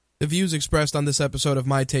The views expressed on this episode of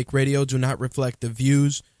My Take Radio do not reflect the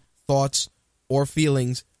views, thoughts, or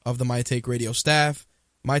feelings of the My Take Radio staff,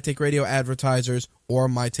 My Take Radio advertisers, or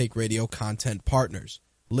My Take Radio content partners.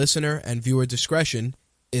 Listener and viewer discretion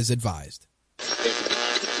is advised.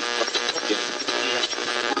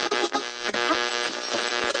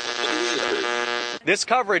 This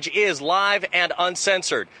coverage is live and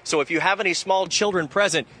uncensored, so if you have any small children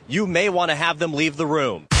present, you may want to have them leave the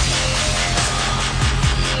room.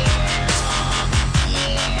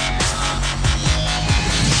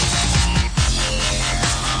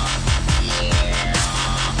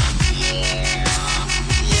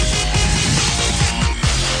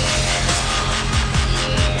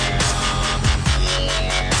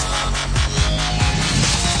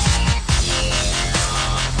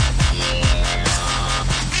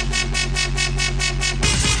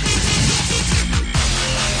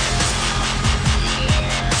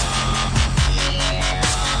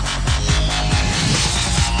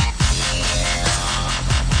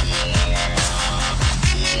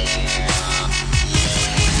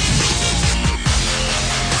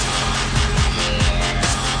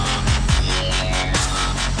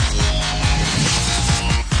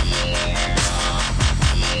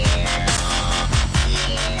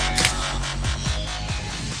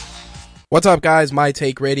 What's up, guys? My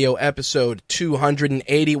Take Radio episode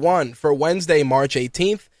 281 for Wednesday, March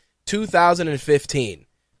 18th, 2015.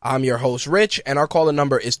 I'm your host, Rich, and our call-in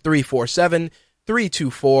number is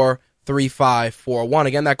 347-324-3541.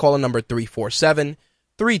 Again, that call-in number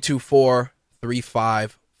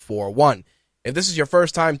 347-324-3541. If this is your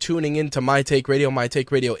first time tuning in to My Take Radio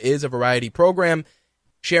is a variety program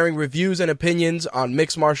sharing reviews and opinions on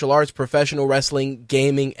mixed martial arts, professional wrestling,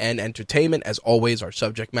 gaming, and entertainment. As always, our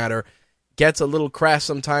subject matter gets a little crass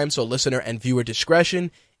sometimes, so listener and viewer discretion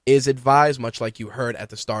is advised, much like you heard at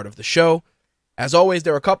the start of the show. As always,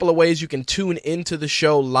 there are a couple of ways you can tune into the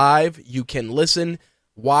show live. You can listen,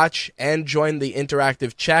 watch, and join the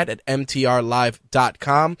interactive chat at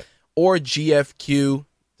mtrlive.com or gfq.tv,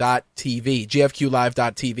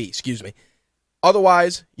 gfqlive.tv, excuse me.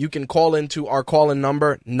 Otherwise, you can call into our call-in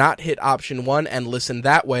number, not hit option 1, and listen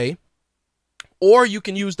that way. Or you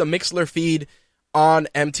can use the Mixlr feed on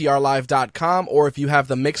mtrlive.com, or if you have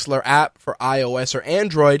the Mixlr app for iOS or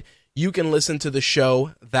Android, you can listen to the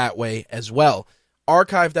show that way as well.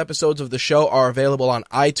 Archived episodes of the show are available on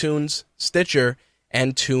iTunes, Stitcher,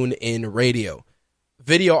 and TuneIn Radio.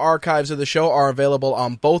 Video archives of the show are available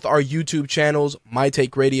on both our YouTube channels, My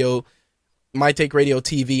Take Radio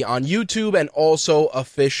TV on YouTube, and also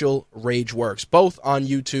Official Rageworks, both on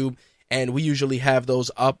YouTube. And we usually have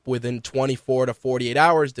those up within 24 to 48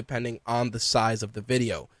 hours, depending on the size of the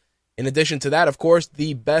video. In addition to that, of course,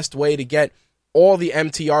 the best way to get all the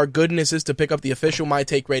MTR goodness is to pick up the official My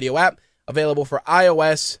Take Radio app, available for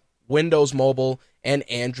iOS, Windows Mobile, and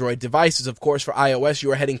Android devices. Of course, for iOS,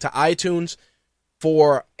 you are heading to iTunes.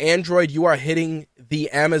 For Android, you are hitting the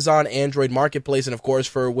Amazon Android Marketplace. And, of course,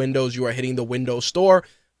 for Windows, you are hitting the Windows Store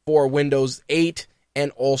for Windows 8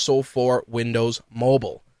 and also for Windows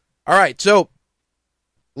Mobile. All right, so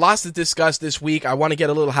lots to discuss this week. I want to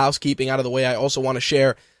get a little housekeeping out of the way. I also want to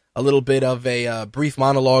share a little bit of a brief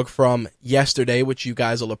monologue from yesterday, which you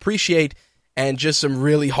guys will appreciate, and just some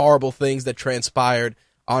really horrible things that transpired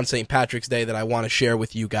on St. Patrick's Day that I want to share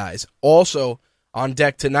with you guys. Also, on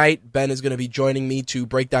deck tonight, Ben is going to be joining me to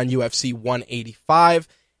break down UFC 185,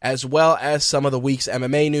 as well as some of the week's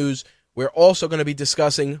MMA news. We're also going to be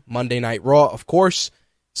discussing Monday Night Raw, of course,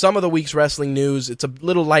 some of the week's wrestling news. It's a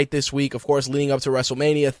little light this week. Of course, leading up to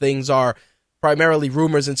WrestleMania, things are primarily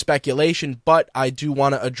rumors and speculation, but I do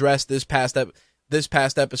want to address this past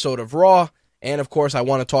episode of Raw, and of course, I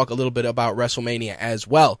want to talk a little bit about WrestleMania as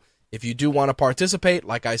well. If you do want to participate,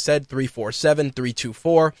 like I said,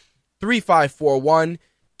 347-324-3541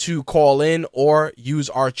 to call in, or use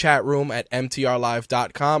our chat room at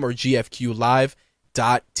mtrlive.com or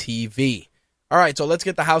gfqlive.tv. All right, so let's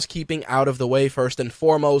get the housekeeping out of the way first and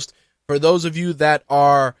foremost. For those of you that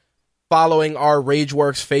are following our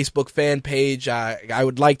Rageworks Facebook fan page, I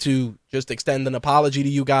would like to just extend an apology to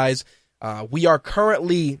you guys. We are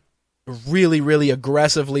currently really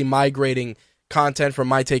aggressively migrating content from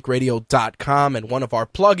mytakeradio.com, and one of our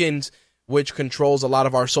plugins, which controls a lot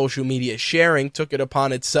of our social media sharing, took it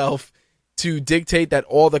upon itself to dictate that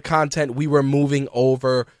all the content we were moving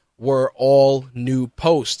over were all new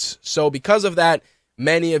posts. So because of that,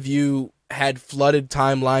 many of you had flooded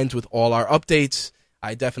timelines with all our updates.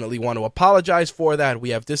 I definitely want to apologize for that.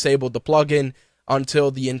 We have disabled the plugin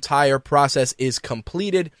until the entire process is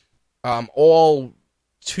completed. All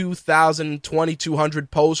 2,000,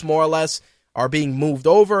 2,200 posts, more or less, are being moved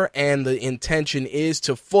over, and the intention is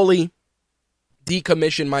to fully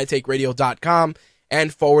decommission mytakeradio.com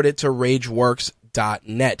and forward it to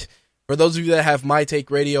rageworks.net. For those of you that have My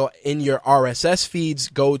Take Radio in your RSS feeds,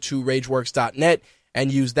 go to rageworks.net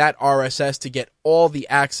and use that RSS to get all the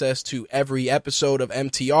access to every episode of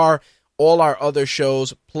MTR, all our other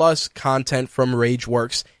shows, plus content from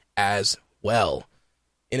Rageworks as well.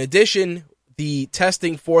 In addition, the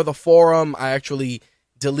testing for the forum, I actually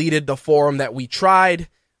deleted the forum that we tried.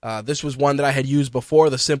 This was one that I had used before,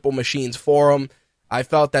 the Simple Machines forum. I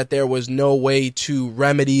felt that there was no way to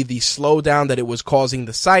remedy the slowdown that it was causing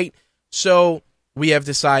the site, so we have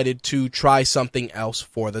decided to try something else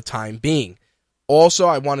for the time being. Also,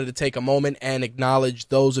 I wanted to take a moment and acknowledge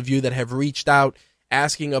those of you that have reached out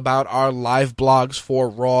asking about our live blogs for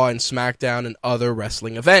Raw and SmackDown and other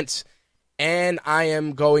wrestling events. And I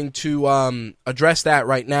am going to address that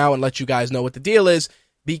right now and let you guys know what the deal is,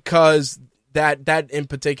 because that in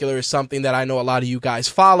particular is something that I know a lot of you guys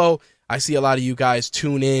follow. I see a lot of you guys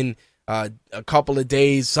tune in a couple of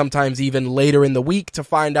days, sometimes even later in the week, to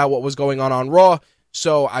find out what was going on Raw.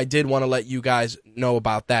 So I did want to let you guys know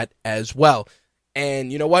about that as well.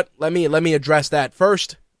 And you know what? Let me address that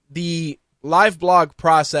first. The live blog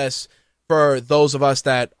process for those of us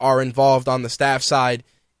that are involved on the staff side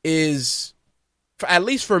is, at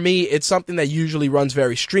least for me, it's something that usually runs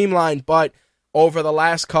very streamlined, but over the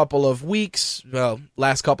last couple of weeks,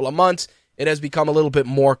 last couple of months, it has become a little bit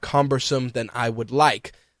more cumbersome than I would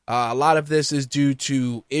like. A lot of this is due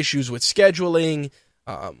to issues with scheduling,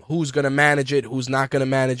 who's going to manage it, who's not going to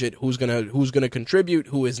manage it, who's going to contribute,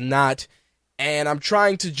 who is not. And I'm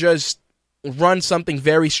trying to just run something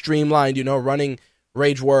very streamlined. You know, running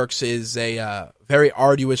Rageworks is a very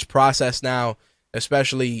arduous process now,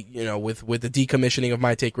 especially, you know, with the decommissioning of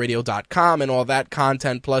mytakeradio.com and all that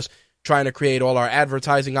content, plus trying to create all our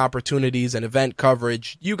advertising opportunities and event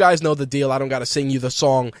coverage. You guys know the deal. I don't got to sing you the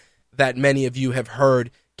song that many of you have heard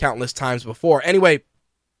countless times before. Anyway,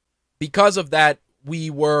 because of that, we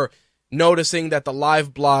were noticing that the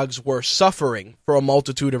live blogs were suffering for a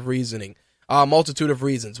multitude of reasons.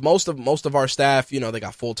 Most of our staff, you know, they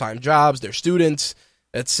got full-time jobs, they're students,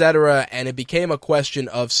 etc., and it became a question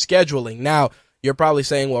of scheduling. Now, you're probably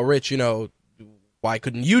saying, well, Rich, you know, why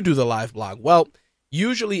couldn't you do the live blog? Well,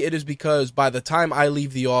 usually it is because by the time I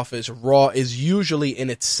leave the office, Raw is usually in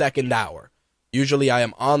its second hour. Usually I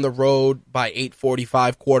am on the road by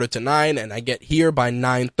 8:45, 8:45, and I get here by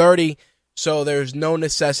 9:30, so there's no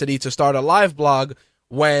necessity to start a live blog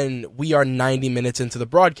when we are 90 minutes into the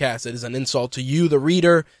broadcast. It is an insult to you, the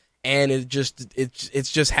reader, and it's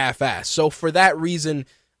just half-assed. So for that reason,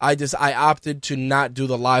 I opted to not do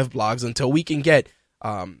the live blogs until we can get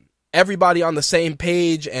everybody on the same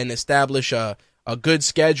page and establish a good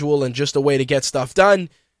schedule and just a way to get stuff done.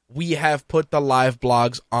 We have put the live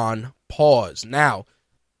blogs on pause. Now,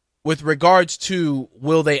 with regards to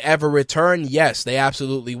will they ever return, yes, they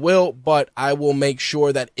absolutely will, but I will make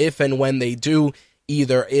sure that if and when they do,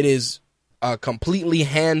 either it is a completely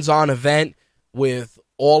hands-on event with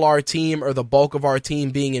all our team or the bulk of our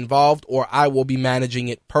team being involved, or I will be managing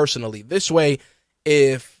it personally. This way,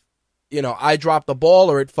 if, you know, I drop the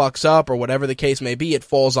ball or it fucks up or whatever the case may be, it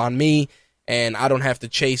falls on me and I don't have to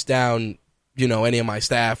chase down, you know, any of my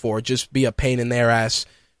staff or just be a pain in their ass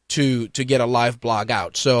to get a live blog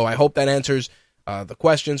out. So I hope that answers the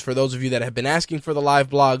questions for those of you that have been asking for the live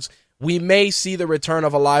blogs. We may see the return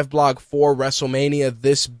of a live blog for WrestleMania,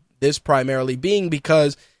 this primarily being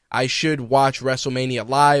because I should watch WrestleMania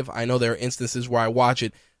live. I know there are instances where I watch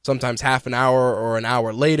it sometimes half an hour or an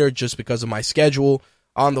hour later just because of my schedule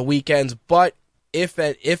on the weekends. But if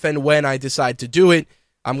and when I decide to do it,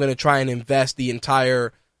 I'm going to try and invest the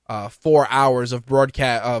entire 4 hours of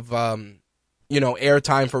broadcast of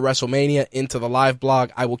airtime for WrestleMania into the live blog.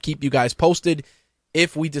 I will keep you guys posted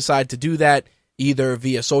if we decide to do that, either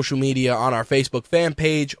via social media on our Facebook fan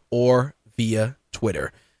page or via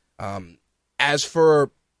Twitter. As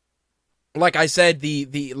for, like I said,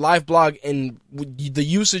 the live blog and the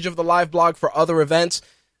usage of the live blog for other events,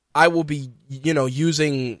 I will be,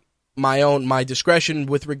 using my discretion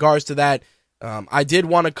with regards to that. I did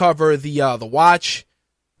want to cover the Watch,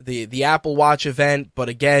 the Apple Watch event, but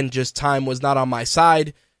again, just time was not on my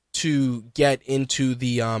side to get into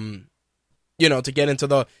the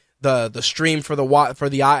the stream for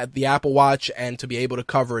the Apple Watch and to be able to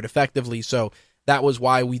cover it effectively. So that was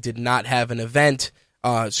why we did not have an event,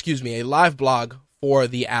 a live blog for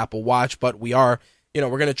the Apple Watch. But we are, we're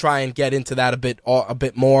going to try and get into that a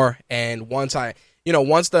bit more. And once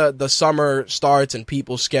the summer starts and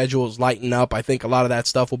people's schedules lighten up, I think a lot of that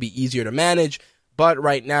stuff will be easier to manage. But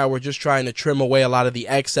right now, we're just trying to trim away a lot of the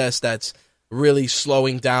excess that's really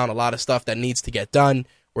slowing down a lot of stuff that needs to get done.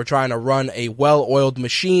 We're trying to run a well-oiled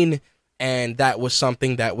machine, and that was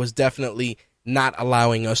something that was definitely not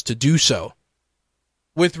allowing us to do so.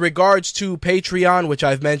 With regards to Patreon, which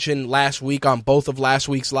I've mentioned last week on both of last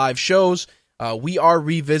week's live shows, we are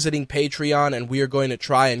revisiting Patreon, and we are going to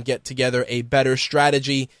try and get together a better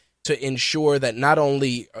strategy to ensure that not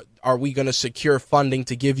only are we going to secure funding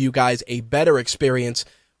to give you guys a better experience,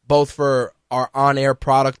 both for our on-air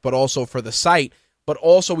product, but also for the site, but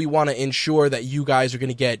also we want to ensure that you guys are going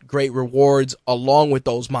to get great rewards along with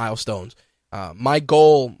those milestones. My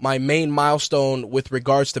goal, my main milestone with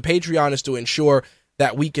regards to Patreon is to ensure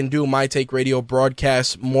that we can do My Take Radio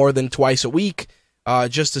broadcasts more than twice a week,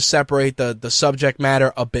 just to separate the subject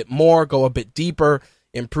matter a bit more, go a bit deeper,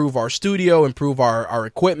 improve our studio, improve our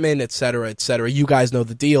equipment, etc., etc. You guys know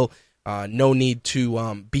the deal. No need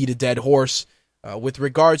to beat a dead horse. With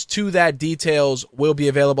regards to that, details will be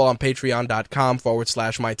available on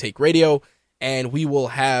patreon.com/MyTakeRadio, and we will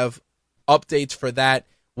have updates for that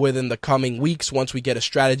within the coming weeks once we get a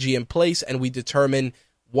strategy in place and we determine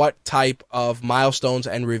what type of milestones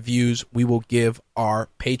and reviews we will give our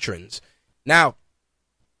patrons. Now,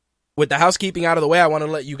 with the housekeeping out of the way, I want to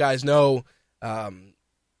let you guys know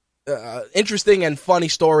interesting and funny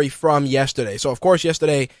story from yesterday. So, of course,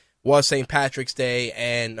 yesterday was St. Patrick's Day,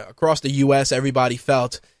 and across the U.S., everybody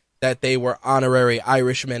felt that they were honorary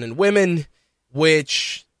Irishmen and women,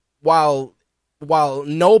 which, while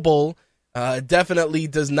noble, definitely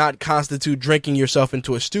does not constitute drinking yourself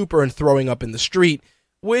into a stupor and throwing up in the street,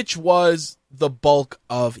 which was the bulk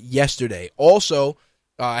of yesterday. Also,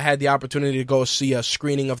 I had the opportunity to go see a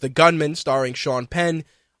screening of The Gunman starring Sean Penn.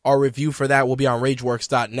 Our review for that will be on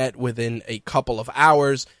RageWorks.net within a couple of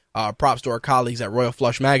hours. Props to our colleagues at Royal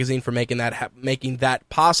Flush Magazine for making that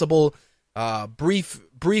possible.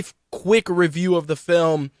 Brief, quick review of the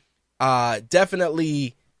film.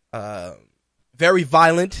 Definitely very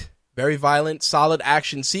violent, solid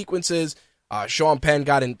action sequences. Sean Penn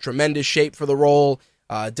got in tremendous shape for the role.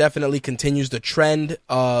 Definitely continues the trend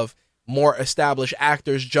of more established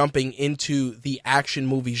actors jumping into the action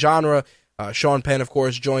movie genre. Sean Penn, of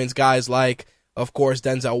course, joins guys like, of course,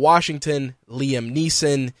 Denzel Washington, Liam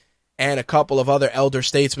Neeson, and a couple of other elder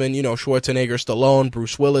statesmen, Schwarzenegger, Stallone,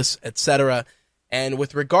 Bruce Willis, etc. And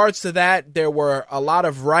with regards to that, there were a lot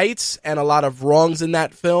of rights and a lot of wrongs in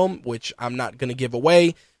that film, which I'm not going to give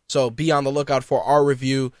away. So be on the lookout for our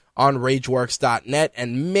review on RageWorks.net,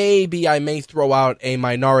 and maybe I may throw out a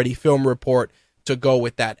minority film report to go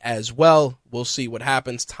with that as well. We'll see what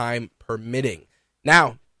happens, time permitting.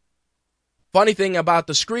 Now, funny thing about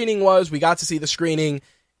the screening was we got to see the screening,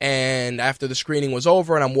 and after the screening was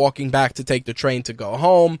over and I'm walking back to take the train to go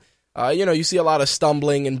home, you see a lot of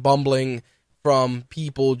stumbling and bumbling from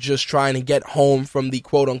people just trying to get home from the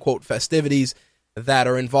quote-unquote festivities that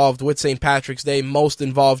are involved with St. Patrick's Day. Most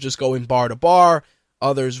involved just going bar to bar.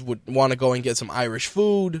 Others would want to go and get some Irish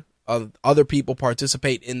food. Other people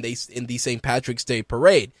participate in the St. Patrick's Day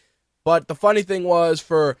parade. But the funny thing was,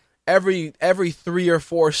 for every 3 or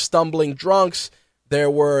 4 stumbling drunks, there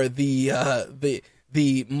were the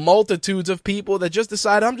multitudes of people that just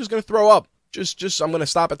decided, I'm just going to throw up. I'm going to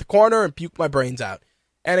stop at the corner and puke my brains out.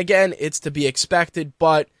 And again, it's to be expected,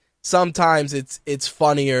 but sometimes it's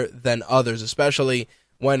funnier than others, especially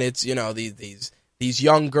when it's, these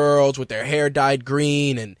young girls with their hair dyed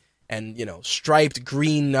green and striped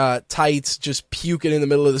green tights just puking in the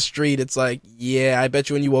middle of the street. It's like, yeah, I bet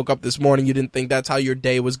you when you woke up this morning, you didn't think that's how your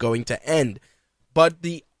day was going to end. But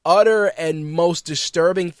the utter and most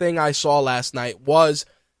disturbing thing I saw last night was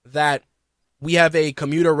that we have a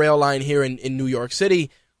commuter rail line here in New York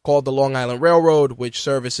City called the Long Island Railroad, which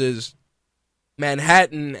services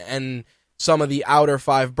Manhattan and some of the outer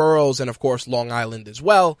 5 boroughs, and of course Long Island as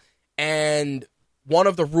well. And one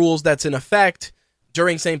of the rules that's in effect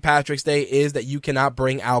during St. Patrick's Day is that you cannot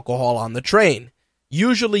bring alcohol on the train.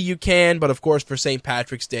 Usually you can, but of course for St.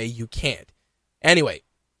 Patrick's Day you can't. Anyway,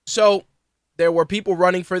 so there were people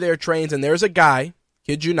running for their trains, and there's a guy,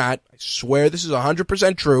 kid you not, I swear this is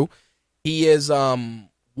 100% true, he is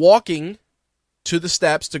walking to the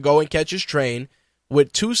steps to go and catch his train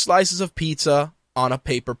with 2 slices of pizza on a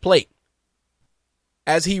paper plate.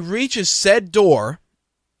 As he reaches said door,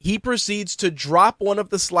 he proceeds to drop one of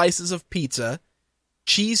the slices of pizza,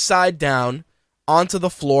 cheese side down, onto the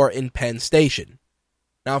floor in Penn Station.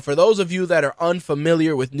 Now, for those of you that are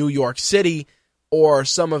unfamiliar with New York City or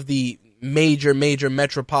some of the major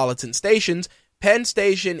metropolitan stations, Penn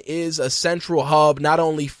Station is a central hub not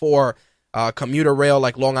only for commuter rail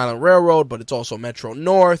like Long Island Railroad, but it's also Metro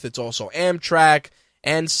North, it's also Amtrak,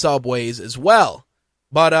 and subways as well.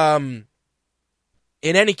 But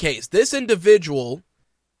in any case, this individual,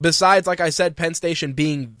 besides, like I said, Penn Station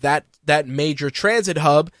being that major transit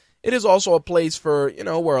hub, it is also a place for,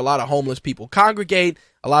 where a lot of homeless people congregate,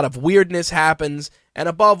 a lot of weirdness happens, and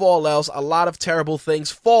above all else, a lot of terrible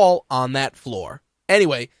things fall on that floor.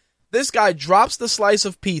 Anyway, this guy drops the slice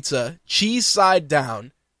of pizza, cheese side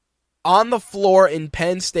down, on the floor in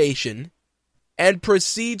Penn Station, and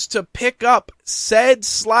proceeds to pick up said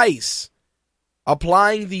slice,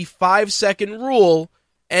 applying the 5-second rule,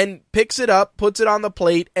 and picks it up, puts it on the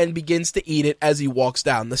plate, and begins to eat it as he walks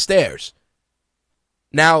down the stairs.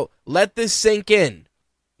 Now, let this sink in.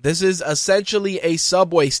 This is essentially a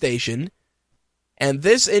subway station, and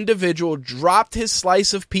this individual dropped his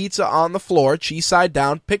slice of pizza on the floor, cheese side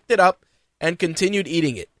down, picked it up, and continued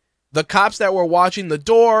eating it. The cops that were watching the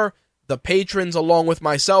door, the patrons along with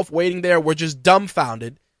myself waiting there, were just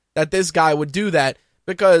dumbfounded that this guy would do that,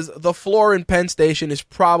 because the floor in Penn Station is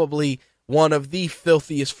probably one of the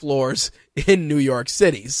filthiest floors in New York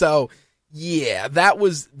City. So, yeah, that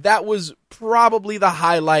was probably the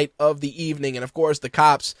highlight of the evening. And of course, the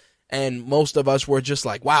cops and most of us were just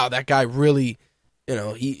like, wow, that guy really,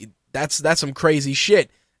 that's some crazy shit.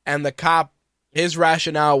 And the cop, his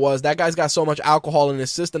rationale was that guy's got so much alcohol in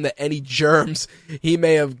his system that any germs he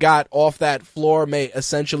may have got off that floor may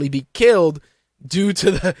essentially be killed due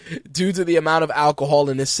to the amount of alcohol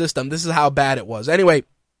in his system. This is how bad it was. Anyway,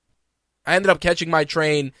 I ended up catching my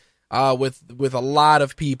train with a lot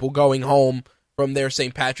of people going home from their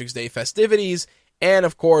St. Patrick's Day festivities, and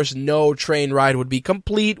of course, no train ride would be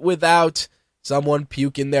complete without someone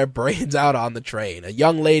puking their brains out on the train. A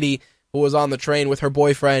young lady who was on the train with her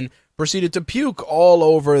boyfriend proceeded to puke all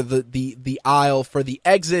over the aisle for the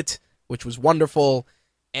exit, which was wonderful.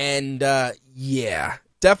 And yeah,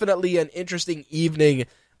 definitely an interesting evening,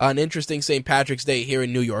 an interesting St. Patrick's Day here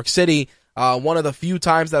in New York City. One of the few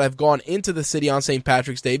times that I've gone into the city on St.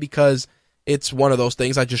 Patrick's Day, because it's one of those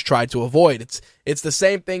things I just tried to avoid. It's the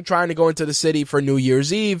same thing trying to go into the city for New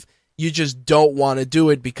Year's Eve. You just don't want to do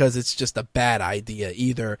it because it's just a bad idea,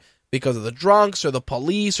 either because of the drunks or the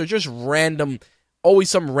police or just always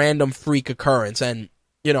some random freak occurrence. And,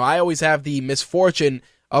 I always have the misfortune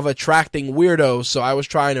of attracting weirdos, so I was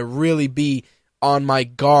trying to really be on my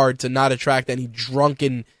guard to not attract any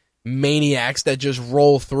drunken maniacs that just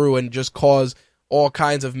roll through and just cause all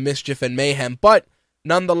kinds of mischief and mayhem. But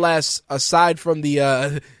nonetheless, aside from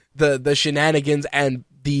the shenanigans and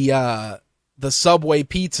the Subway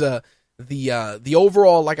pizza, the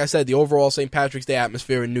overall, like I said, the overall St. Patrick's Day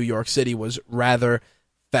atmosphere in New York City was rather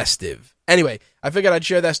festive. Anyway, I figured I'd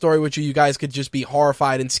share that story with you. You guys could just be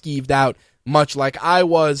horrified and skeeved out, much like I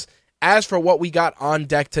was. As for what we got on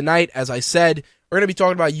deck tonight, as I said, we're going to be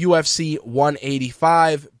talking about UFC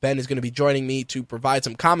 185. Ben is going to be joining me to provide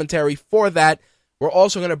some commentary for that. We're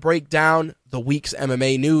also going to break down the week's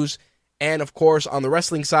MMA news. And, of course, on the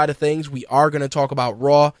wrestling side of things, we are going to talk about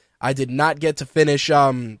Raw. I did not get to finish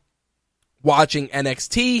watching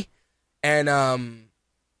NXT. And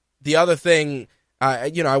the other thing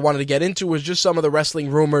I wanted to get into was just some of the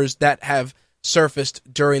wrestling rumors that have surfaced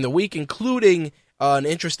during the week, including an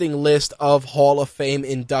interesting list of Hall of Fame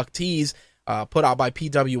inductees put out by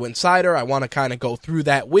PW Insider. I want to kind of go through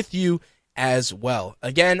that with you as well.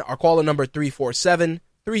 Again, our caller number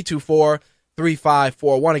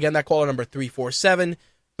 347-324-3541. Again, that caller number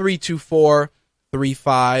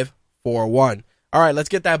 347-324-3541. All right, let's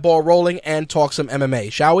get that ball rolling and talk some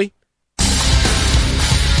MMA, shall we?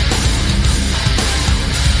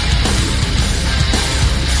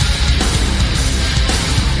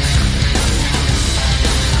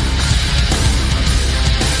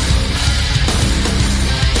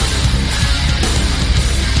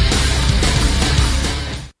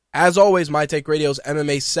 As always, My Take Radio's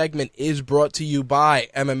MMA segment is brought to you by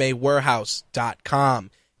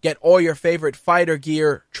MMAwarehouse.com. Get all your favorite fighter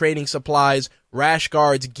gear, training supplies, rash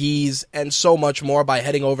guards, gis, and so much more by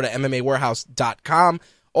heading over to MMAwarehouse.com.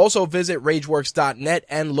 Also visit RageWorks.net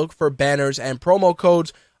and look for banners and promo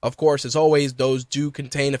codes. Of course, as always, those do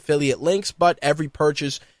contain affiliate links, but every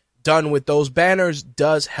purchase done with those banners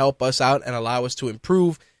does help us out and allow us to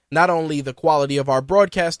improve not only the quality of our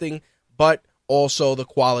broadcasting, but also the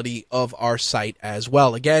quality of our site as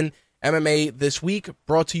well. Again, MMA This Week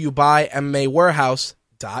brought to you by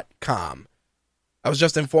MMAwarehouse.com. I was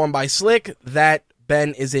just informed by Slick that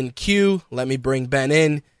Ben is in queue. Let me bring Ben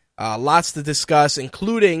in. Lots to discuss,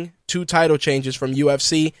 including 2 title changes from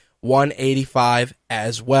UFC 185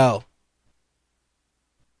 as well.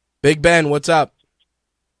 Big Ben, what's up?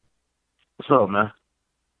 What's up, man?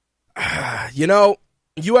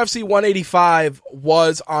 UFC 185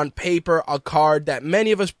 was on paper a card that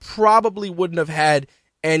many of us probably wouldn't have had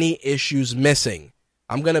any issues missing.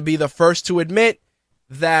 I'm going to be the first to admit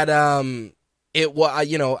that it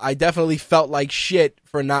was, I definitely felt like shit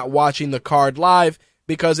for not watching the card live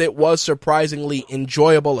because it was surprisingly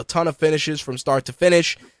enjoyable. A ton of finishes from start to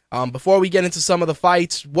finish. Before we get into some of the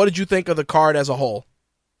fights, what did you think of the card as a whole?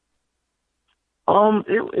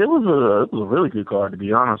 It was a really good card, to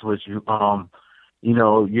be honest with you.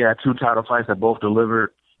 You had two title fights that both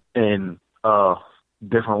delivered in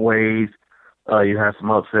different ways. You had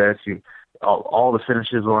some upsets. All the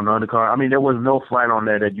finishes on the undercard. I mean, there was no fight on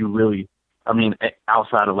there that you really,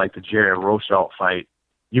 outside of like the Jared Rosholt fight,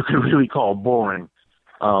 you could really call boring.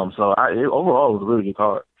 Overall, it was a really good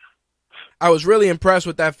card. I was really impressed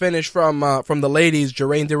with that finish from the ladies.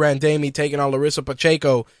 Germaine Durandamy taking on Larissa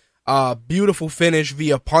Pacheco. Beautiful finish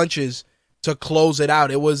via punches to close it out.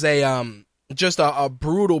 It was just a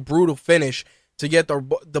brutal finish to get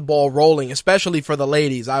the ball rolling, especially for the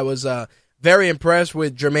ladies. I was very impressed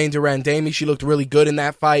with Germaine Durandamy. She looked really good in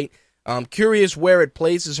that fight. Curious where it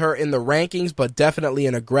places her in the rankings, but definitely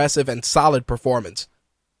an aggressive and solid performance.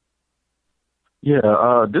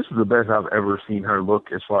 Yeah, this is the best I've ever seen her look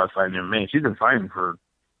as far as fighting MMA. She's been fighting for,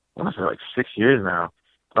 I want to say, like 6 years now.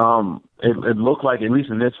 It looked like, at least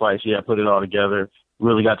in this fight, she had put it all together,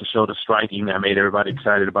 really got to show the striking that made everybody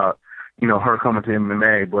excited about, her coming to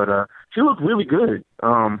MMA. But she looked really good,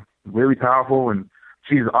 really powerful, and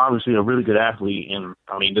she's obviously a really good athlete. And,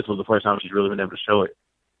 this was the first time she's really been able to show it.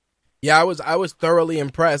 Yeah, I was thoroughly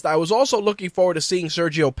impressed. I was also looking forward to seeing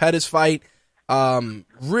Sergio Pettis fight.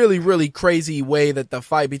 Really crazy way that the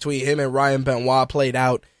fight between him and Ryan Benoit played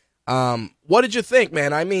out. What did you think,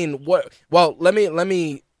 man? Let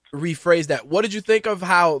me rephrase that. What did you think of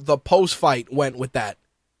how the post-fight went with that?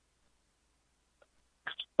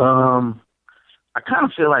 I kind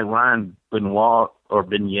of feel like Ryan Benoit or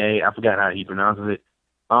Beignet, I forgot how he pronounces it,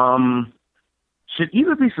 should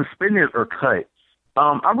either be suspended or cut.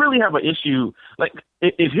 I really have an issue. Like,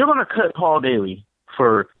 if you're going to cut Paul Daly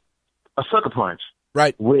for a sucker punch,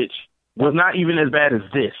 right, which was not even as bad as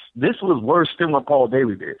this. This was worse than what Paul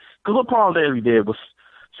Daly did. Because what Paul Daly did was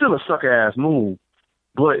still a sucker-ass move,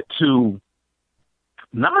 but to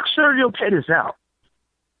knock Sergio Pettis out,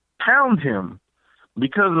 pound him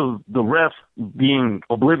because of the ref being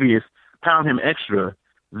oblivious, pound him extra,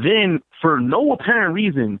 then for no apparent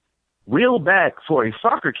reason, reel back for a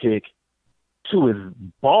soccer kick to his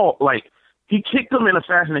ball. Like, he kicked him in a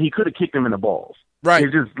fashion that he could have kicked him in the balls. Right.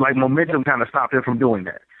 It's just like momentum kind of stopped him from doing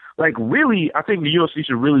that. Like, really, I think the UFC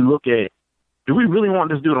should really look at, do we really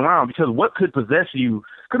want this dude around? Because what could possess you?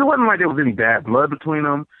 Because it wasn't like there was any bad blood between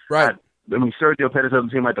them. Right. Sergio Pettis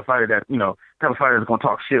doesn't seem like the fighter that, kind of fighter that's going to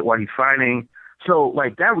talk shit while he's fighting. So,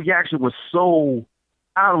 like, that reaction was so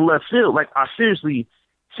out of left field. Like, seriously,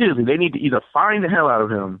 they need to either fine the hell out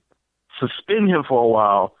of him, suspend him for a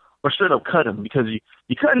while, or straight up cut him. Because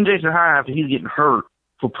you're cutting Jason High after he's getting hurt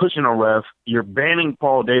for pushing a ref. You're banning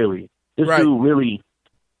Paul Daly. This dude really,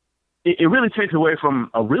 it really takes away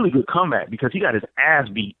from a really good comeback because he got his ass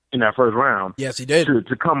beat in that first round. Yes, he did.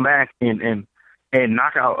 To come back and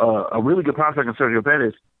knock out a really good prospect in Sergio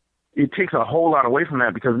Pettis, it takes a whole lot away from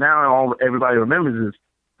that because now all everybody remembers is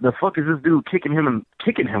the fuck is this dude kicking him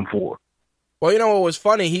for? Well, what was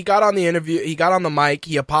funny? He got on the interview, he got on the mic,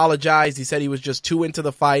 he apologized, he said he was just too into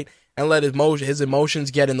the fight and let his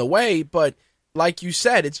emotions get in the way, but like you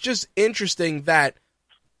said, it's just interesting that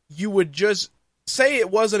you would just say it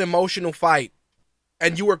was an emotional fight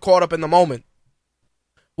and you were caught up in the moment.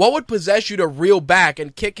 What would possess you to reel back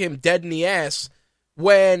and kick him dead in the ass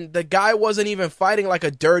when the guy wasn't even fighting like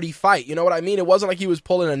a dirty fight? You know what I mean? It wasn't like he was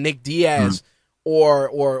pulling a Nick Diaz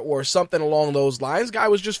or something along those lines. Guy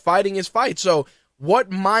was just fighting his fight. So what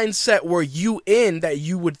mindset were you in that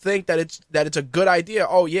you would think that it's a good idea?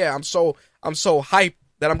 Oh yeah, I'm so hyped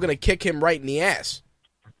that I'm going to kick him right in the ass.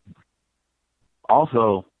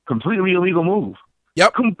 Also, completely illegal move.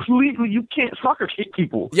 Yep. Completely, you can't soccer kick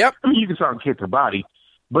people. Yep. You can soccer kick their body,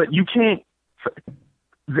 but you can't.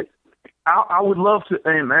 I would love to,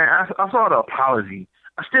 and man, I saw the apology.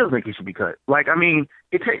 I still think he should be cut. Like,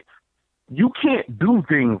 you can't do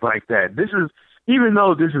things like that. This is, even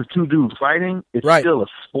though this is two dudes fighting, it's still a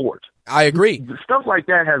sport. I agree. Stuff like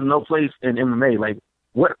that has no place in MMA. Like,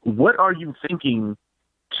 what are you thinking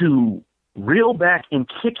to reel back and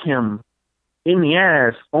kick him in the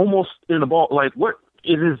ass, almost in the ball? Like, what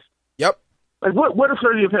it is? Yep. Like, what if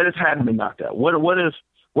Sergio Pettis hadn't been knocked out? What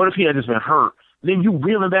if he had just been hurt? Then you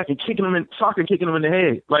reeling back and kicking him in the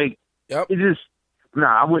head. Like, yep. It just,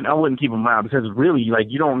 I wouldn't keep him around because really, like,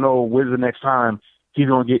 you don't know when's the next time he's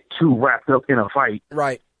gonna get too wrapped up in a fight,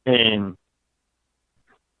 right, and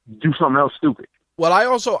do something else stupid. Well, I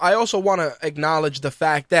also want to acknowledge the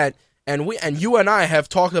fact that and you and I have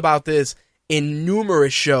talked about this in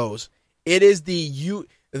numerous shows. It is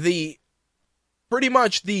pretty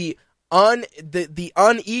much the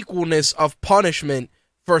unequalness of punishment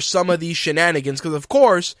for some of these shenanigans. Because of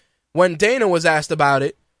course, when Dana was asked about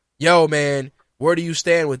it, yo man, where do you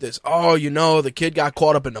stand with this? Oh, the kid got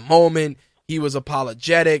caught up in the moment. He was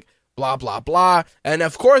apologetic, blah, blah, blah. And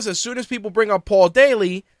of course, as soon as people bring up Paul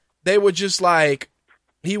Daly, they were just like,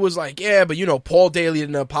 he was like, yeah, but Paul Daly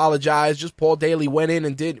didn't apologize. Just Paul Daly went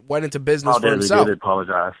into business for himself. Paul Daly did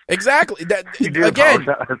apologize. Exactly. Again,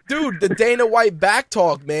 dude, the Dana White back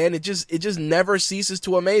talk, man, it just never ceases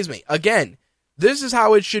to amaze me. Again, this is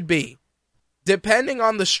how it should be. Depending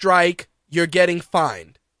on the strike, you're getting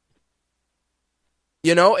fined.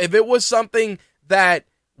 If it was something that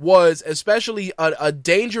was especially a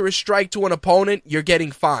dangerous strike to an opponent, you're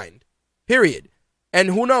getting fined. Period. And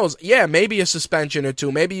who knows? Yeah, maybe a suspension or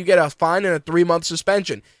two. Maybe you get a fine and a 3-month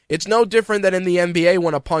suspension. It's no different than in the NBA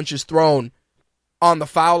when a punch is thrown on the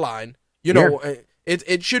foul line.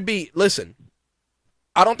 It should be, listen,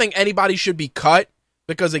 I don't think anybody should be cut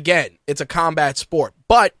because, again, it's a combat sport.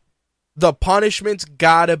 But the punishment's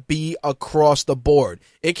gotta be across the board.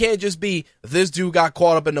 It can't just be this dude got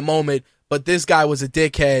caught up in the moment, but this guy was a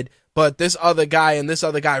dickhead, but this other guy and this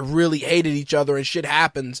other guy really hated each other and shit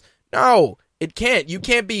happens. No. It can't. You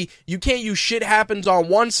can't use shit happens on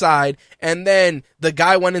one side and then the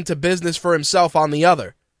guy went into business for himself on the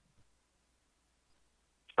other.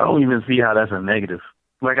 I don't even see how that's a negative.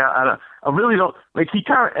 Like, I really don't. Like, he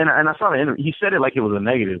kind of, and I saw the interview, he said it like it was a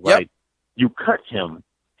negative. Yep. Like, you cut him.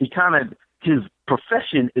 He kind of, his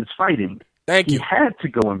profession is fighting. Thank you. He had to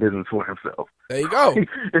go in business for himself. There you go.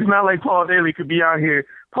 It's not like Paul Daly could be out here.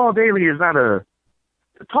 Paul Daly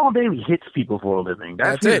hits people for a living.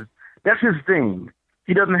 That's it. That's his thing.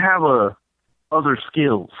 He doesn't have other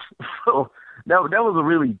skills. So that was a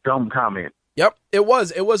really dumb comment. Yep, it was.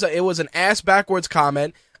 It was an ass backwards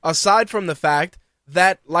comment. Aside from the fact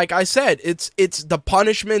that, like I said, it's the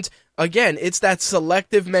punishment. Again, it's that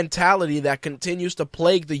selective mentality that continues to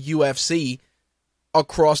plague the UFC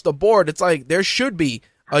across the board. It's like there should be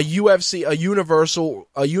a universally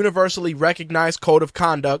recognized code of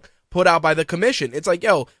conduct put out by the commission. It's like,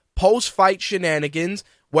 yo, post-fight shenanigans,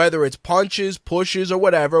 whether it's punches, pushes, or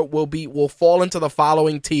whatever, will fall into the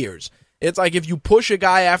following tiers. It's like if you push a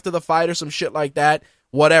guy after the fight or some shit like that,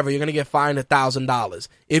 whatever, you're going to get fined $1,000.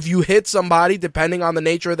 If you hit somebody, depending on the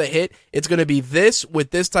nature of the hit, it's going to be this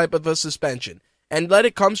with this type of a suspension. And let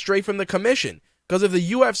it come straight from the commission. Because if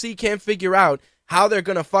the UFC can't figure out how they're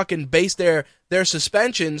going to fucking base their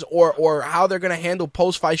suspensions or how they're going to handle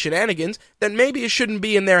post-fight shenanigans, then maybe it shouldn't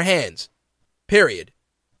be in their hands. Period.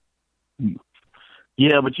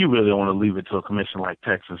 Yeah, but you really don't want to leave it to a commission like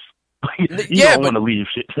Texas. You don't want to leave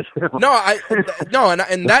shit. And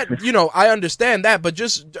that, I understand that, but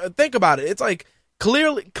just think about it. It's like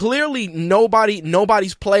clearly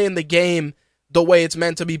nobody's playing the game the way it's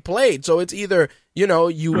meant to be played. So it's either,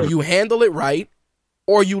 you handle it right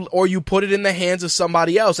or you put it in the hands of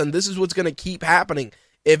somebody else. And this is what's going to keep happening.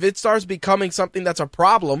 If it starts becoming something that's a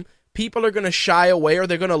problem, people are going to shy away or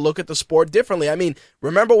they're going to look at the sport differently. I mean,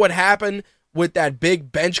 remember what happened with that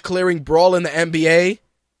big bench clearing brawl in the NBA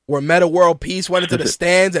where Meta World Peace went into the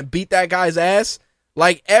stands and beat that guy's ass?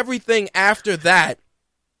 Like, everything after that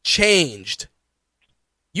changed.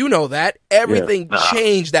 You know that. Everything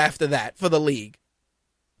changed after that for the league.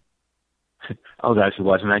 I was actually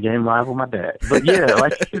watching that game live with my dad. But yeah,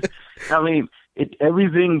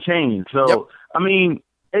 everything changed. So, yep. I mean,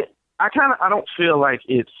 I don't feel like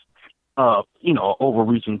it's, an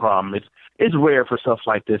overreaching problem. It's rare for stuff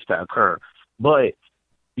like this to occur. But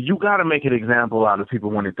you got to make an example out of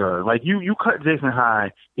people when it does. Like, you cut Jason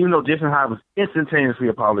Hyde, even though Jason Hyde was instantaneously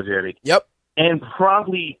apologetic. Yep. And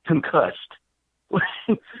probably concussed.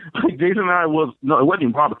 Like, Jason Hyde it wasn't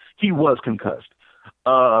even probably. He was concussed.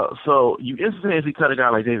 So you instantaneously cut a guy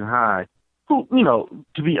like Jason Hyde, who,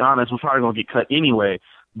 to be honest, was probably going to get cut anyway.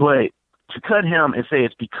 But to cut him and say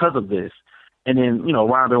it's because of this, and then,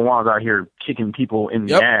 Ryan Benoit's out here kicking people in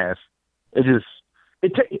the ass, it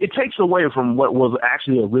takes away from what was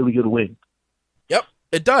actually a really good win. Yep,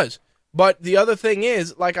 it does. But the other thing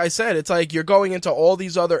is, like I said, it's like you're going into all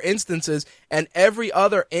these other instances, and every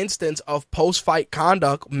other instance of post-fight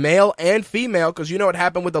conduct, male and female, because you know what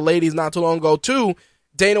happened with the ladies not too long ago too.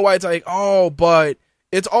 Dana White's like, oh, but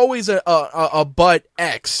it's always a but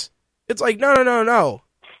X. It's like, no.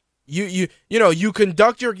 You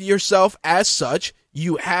conduct yourself as such.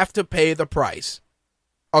 You have to pay the price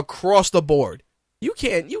across the board. You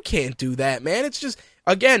can't do that, man. It's just,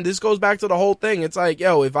 again, this goes back to the whole thing. It's like,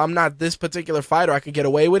 yo, if I'm not this particular fighter, I could get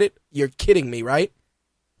away with it. You're kidding me, right?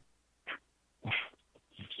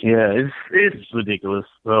 Yeah, it's ridiculous.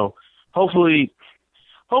 So hopefully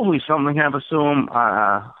something happens to him.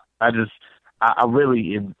 It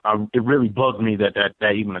really bugged me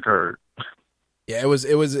that even occurred. Yeah, it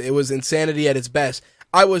was insanity at its best.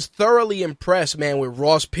 I was thoroughly impressed, man, with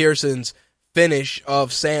Ross Pearson's finish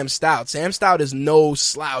of Sam Stout. Sam Stout is no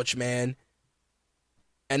slouch, man.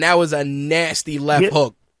 And that was a nasty left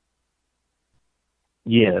hook.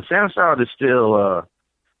 Yeah, Sam Stout is still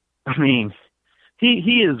I mean,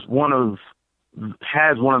 he is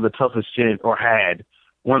has one of the toughest chins, or had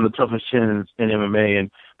one of the toughest chins in MMA,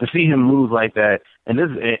 and to see him lose like that, and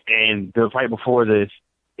the fight before this,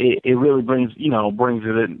 it really brings it to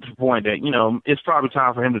the point that, it's probably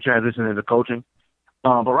time for him to transition into coaching.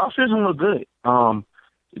 But Ross Pearson looked good.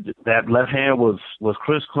 That left hand was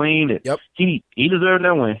crisp, clean. Yep. He deserved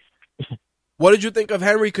that win. What did you think of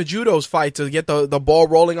Henry Cejudo's fight to get the ball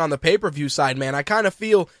rolling on the pay-per-view side, man? I kind of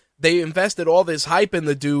feel they invested all this hype in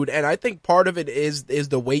the dude, and I think part of it is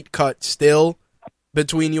the weight cut still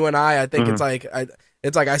between you and I. I think it's like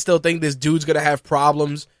I still think this dude's going to have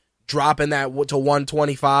problems dropping that to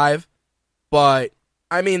 125. But,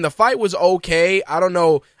 I mean, the fight was okay. I don't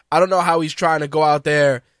know how he's trying to go out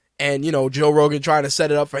there and, Joe Rogan trying to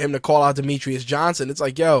set it up for him to call out Demetrius Johnson. It's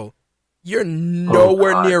like, yo, you're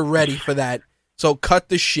nowhere near ready for that. So cut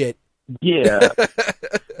the shit. Yeah.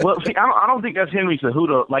 Well, see, I don't think that's Henry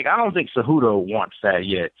Cejudo. Like, I don't think Cejudo wants that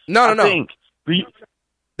yet. No. I think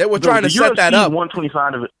they were trying to set that up.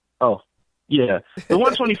 125 of it. Oh, yeah. The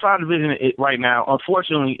 125 division right now,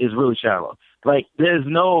 unfortunately, is really shallow. Like, there's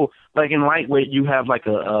no, like, in lightweight, you have like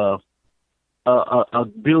a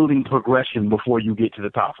building progression before you get to the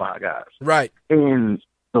top 5 guys. Right. In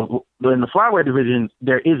the flyweight division,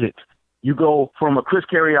 there isn't. You go from a Chris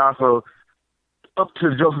Carriazo up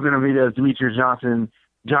to Joseph Benavidez, Demetrius Johnson,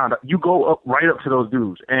 you go right up to those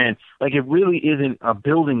dudes. And, like, it really isn't a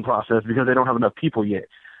building process because they don't have enough people yet.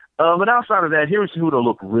 But outside of that, Henry Cejudo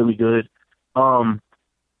looked really good. I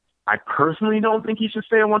personally don't think he should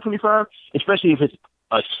stay at 125, especially if it's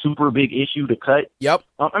a super big issue to cut. Yep.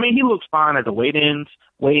 I mean, he looks fine at the weigh-ins,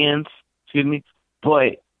 excuse me.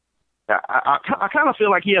 But I kind of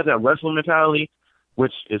feel like he has that wrestling mentality,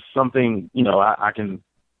 which is something,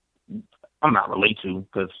 I'm not relate to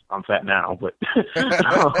because I'm fat now, but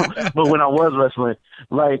but when I was wrestling,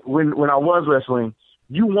 like when I was wrestling,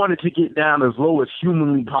 you wanted to get down as low as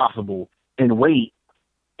humanly possible in weight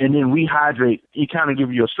and then rehydrate. It kind of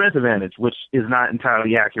give you a strength advantage, which is not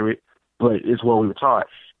entirely accurate, but it's what we were taught.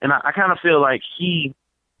 And I kind of feel like he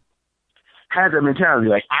had that mentality,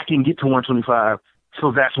 like, I can get to 125,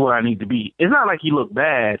 so that's where I need to be. It's not like he looked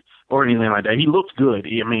bad or anything like that. He looked good.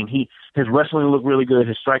 I mean, his wrestling looked really good.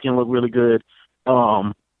 His striking looked really good.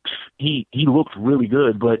 He looked really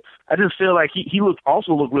good, but I just feel like he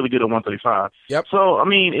also looked really good at 135. Yep. So, I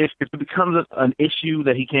mean, if it becomes an issue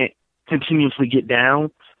that he can't continuously get down,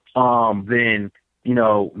 then,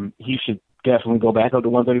 he should definitely go back up to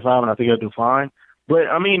 135, and I think he'll do fine. But,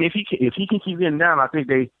 I mean, if he can keep getting down, I think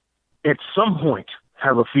they, at some point,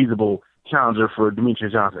 have a feasible challenger for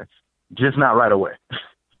Demetrius Johnson, just not right away.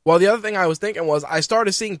 Well, the other thing I was thinking was I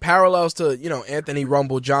started seeing parallels to, Anthony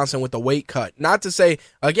Rumble Johnson with the weight cut. Not to say,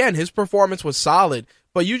 again, his performance was solid,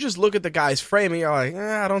 but you just look at the guy's frame and you're like,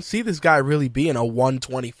 I don't see this guy really being a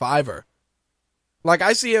 125er. Like,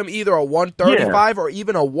 I see him either a 135 or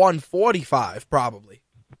even a 145, probably.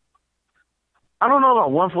 I don't know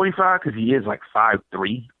about 145 because he is like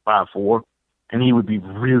 5'3", 5'4", and he would be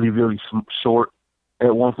really, really short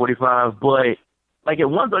at 145. But, like, at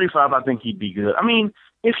 135, I think he'd be good. I mean,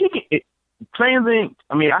 if he can, same thing.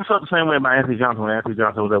 I mean, I felt the same way about Anthony Johnson when Anthony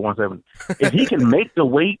Johnson was at 170. If he can make the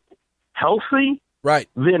weight healthy, right,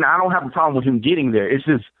 then I don't have a problem with him getting there. It's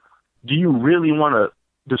just, do you really want to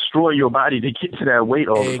destroy your body to get to that weight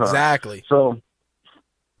all the time? Exactly. So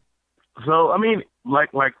I mean,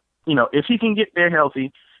 like if he can get there healthy,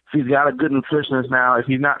 if he's got a good nutritionist now, if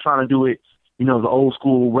he's not trying to do it, the old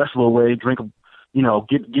school wrestler way, get the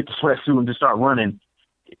sweatsuit and just start running,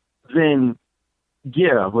 then.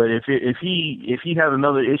 Yeah, but if he has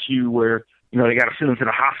another issue where they got to send him to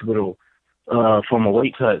the hospital from a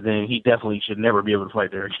weight cut, then he definitely should never be able to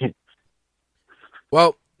fight there again.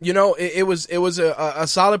 Well, it was a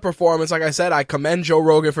solid performance. Like I said, I commend Joe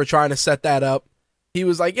Rogan for trying to set that up. He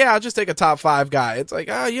was like, "Yeah, I'll just take a top 5 guy." It's like,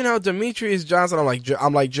 Demetrius Johnson.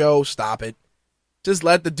 I'm like, Joe, stop it. Just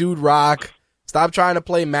let the dude rock. Stop trying to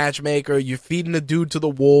play matchmaker. You're feeding the dude to the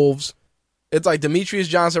wolves. It's like Demetrius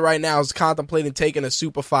Johnson right now is contemplating taking a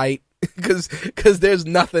super fight because there's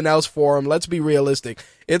nothing else for him. Let's be realistic.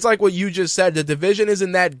 It's like what you just said. The division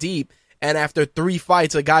isn't that deep, and after 3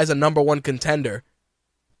 fights, a guy's a number 1 contender.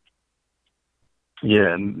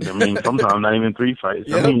 Yeah, and I mean, sometimes not even 3 fights.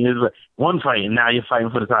 Yep. I mean, it's like one fight, and now you're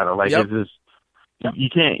fighting for the title. Like, Yep. it's just,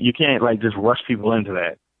 you can't, like, just rush people into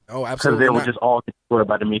that. Oh, Because absolutely they will not. just all get destroyed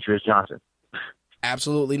by Demetrius Johnson.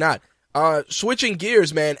 Absolutely not. Switching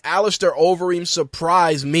gears, man, Alistair Overeem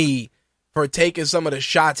surprised me for taking some of the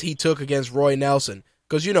shots he took against Roy Nelson.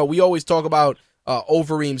 Because, you know, we always talk about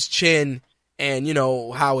Overeem's chin and, you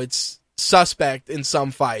know, how it's suspect in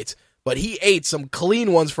some fights. But he ate some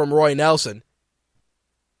clean ones from Roy Nelson.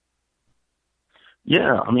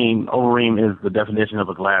 Yeah, I mean, Overeem is the definition of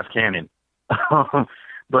a glass cannon.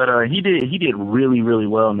 But he did really, really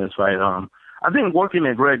well in this fight. I think working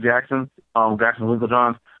at Greg Jackson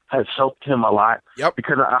Winkeljohn has helped him a lot. Yep.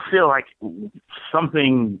 Because I feel like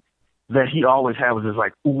something that he always had was this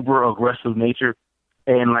like uber aggressive nature,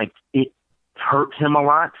 and like it hurt him a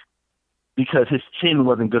lot because his chin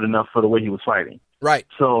wasn't good enough for the way he was fighting. Right.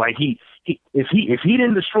 So like if he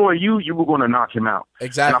didn't destroy you, you were going to knock him out.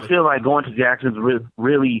 Exactly. And I feel like going to Jackson's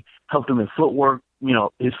really helped him in footwork. You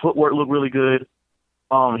know, his footwork looked really good.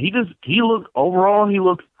 He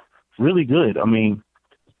looked really good. I mean,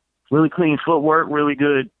 really clean footwork, really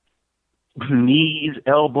good knees,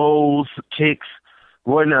 elbows, kicks.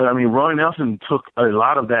 Roy Nelson took a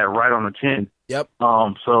lot of that right on the chin. Yep.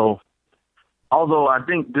 So although I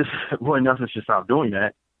think Roy Nelson should stop doing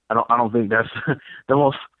that, I don't think that's the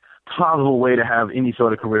most plausible way to have any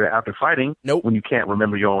sort of career after fighting. Nope. When you can't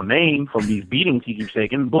remember your own name from these beatings he keeps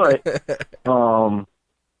taking. But Alistair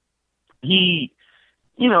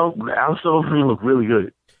Overeem looked really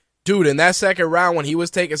good. Dude, in that second round when he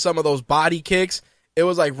was taking some of those body kicks, it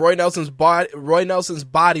was like Roy Nelson's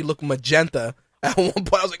body looked magenta. At one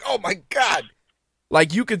point I was like, "Oh my God."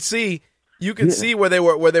 Like you could see where they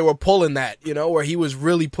were pulling that, you know, where he was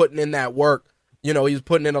really putting in that work. You know, he was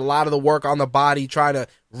putting in a lot of the work on the body, trying to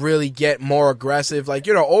really get more aggressive. Like,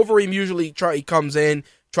 you know, Overeem usually he comes in,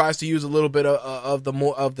 tries to use a little bit of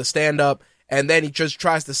the stand up, and then he just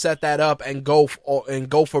tries to set that up and go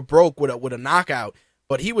for broke with a knockout.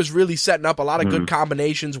 But he was really setting up a lot of good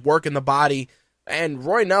combinations, working the body. And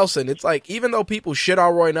Roy Nelson, it's like, even though people shit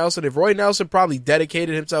on Roy Nelson, if Roy Nelson probably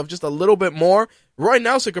dedicated himself just a little bit more, Roy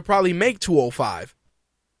Nelson could probably make 205.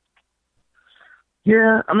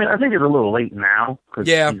 Yeah, I mean, I think it's a little late now because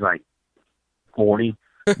he's like 40.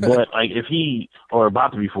 But like or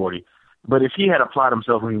about to be 40. But if he had applied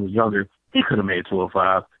himself when he was younger, he could have made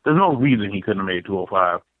 205. There's no reason he couldn't have made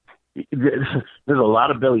 205. There's a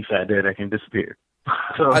lot of belly fat there that can disappear.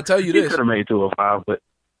 So I tell you he this. could have made 205, but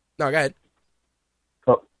No, go ahead.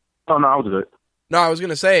 Oh no, I was good. No, I was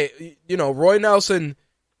gonna say, you know, Roy Nelson's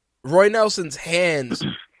hands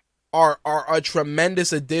are a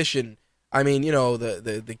tremendous addition. I mean, you know,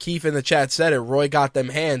 the Keith in the chat said it. Roy got them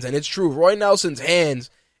hands, and it's true. Roy Nelson's hands,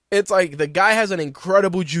 it's like the guy has an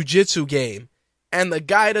incredible jiu-jitsu game, and the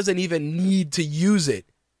guy doesn't even need to use it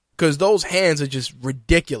because those hands are just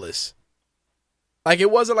ridiculous. Like,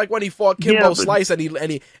 it wasn't like when he fought Kimbo Slice and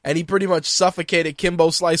he pretty much suffocated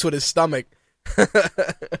Kimbo Slice with his stomach.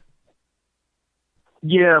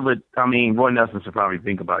 Yeah, but I mean, Roy Nelson should probably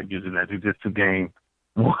think about using that jiu-jitsu game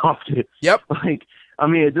more often. Yep. Like, I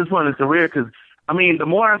mean, at this point in his career, because I mean, the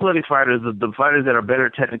more athletic fighters, the fighters that are better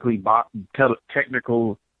technical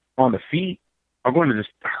on the feet, are going to just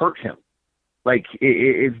hurt him. Like,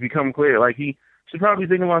 it's become clear. Like, he should probably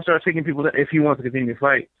think about start taking people down, if he wants to continue to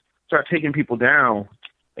fight. Start taking people down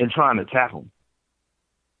and trying to tap them.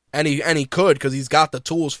 And he could, because he's got the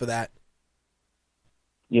tools for that.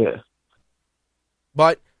 Yeah.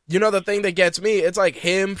 But, you know, the thing that gets me, it's like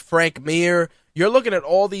him, Frank Mir. You're looking at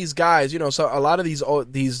all these guys, you know, so a lot of these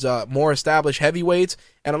more established heavyweights,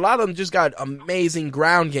 and a lot of them just got amazing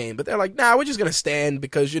ground game. But they're like, nah, we're just going to stand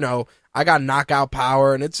because, you know, I got knockout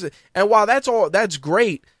power. And while that's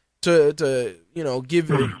great to you know,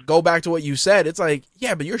 go back to what you said, it's like,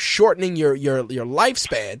 yeah, but you're shortening your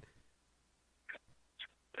lifespan.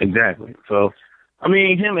 Exactly. So, I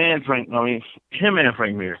mean, him and Frank Mir.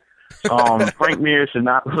 Frank Mir should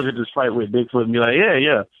not look at this fight with Bigfoot and be like,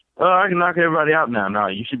 yeah, I can knock everybody out now. No,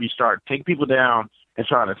 you should be take people down and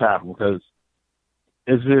try to tap them because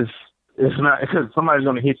it's not, because somebody's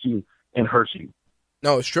going to hit you and hurt you.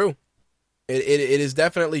 No, it's true. It is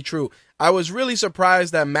definitely true. I was really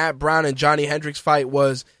surprised that Matt Brown and Johnny Hendricks fight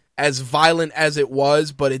was as violent as it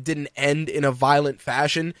was, but it didn't end in a violent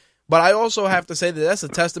fashion. But I also have to say that that's a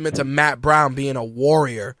testament to Matt Brown being a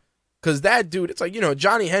warrior. Because that dude, it's like, you know,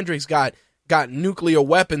 Johnny Hendricks got nuclear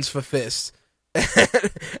weapons for fists.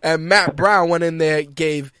 And Matt Brown went in there,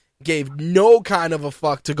 gave no kind of a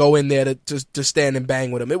fuck to go in there to stand and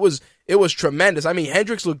bang with him. It was tremendous. I mean,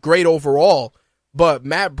 Hendricks looked great overall, but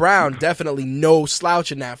Matt Brown definitely no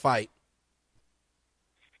slouch in that fight.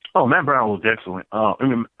 Oh, Matt Brown looked excellent.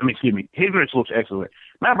 Excuse me. Hendricks looks excellent.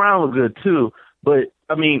 Matt Brown looked good too, but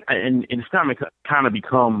I mean, and it's kind of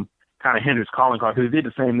become kind of Hendricks' calling card because he did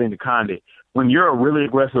the same thing to Condit. When you're a really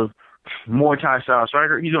aggressive Muay Thai style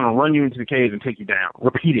striker, he's going to run you into the cage and take you down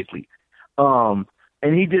repeatedly. And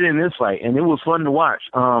he did it in this fight, and it was fun to watch.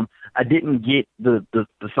 I didn't get the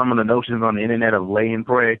some of the notions on the internet of lay and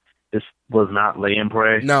pray. This was not lay and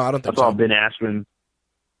pray. No, I don't think so. I saw Ben Askren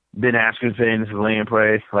saying this is lay and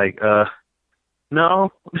pray. Like,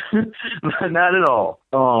 no, not at all.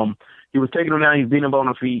 He was taking him down. He was beating him on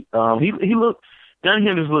the feet. He looked, Johnny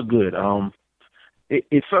Hendricks looked good.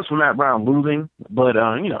 It sucks for Matt Brown losing, but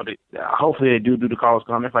hopefully they do the Carlos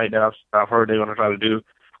Condit fight that I've heard they're going to try to do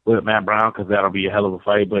with Matt Brown, because that'll be a hell of a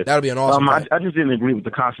fight. But that'll be an awesome fight. I just didn't agree with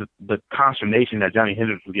the consternation that Johnny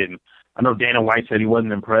Hendricks was getting. I know Dana White said he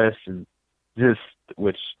wasn't impressed, and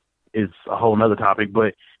which is a whole nother topic.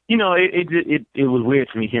 But it was weird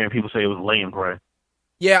to me hearing people say it was lay and pray.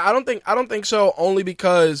 Yeah, I don't think so. Only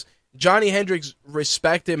because Johnny Hendricks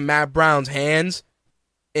respected Matt Brown's hands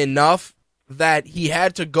enough that he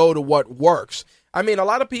had to go to what works. I mean, a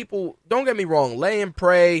lot of people, don't get me wrong, lay and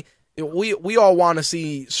pray. We all want to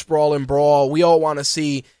see sprawl and brawl. We all want to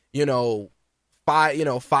see, 5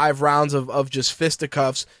 rounds of just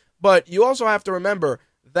fisticuffs. But you also have to remember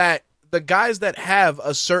that the guys that have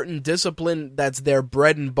a certain discipline that's their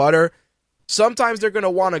bread and butter, sometimes they're going to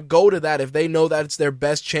want to go to that if they know that it's their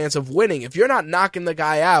best chance of winning. If you're not knocking the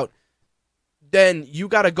guy out, then you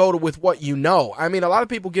got to go with what you know. I mean, a lot of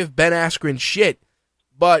people give Ben Askren shit,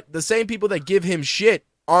 but the same people that give him shit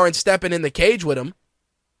aren't stepping in the cage with him.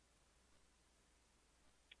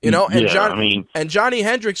 And Johnny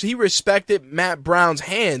Hendricks, he respected Matt Brown's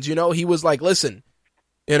hands. He was like, listen,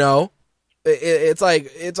 it's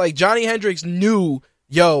like Johnny Hendricks knew,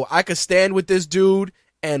 I could stand with this dude,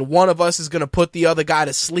 and one of us is going to put the other guy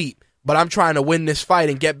to sleep. But I'm trying to win this fight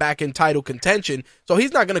and get back in title contention. So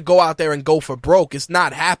he's not going to go out there and go for broke. It's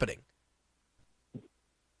not happening.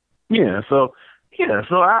 Yeah. So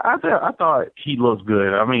I thought he looked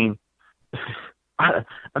good. I mean, I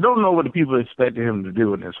don't know what the people expected him to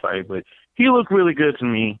do in this fight, but he looked really good to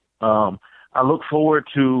me. I look forward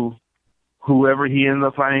to whoever he ends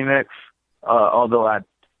up fighting next. Although I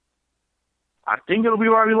think it'll be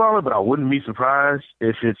Robbie Lawler, but I wouldn't be surprised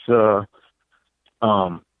if it's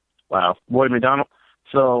Roy McDonald.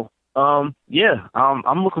 So I'm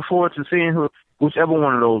looking forward to seeing whichever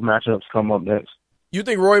one of those matchups come up next. You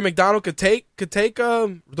think Roy McDonald could take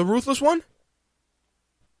the Ruthless one?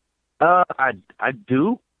 I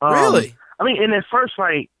do. Really? I mean, in that first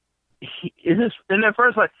fight,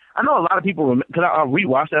 I know a lot of people, because I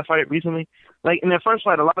rewatched that fight recently. Like, in that first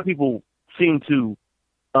fight, a lot of people seem to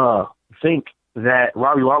think that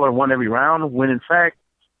Robbie Lawler won every round, when in fact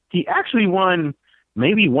he actually won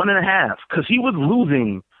maybe 1.5, because he was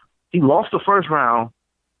losing. He lost the first round,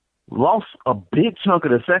 lost a big chunk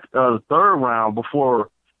of the third round before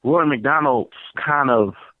Roy McDonald kind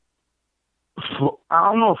of, I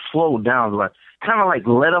don't know if slowed down, but kind of like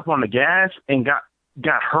let up on the gas and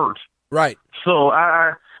got hurt. Right. So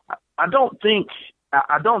I don't think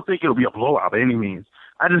it'll be a blowout by any means.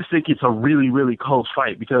 I just think it's a really, really close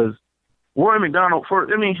fight, because Roy McDonald,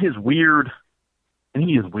 he's weird, and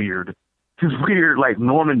he is weird. His weird, like,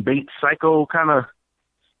 Norman Bates psycho kind of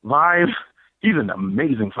vibe. He's an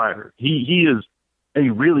amazing fighter. He is a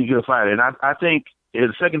really good fighter. And I think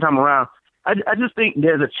the second time around, I just think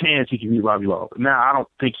there's a chance he can beat Robbie Lawler. Now, I don't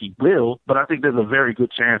think he will, but I think there's a very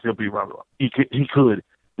good chance he'll beat Robbie Lawler. He could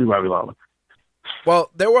beat Robbie Lawler. Well,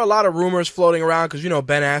 there were a lot of rumors floating around because,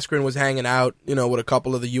 Ben Askren was hanging out, with a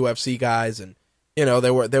couple of the UFC guys. And,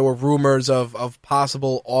 there were rumors of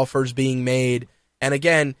possible offers being made. And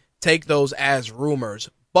again, take those as rumors.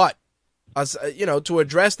 But, to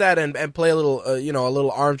address that and play a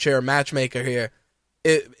little armchair matchmaker here,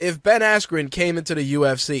 if Ben Askren came into the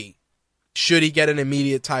UFC, should he get an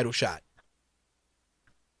immediate title shot?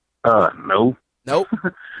 No. Nope.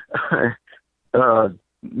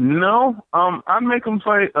 No. I'd make him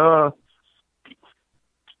fight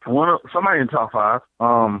somebody in top 5.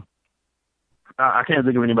 I can't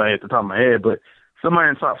think of anybody at the top of my head, but somebody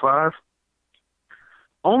in top 5.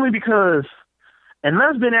 Only because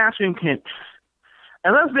unless Ben Askren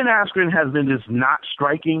has been just not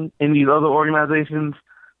striking in these other organizations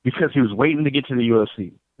because he was waiting to get to the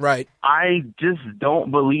UFC. Right. I just don't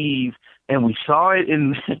believe, and we saw it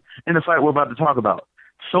in the fight we're about to talk about,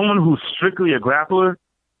 someone who's strictly a grappler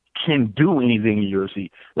can do anything in the UFC.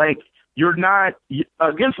 Like, you're not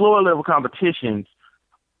against lower level competitions,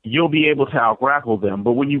 you'll be able to out grapple them.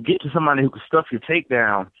 But when you get to somebody who can stuff your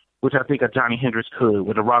takedown which I think a Johnny Hendricks could,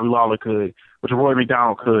 which a Robbie Lawler could, which a Roy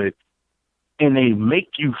McDonald could, and they make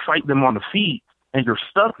you fight them on the feet and you're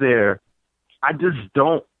stuck there, I just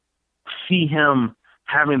don't see him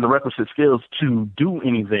having the requisite skills to do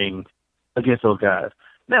anything against those guys.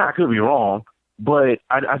 Now, I could be wrong, but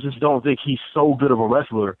I just don't think he's so good of a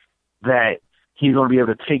wrestler that he's going to be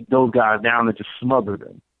able to take those guys down and just smother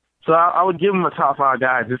them. So I would give him a top 5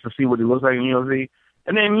 guy just to see what he looks like in UFC.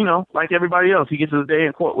 And then, you know, like everybody else, he gets his day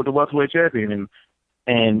in court with the welterweight champion,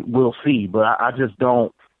 and we'll see. But I just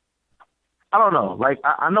don't – I don't know. Like,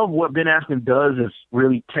 I know what Ben Askren does is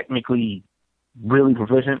really technically really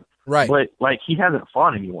proficient. Right. But, like, he hasn't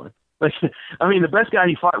fought anyone. Like, I mean, the best guy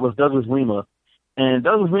he fought was Douglas Lima. And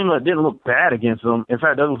Douglas Lima didn't look bad against him. In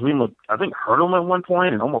fact, Douglas Lima, I think, hurt him at one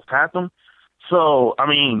point and almost passed him. So, I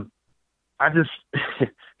mean, I just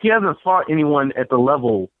 – he hasn't fought anyone at the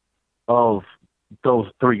level of those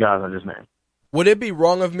 3 guys I just named. Would it be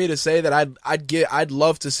wrong of me to say that I'd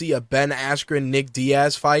love to see a Ben Askren Nick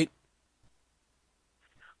Diaz fight?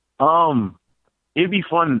 It'd be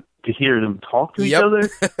fun to hear them talk to each other.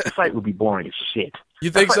 The fight would be boring as shit.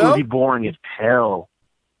 You think so? It would be boring as hell.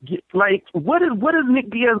 Like, what is Nick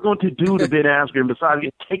Diaz going to do to Ben Askren besides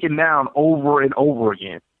get taken down over and over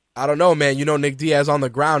again? I don't know, man. You know Nick Diaz on the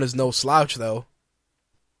ground is no slouch, though.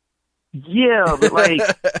 Yeah, but like,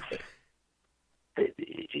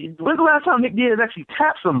 when's the last time Nick Diaz actually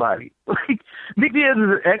tapped somebody? Like, Nick Diaz is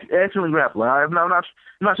an excellent grappler. I'm not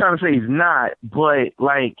trying to say he's not, but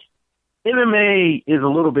like, MMA is a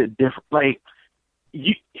little bit different. Like,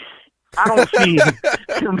 I don't see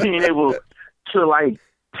him being able to like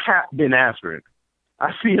tap Ben Askren.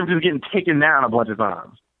 I see him just getting taken down a bunch of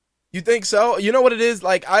times. You think so? You know what it is?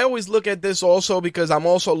 Like, I always look at this also because I'm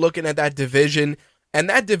also looking at that division. And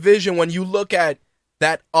that division, when you look at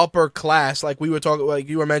that upper class, like we were talking, like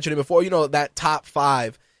you were mentioning before, you know, that top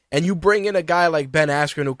 5, and you bring in a guy like Ben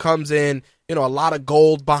Askren who comes in, you know, a lot of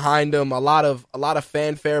gold behind him, a lot of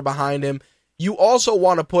fanfare behind him. You also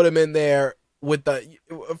want to put him in there with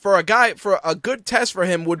for a good test for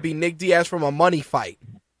him would be Nick Diaz from a money fight,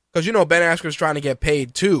 because you know Ben Askren's trying to get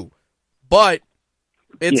paid too, but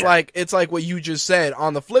it's like what you just said.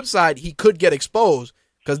 On the flip side, he could get exposed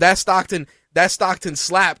because that Stockton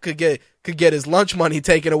slap could get his lunch money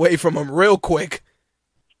taken away from him real quick.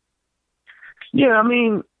 Yeah, I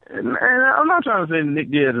mean, and I'm not trying to say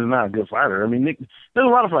Nick Diaz is not a good fighter. I mean, there's a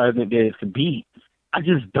lot of fighters Nick Diaz can beat. I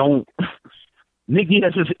just don't. Nick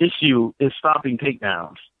Diaz's issue is stopping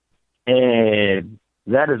takedowns, and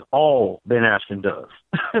that is all Ben Askren does.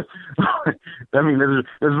 I mean, there's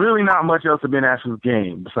really not much else to Ben Askren's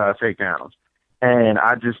game besides takedowns, and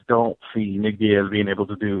I just don't see Nick Diaz being able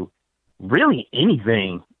to do really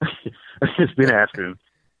anything against Ben Askren.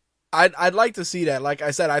 I'd like to see that. Like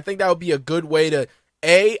I said, I think that would be a good way to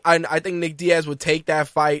I think Nick Diaz would take that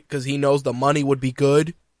fight because he knows the money would be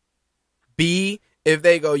good. B, if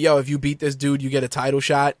they go, yo, if you beat this dude, you get a title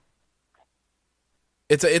shot.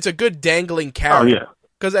 It's a good dangling carrot. Oh yeah.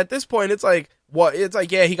 Because at this point, it's like, what? It's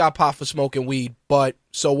like, yeah, he got popped for smoking weed, but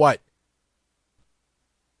so what?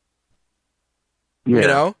 Yeah. You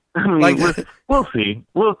know, I mean, like we'll see.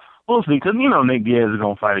 We'll see, because you know Nick Diaz is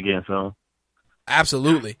gonna fight again soon.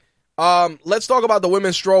 Absolutely. Let's talk about the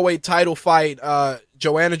women's strawweight title fight.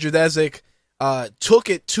 Joanna Jędrzejczyk took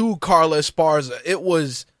it to Carla Esparza.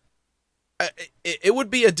 It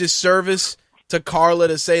would be a disservice to Carla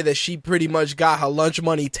to say that she pretty much got her lunch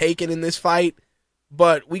money taken in this fight,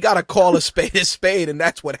 but we got to call a spade, and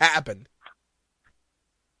that's what happened.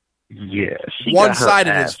 Yeah,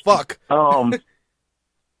 one-sided as fuck.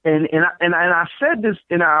 And I said this,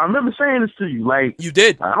 and I remember saying this to you. Like, you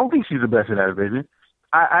did. I don't think she's the best in that division.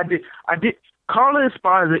 I did. Carla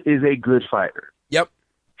Esparza is a good fighter. Yep.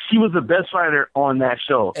 She was the best fighter on that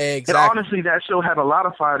show. Exactly. And honestly, that show had a lot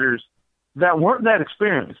of fighters that weren't that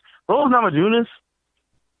experienced. Rose Namajunas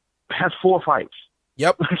has 4 fights.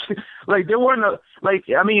 Yep. Like, there weren't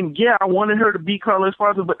I wanted her to beat Carla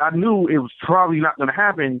Esparza, but I knew it was probably not going to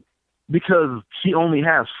happen because she only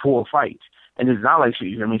has 4 fights. And it's not like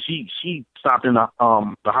she stopped in the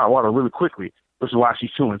hot water really quickly, which is why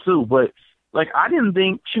she's 2-2. But like, I didn't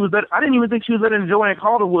think she was better. I didn't even think she was better than Joanne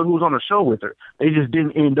Calderwood, who was on the show with her. They just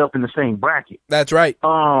didn't end up in the same bracket. That's right.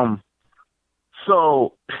 So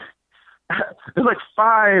there's like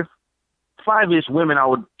five-ish women I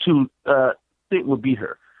would think would beat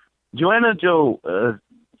her. Johannesburg.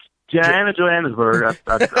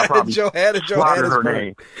 I probably slaughtered her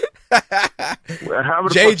name.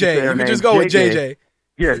 JJ. You can just go with JJ.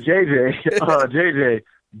 Yeah, JJ. JJ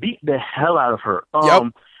beat the hell out of her.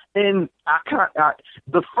 Yep. And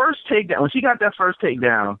the first takedown, when she got that first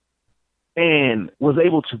takedown, and was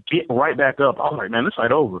able to get right back up. I was like, man, this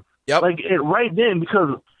fight over. Yep. Like, right then,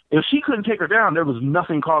 because if she couldn't take her down, there was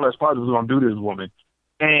nothing Carla Esparza was going to do to this woman.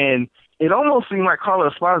 And it almost seemed like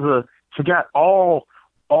Carla Esparza forgot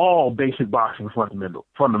all basic boxing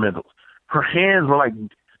fundamentals. Her hands were like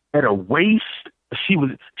at her waist. She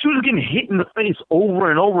was getting hit in the face over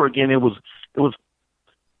and over again. It was.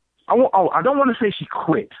 I don't want to say she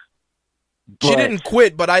quit. She didn't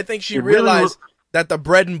quit, but I think she realized that the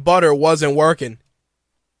bread and butter wasn't working.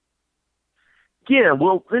 Yeah,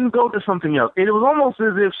 well, then go to something else. It was almost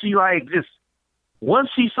as if she, like, just, once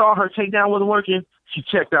she saw her takedown wasn't working, she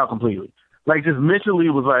checked out completely. Like, just mentally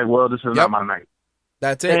was like, well, this is not my night.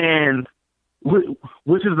 That's it. And,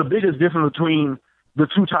 which is the biggest difference between the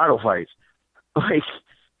two title fights. Like,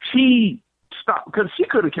 she stopped, because she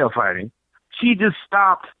could have kept fighting. She just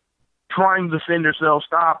stopped trying to defend herself,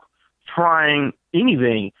 stopped trying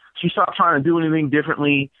anything. She stopped trying to do anything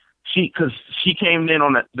differently. Because she came in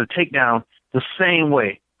on the takedown the same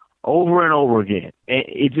way, over and over again. And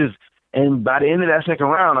and by the end of that second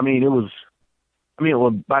round, by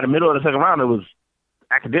the middle of the second round, it was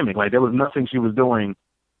academic. Like, there was nothing she was doing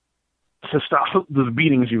to stop this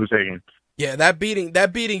beating she was taking. Yeah, that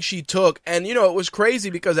beating she took, and, you know, it was crazy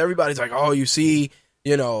because everybody's like, oh, you see,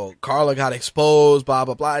 you know, Carla got exposed, blah,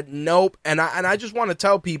 blah, blah. Nope. And I just want to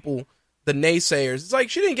tell people, the naysayers, it's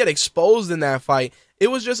like she didn't get exposed in that fight. It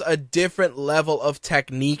was just a different level of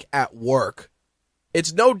technique at work.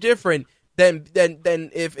 It's no different than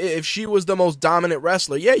if she was the most dominant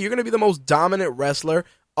wrestler. Yeah, you're going to be the most dominant wrestler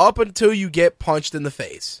up until you get punched in the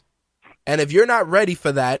face. And if you're not ready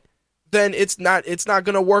for that, then it's not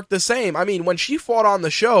going to work the same. I mean, when she fought on the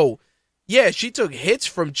show, yeah, she took hits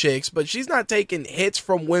from chicks, but she's not taking hits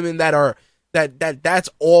from women that's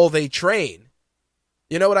all they train.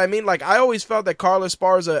 You know what I mean? Like, I always felt that Carla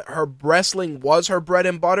Esparza, her wrestling was her bread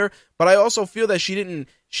and butter, but I also feel that she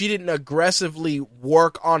didn't aggressively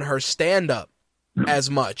work on her stand-up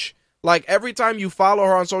as much. Like, every time you follow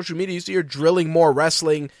her on social media, you see her drilling more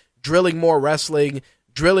wrestling, drilling more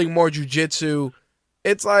jiu-jitsu.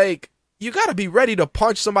 It's like, you got to be ready to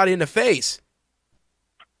punch somebody in the face.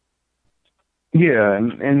 Yeah,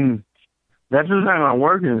 and that's just not going to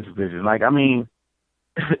work in this division. Like, I mean,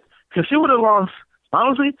 because she would have lost.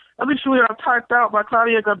 Honestly, I think she would have typed out by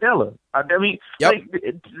Claudia Gadelha. I mean, like,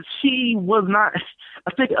 she was not.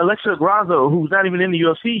 I think Alexa Grasso, who's not even in the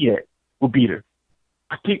UFC yet, will beat her.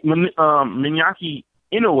 I think Minyaki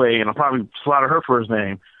Inoue, and I'll probably slaughter her first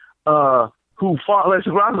name, who fought Alexa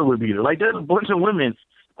Grasso, would beat her. Like, there's a bunch of women.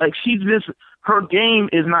 Like, her game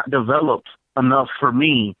is not developed enough for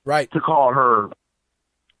me to call her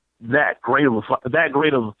that good of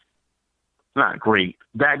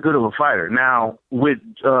a fighter. Now, with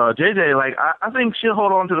JJ, like, I think she'll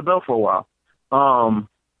hold on to the belt for a while. I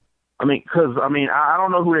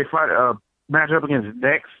don't know who they fight match up against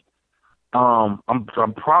next. I'm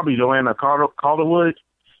probably Joanna Calderwood.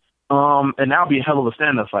 And that'll be a hell of a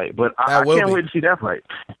stand-up fight. But I can't wait to see that fight.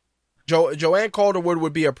 Joanne Calderwood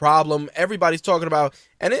would be a problem. Everybody's talking about,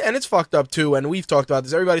 and it's fucked up too, and we've talked about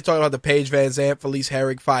this, everybody's talking about the Paige Van Zandt, Felice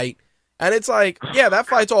Herrig fight. And it's like, yeah, that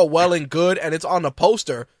fight's all well and good, and it's on the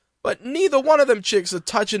poster, but neither one of them chicks are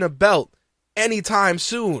touching a belt anytime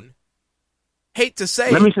soon. Hate to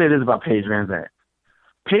say Let me say this about Paige Van Zandt.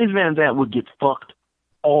 Paige Van Zandt would get fucked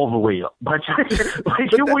all the way up. Like,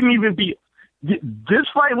 it wouldn't even be... This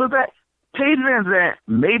fight with that... Paige Van Zandt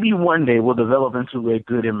maybe one day will develop into a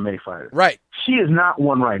good MMA fighter. Right. She is not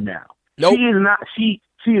one right now. Nope. She is not... She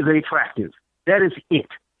is attractive. That is it.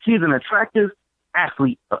 She is an attractive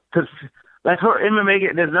athlete. Because, like, her MMA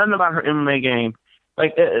game... There's nothing about her MMA game...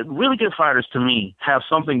 Like, really good fighters, to me, have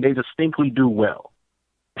something they distinctly do well.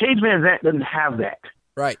 Paige Van Zandt doesn't have that.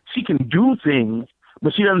 Right. She can do things,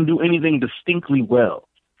 but she doesn't do anything distinctly well,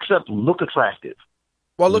 except look attractive.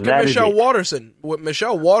 Well, look at Michelle Waterson.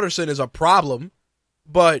 Michelle Waterson is a problem,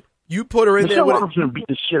 but you put her in there with... Michelle Waterson beat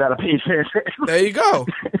the shit out of Paige Van Zandt. There you go.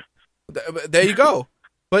 There you go.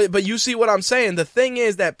 But you see what I'm saying? The thing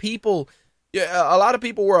is that people... a lot of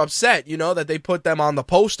people were upset, that they put them on the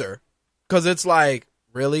poster. Because it's like,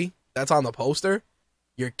 really? That's on the poster?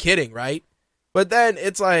 You're kidding, right? But then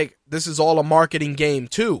it's like, this is all a marketing game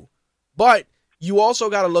too. But you also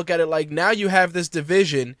got to look at it like, now you have this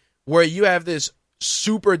division where you have this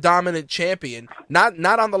super dominant champion, not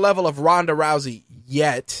on the level of Ronda Rousey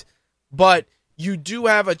yet, but you do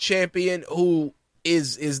have a champion who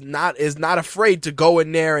is not afraid to go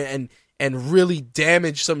in there and really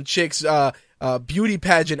damage some chicks' beauty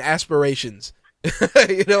pageant aspirations.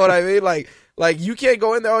 You know what I mean? Like you can't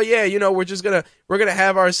go in there. Oh yeah, we're gonna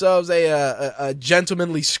have ourselves a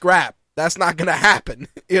gentlemanly scrap. That's not gonna happen.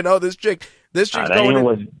 This chick's That going ain't in.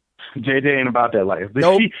 what JJ ain't about that life.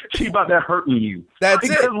 Nope. She about that hurting you. That's it.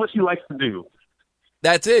 That's what she likes to do.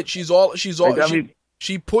 That's it. She's all. Like,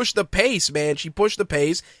 She pushed the pace, man. She pushed the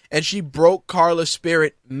pace, and she broke Carla's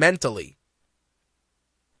spirit mentally.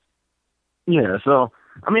 Yeah. So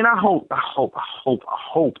I mean, I hope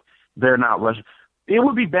they're not rushing. It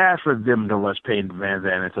would be bad for them to rush Peyton Van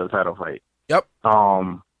Zandt into a title fight. Yep.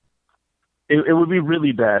 It would be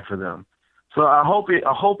really bad for them. So I hope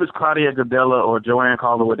it's Claudia Gadelha or Joanne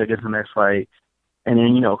Calderwood that gets the next fight. And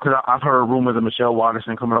then, because I've heard rumors of Michelle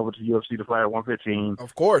Watterson coming over to UFC to fight at 115.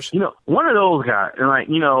 Of course. One of those guys. And,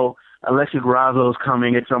 Alexia Grazo's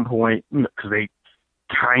coming at some point because they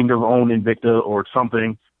kind of own Invicta or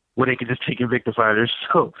something where they could just take Invicta fighters.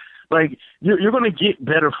 So, you're going to get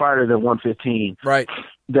better fighters than 115. Right.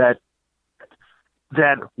 That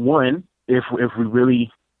one, if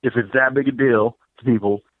it's that big a deal to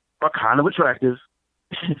people, are kind of attractive,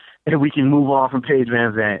 and we can move on from Paige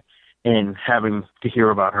Van Zandt and having to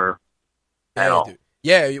hear about her at all. Dude.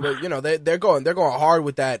 Yeah, they're going hard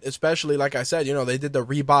with that, especially like I said, they did the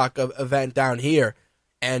Reebok event down here,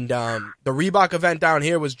 and the Reebok event down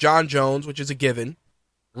here was John Jones, which is a given,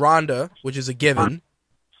 Ronda, which is a given,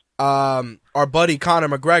 our buddy Conor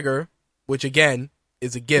McGregor, which again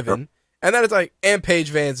is a given, and then it's and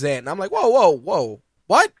Paige Van Zandt, and I'm like, whoa,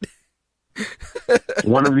 what?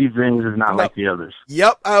 One of these things is not like the others.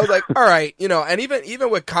 Yep. I was like, all right, and even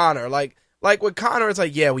with Conor, like with Conor, it's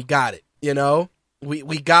like, yeah, we got it.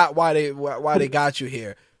 We got why they got you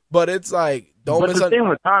here. But it's like, don't miss. But the thing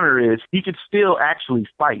with Conor is he could still actually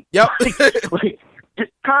fight. Yep.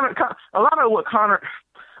 Conor, a lot of what Conor.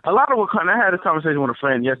 I had a conversation with a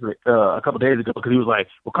friend yesterday, a couple of days ago, because he was like,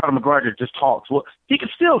 "Well, Conor McGregor just talks." Well, he can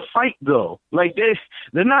still fight though.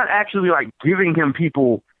 They're not actually giving him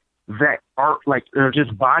people that are they're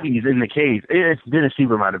just bodies in the cage. Dennis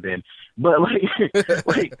Siver might have been, but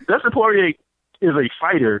Dustin Poirier is a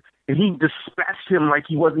fighter, and he dispatched him like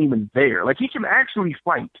he wasn't even there. He can actually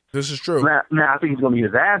fight. This is true. Now I think he's going to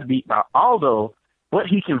get his ass beat by Aldo, but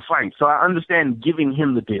he can fight. So I understand giving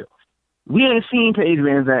him the deal. We ain't seen Paige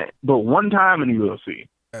Van Zandt but one time in the UFC.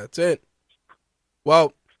 That's it.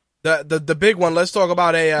 Well, the big one. Let's talk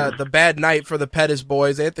about the bad night for the Pettis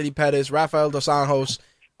boys. Anthony Pettis, Rafael dos Anjos.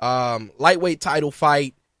 Lightweight title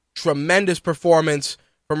fight, tremendous performance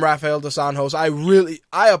from Rafael dos Anjos.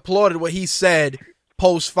 I applauded what he said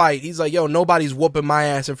post fight. He's like, yo, nobody's whooping my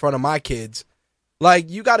ass in front of my kids.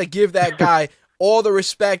 You got to give that guy all the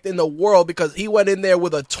respect in the world, because he went in there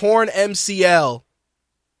with a torn MCL,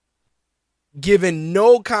 giving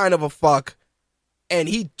no kind of a fuck, and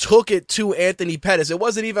he took it to Anthony Pettis. It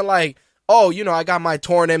wasn't even like, oh, I got my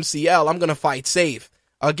torn MCL, I'm going to fight safe.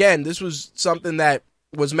 Again, this was something that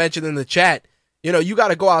was mentioned in the chat. You got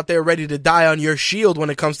to go out there ready to die on your shield when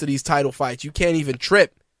it comes to these title fights. You can't even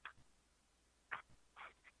trip.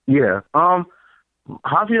 Yeah.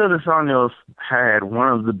 Javier dos Anjos had one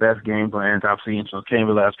of the best game plans I've seen since Cain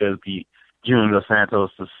Velasquez beat Junior Dos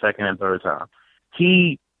Santos the second and third time.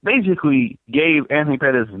 He basically gave Anthony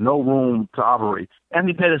Pettis no room to operate.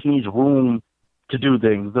 Anthony Pettis needs room to do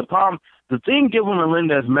things. The thing Gilbert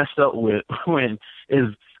Melendez messed up with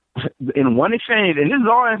is in one exchange, and this is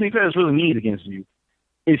all Anthony Pettis really needs against you,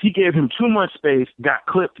 is he gave him too much space, got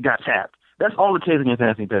clipped, got tapped. That's all it takes against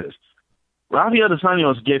Anthony Pettis. Rafael dos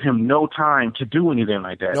Anjos gave him no time to do anything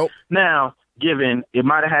like that. Nope. Now, given it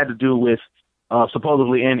might have had to do with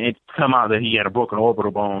supposedly, and it come out that he had a broken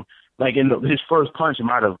orbital bone, his first punch, it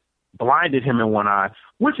might have blinded him in one eye,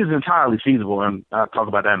 which is entirely feasible, and I'll talk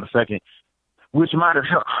about that in a second, which might have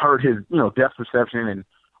hurt his depth perception and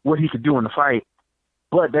what he could do in the fight.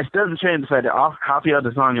 But that doesn't change the fact that Rafael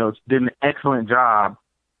dos Anjos did an excellent job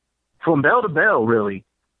from bell to bell, really,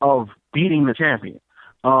 of beating the champion.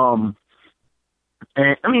 And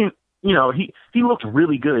I mean, he looked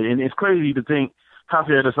really good, and it's crazy to think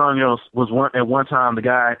Rafael dos Anjos was at one time the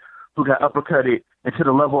guy who got uppercutted into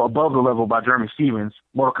the level above the level by Jeremy Stevens,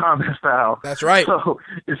 Mortal Kombat style. That's right. So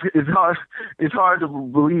it's hard to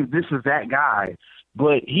believe this is that guy,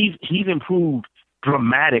 but he's improved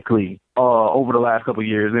dramatically over the last couple of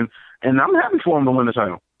years, and I'm happy for him to win the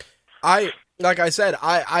title. Like I said,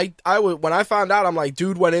 I when I found out, I'm like,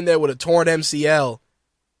 dude went in there with a torn MCL,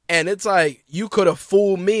 and it's like, you could have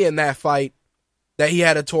fooled me in that fight that he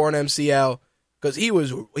had a torn MCL, because he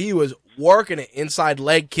was working it, inside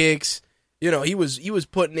leg kicks. He was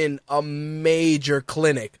putting in a major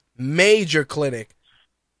clinic.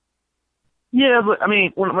 Yeah, but I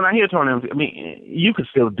mean, when I hear torn MCL, I mean, you could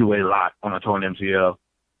still do a lot on a torn MCL.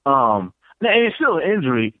 And it's still an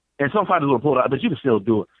injury, and some fighters will pull it out, but you can still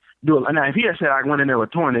do it. do it. Now, if he had said I went in there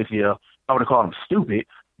with torn ACL, I would have called him stupid.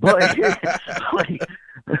 But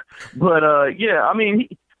yeah, I mean,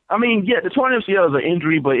 the torn ACL is an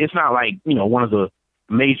injury, but it's not like, you know, one of the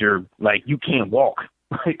major, like, you can't walk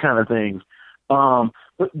kind of things.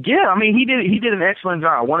 But yeah, I mean, he did an excellent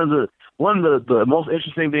job. One of the most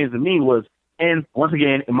interesting things to me was, and once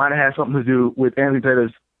again, it might have had something to do with Anthony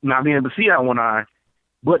Pettis not being able to see out one eye,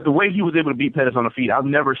 but the way he was able to beat Pettis on the feet, I've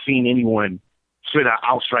never seen anyone straight out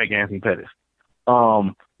outstrike Anthony Pettis.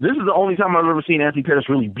 This is the only time I've ever seen Anthony Pettis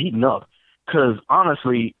really beaten up, because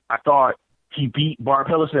honestly, I thought he beat Bart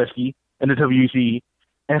Pelishevsky in the WEC,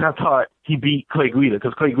 and I thought he beat Clay Guida,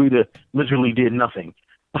 because Clay Guida literally did nothing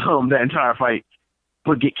that entire fight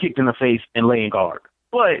but get kicked in the face and lay in guard.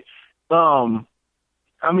 But,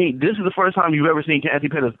 I mean, this is the first time you've ever seen Anthony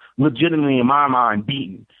Pettis legitimately, in my mind,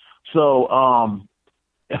 beaten. So, I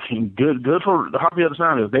mean, good for the Harvey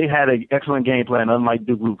Adesanya. They had an excellent game plan, unlike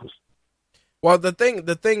Duke Roufus. Well, the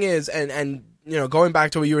thing is, and you know, going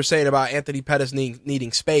back to what you were saying about Anthony Pettis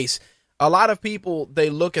needing space, a lot of people,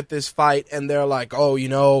 they look at this fight and they're like, oh, you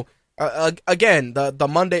know, again,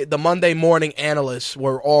 the Monday morning analysts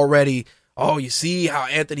were already, oh, you see how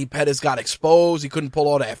Anthony Pettis got exposed? He couldn't pull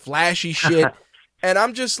all that flashy shit. And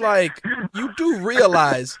I'm just like, you do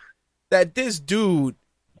realize that this dude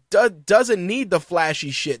doesn't need the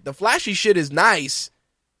flashy shit. The flashy shit is nice,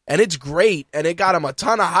 and it's great, and it got him a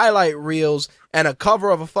ton of highlight reels and a cover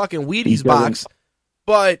of a fucking Wheaties box,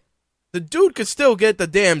 but the dude could still get the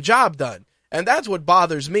damn job done, and that's what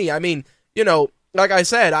bothers me. I mean, you know, like I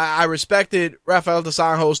said, I respected Rafael dos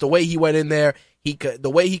Anjos, the way he went in there, the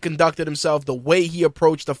way he conducted himself, the way he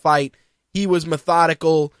approached the fight. He was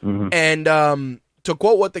methodical, and to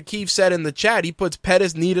quote what the Keith said in the chat, he puts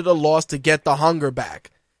Pettis needed a loss to get the hunger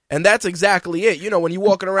back. And that's exactly it. You know, when you're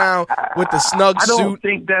walking around with the snug suit. I don't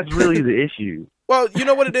think that's really the issue. Well, you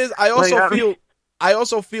know what it is? I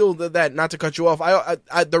also feel that, not to cut you off,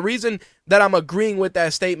 the reason that I'm agreeing with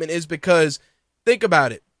that statement is because, think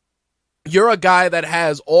about it. You're a guy that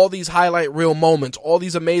has all these highlight reel moments, all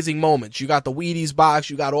these amazing moments. You got the Wheaties box,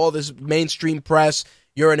 you got all this mainstream press,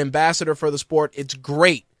 you're an ambassador for the sport. It's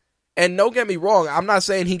great. And don't get me wrong, I'm not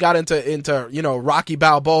saying he got into you know, Rocky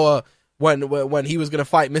Balboa when he was going to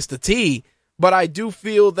fight Mr. T, but I do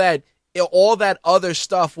feel that all that other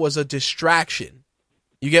stuff was a distraction.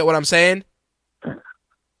 You get what I'm saying?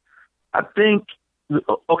 I think,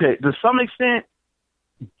 okay, to some extent,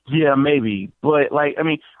 yeah, maybe. But, like, I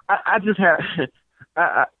mean, I just have,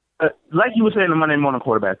 like you were saying the Monday morning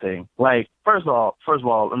quarterback thing, like, first of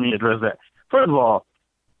all, let me address that. First of all,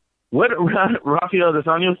 what Rafael dos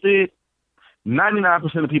Anjos did,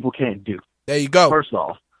 99% of people can't do. There you go. First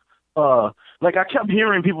off. Like, I kept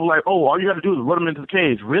hearing people like, oh, all you got to do is run him into the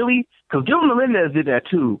cage. Really? Because Gilbert Melendez did that,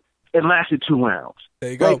 too. It lasted 2 rounds.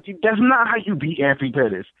 There you go. Like, that's not how you beat Anthony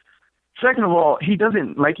Pettis. Second of all, he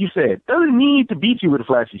doesn't, like you said, doesn't need to beat you with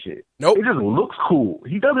flashy shit. Nope. It just looks cool.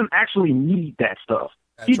 He doesn't actually need that stuff.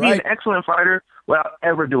 He'd be an excellent fighter without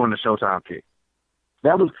ever doing the Showtime kick.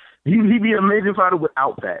 He'd be an amazing fighter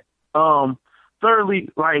without that. Thirdly,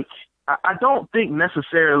 like, I don't think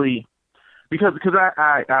necessarily, because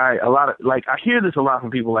I a lot of, like, I hear this a lot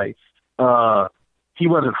from people like, he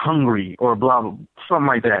wasn't hungry or blah, blah, something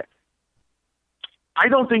like that. I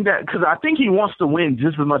don't think that, because I think he wants to win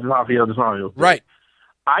just as much as Rafael dos Anjos. Right.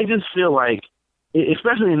 I just feel like,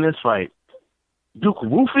 especially in this fight, Duke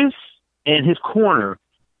Roufus and his corner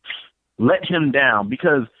let him down,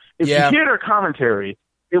 because if you hear their commentary,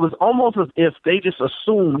 it was almost as if they just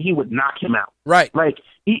assumed he would knock him out. Right. Like,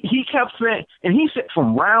 he kept saying, and he said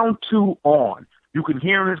from round 2 on, you could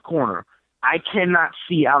hear in his corner, I cannot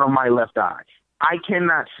see out of my left eye. I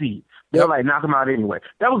cannot see. They're like, knock him out anyway.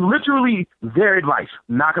 That was literally their advice.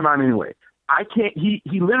 Knock him out anyway. I can't, he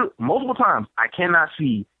literally, multiple times, I cannot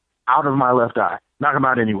see out of my left eye. Knock him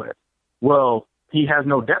out anyway. Well, he has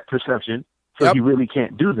no depth perception, so he really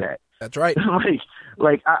can't do that. That's right.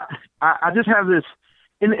 like I just have this,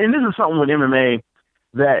 and this is something with MMA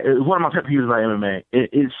that is one of my pet peeves about MMA.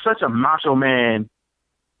 It's such a macho man,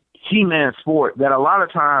 He-Man sport that a lot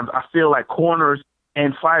of times I feel like corners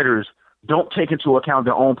and fighters don't take into account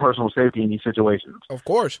their own personal safety in these situations. Of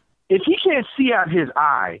course. If he can't see out his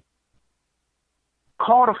eye,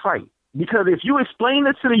 call the fight. Because if you explain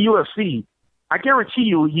this to the UFC, I guarantee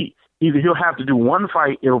you either he'll have to do one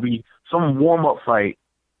fight, it'll be some warm-up fight,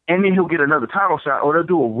 and then he'll get another title shot, or they'll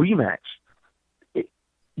do a rematch.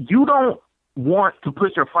 You don't want to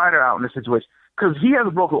put your fighter out in this situation because he has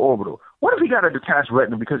a broken orbital. What if he got a detached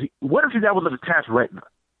retina? What if that was a detached retina?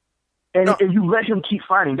 And if you let him keep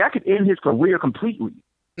fighting, that could end his career completely.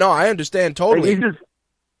 No, I understand totally.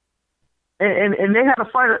 And they had a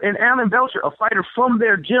fighter, and Alan Belcher, a fighter from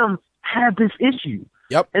their gym, had this issue.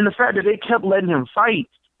 Yep. And the fact that they kept letting him fight,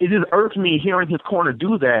 it just irked me hearing his corner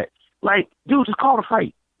do that. Like, dude, just call the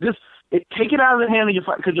fight. Take it out of the hand of your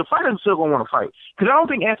fight, because your fighter's still going to want to fight. Because I don't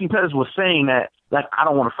think Anthony Pettis was saying that, like, I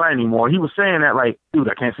don't want to fight anymore. He was saying that, like, dude,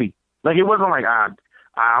 I can't see. Like, it wasn't like, I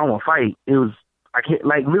don't want to fight. It was, I can't,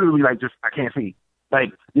 like, literally, like, just, I can't see.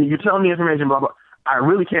 Like, you're telling me information, blah, blah. I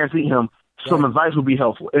really can't see him. Some advice would be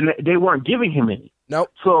helpful. And they weren't giving him any. Nope.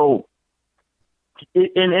 So,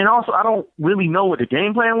 and also, I don't really know what the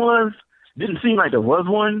game plan was. Didn't seem like there was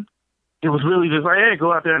one. It was really just like, hey,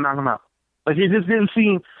 go out there and knock him out. Like, it just didn't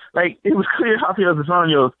seem like it was clear Rafael dos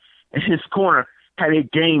Anjos and his corner had a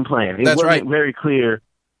game plan. It wasn't very clear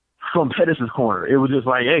from Pettis' corner. It was just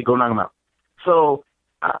like, hey, go knock him out. So,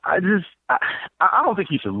 I don't think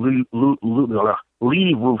he should leave Rufus,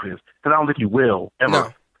 because I don't think he will ever. No.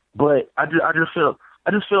 But I just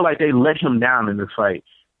feel like they let him down in this fight,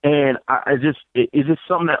 and it's just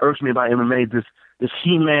something that irks me about MMA. This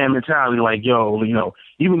He-Man mentality, like, yo, you know,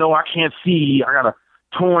 even though I can't see, I got a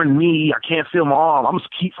torn knee, I can't feel my arm, I'm just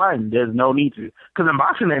keep fighting. There's no need to, because in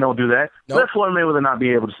boxing they don't do that. Nope. Let Floyd Mayweather not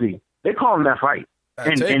be able to see. They call him that fight,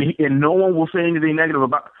 and no one will say anything negative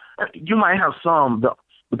about. You might have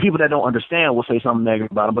the people that don't understand will say something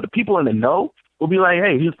negative about him, but the people in the know will be like,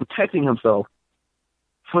 hey, he's protecting himself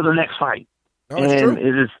for the next fight. No, it's true.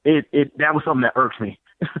 That was something that irks me.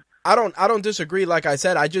 I don't disagree. Like I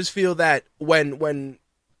said, I just feel that when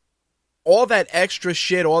all that extra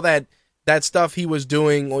shit, all that stuff he was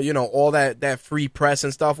doing, or, you know, all that free press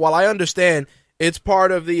and stuff, while I understand it's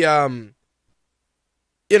part of the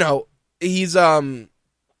you know, he's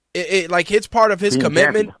it's part of his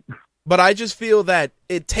commitment, but I just feel that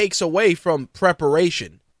it takes away from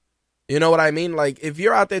preparation. You know what I mean? Like, if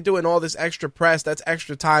you're out there doing all this extra press, that's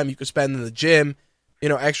extra time you could spend in the gym, you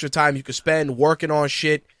know, extra time you could spend working on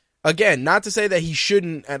shit. Again, not to say that he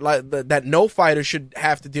shouldn't, that no fighter should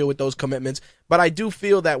have to deal with those commitments, but I do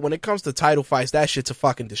feel that when it comes to title fights, that shit's a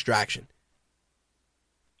fucking distraction.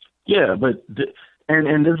 Yeah, but,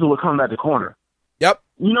 and this is what comes at the corner. Yep.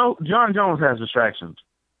 You know, John Jones has distractions.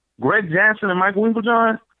 Greg Jackson and Michael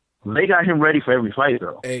Winkeljohn, they got him ready for every fight,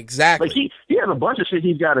 though. Exactly. Like, he has a bunch of shit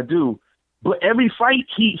he's got to do, but every fight,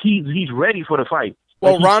 he's ready for the fight.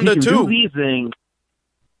 Well, like, Ronda, he can too. do these things.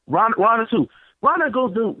 Ronda, too. Ronda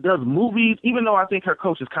does movies, even though I think her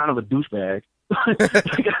coach is kind of a douchebag.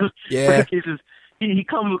 Yeah. His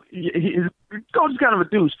coach is kind of a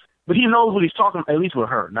douche, but he knows what he's talking, at least with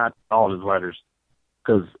her, not all his fighters,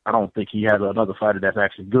 because I don't think he has another fighter that's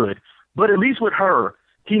actually good. But at least with her,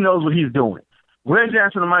 he knows what he's doing. Greg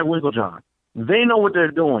Jackson and Mike Winkeljohn, they know what they're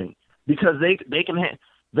doing, because they can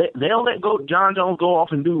they'll let John Jones go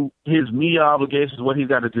off and do his media obligations, what he's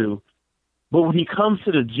got to do. But when he comes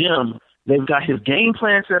to the gym, they've got his game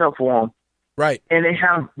plan set up for him. Right. And they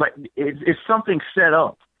have, like, it's something set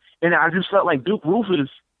up. And I just felt like Duke Roufus,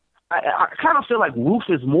 I kind of feel like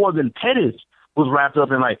Roufus more than Pettis was wrapped up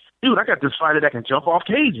in, like, dude, I got this fighter that can jump off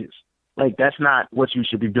cages. Like, that's not what you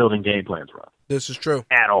should be building game plans around. This is true.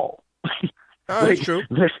 At all. It's true.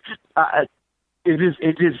 I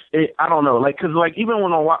don't know. Like, cause like, even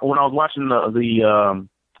when I was watching the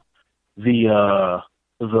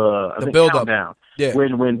build countdown, up. Yeah.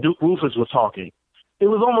 When Duke Roufus was talking, it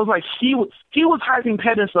was almost like he was hyping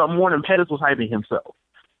Pettis up more than Pettis was hyping himself.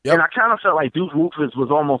 Yep. And I kind of felt like Duke Roufus was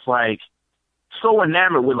almost like so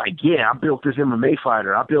enamored with, like, yeah, I built this MMA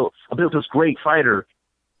fighter. I built this great fighter.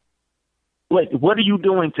 Like, what are you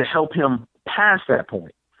doing to help him past that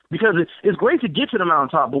point? Because it's great to get to the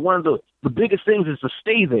mountaintop, but one of the biggest things is to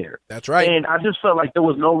stay there. That's right. And I just felt like there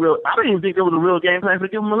was no real – I didn't even think there was a real game plan to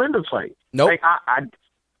give him Melendez fight. Nope. Like,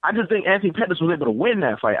 I just think Anthony Pettis was able to win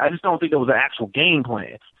that fight. I just don't think there was an actual game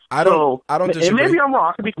plan. I don't disagree. And maybe I'm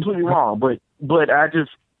wrong. I could be completely wrong. But when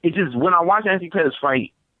I watch Anthony Pettis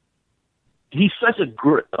fight, he's such a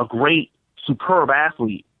great, superb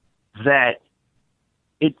athlete that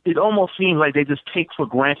it almost seems like they just take for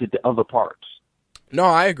granted the other parts. No,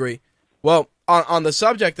 I agree. Well, on the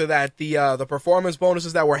subject of that, the performance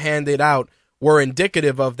bonuses that were handed out were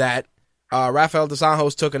indicative of that. Rafael dos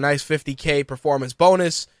Anjos took a nice $50K performance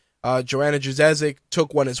bonus. Joanna Jędrzejczyk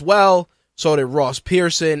took one as well. So did Ross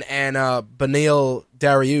Pearson and Beneil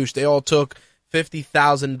Dariush. They all took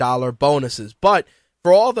 $50,000 bonuses. But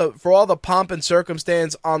for all the pomp and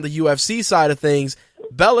circumstance on the UFC side of things,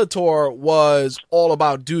 Bellator was all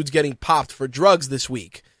about dudes getting popped for drugs this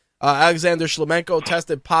week. Alexander Shlemenko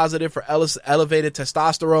tested positive for elevated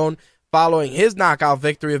testosterone following his knockout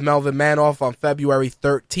victory of Melvin Manoff on February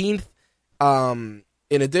 13th.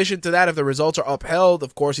 In addition to that, if the results are upheld,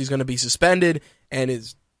 of course, he's going to be suspended and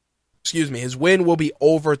is his win will be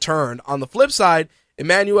overturned. On the flip side,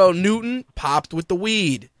 Emmanuel Newton popped with the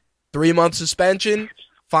weed. 3-month suspension,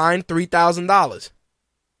 fine $3,000.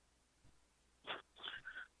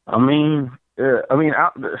 The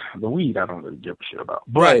weed I don't really give a shit about.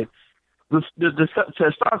 But Right. the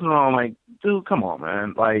testosterone, like, dude, come on,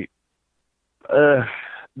 man. Like,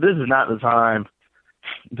 this is not the time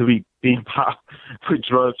to be being popped with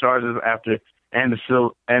drug charges after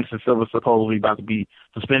Anderson Silva supposedly about to be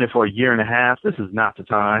suspended for 1.5 years. This is not the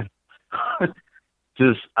time. I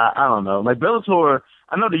don't know. Like, Bellator,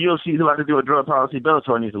 I know the UFC is about to do a drug policy.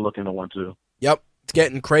 Bellator needs to look into one too. Yep, it's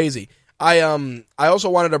getting crazy. I also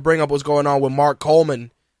wanted to bring up what's going on with Mark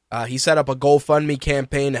Coleman. He set up a GoFundMe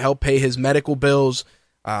campaign to help pay his medical bills.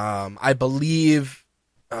 I believe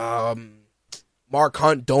Mark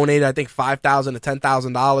Hunt donated, I think, $5,000 to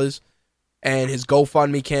 $10,000, and his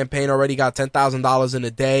GoFundMe campaign already got $10,000 in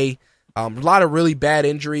a day. A lot of really bad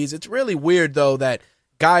injuries. It's really weird, though, that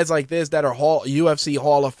guys like this that are UFC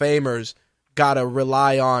Hall of Famers gotta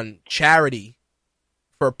rely on charity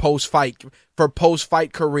for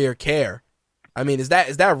post-fight career care. I mean, is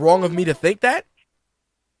that wrong of me to think that?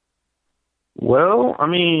 Well, I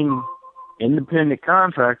mean, independent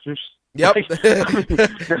contractors. Yep. Like,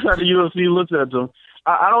 that's how the UFC looks at them.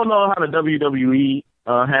 I don't know how the WWE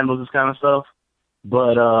handles this kind of stuff,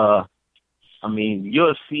 but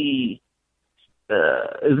UFC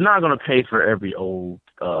is not going to pay for every old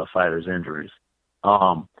fighter's injuries.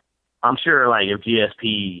 I'm sure, like, if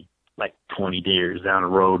GSP, like, 20 years down the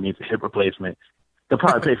road needs a hip replacement, they'll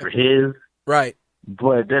probably pay for his. Right.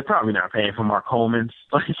 But they're probably not paying for Mark Coleman's.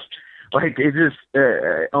 Like, it just,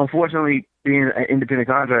 unfortunately, being an independent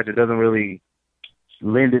contractor doesn't really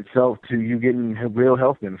lend itself to you getting real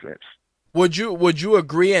health benefits. Would you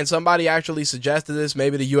agree, and somebody actually suggested this,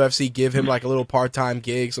 maybe the UFC give him like a little part-time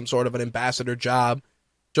gig, some sort of an ambassador job,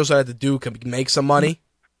 just so that the dude can make some money?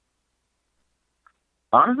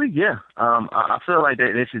 Honestly, yeah. I feel like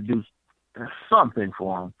they should do something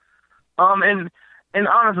for him. And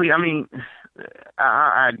honestly, I mean,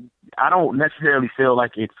 I don't necessarily feel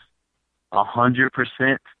like it's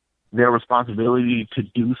 100% their responsibility to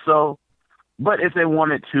do so. But if they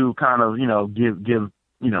wanted to kind of, give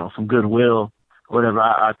some goodwill, whatever,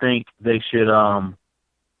 I think they should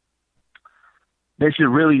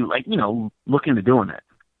really, like, look into doing that.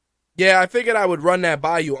 Yeah, I figured I would run that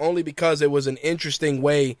by you only because it was an interesting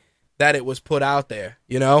way that it was put out there,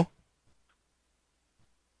 you know?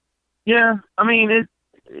 Yeah, I mean,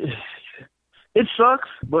 it sucks,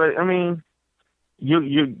 but I mean,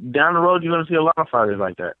 you down the road, you're going to see a lot of fighters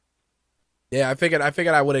like that. Yeah, I figured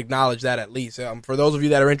I would acknowledge that at least. For those of you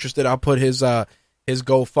that are interested, I'll put his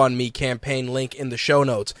GoFundMe campaign link in the show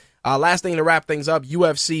notes. Last thing to wrap things up,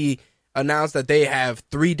 UFC announced that they have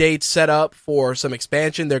 3 dates set up for some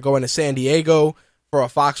expansion. They're going to San Diego for a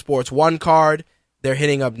Fox Sports 1 card. They're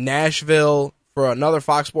hitting up Nashville for another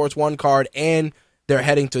Fox Sports 1 card, and they're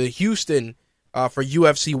heading to Houston for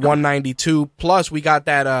UFC 192. Plus, we got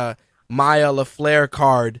that Maya LaFleur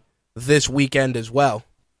card this weekend as well.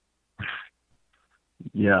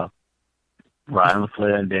 Yeah. Ryan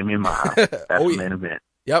LaFleur and Damian Maya. That's the main event.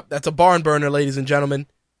 Yep, that's a barn burner, ladies and gentlemen.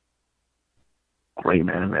 Great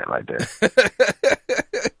main event right there.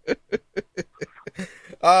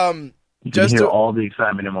 You can hear all the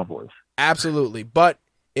excitement in my voice. Absolutely. But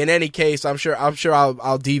in any case, I'm sure I'll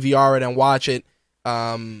DVR it and watch it.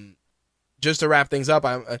 Just to wrap things up,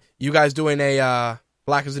 you guys doing a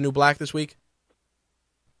Black is the New Black this week?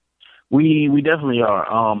 We definitely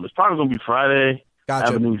are. It's probably gonna be Friday. Gotcha.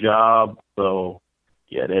 I have a new job, so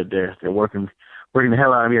yeah, they're working the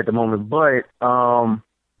hell out of me at the moment. But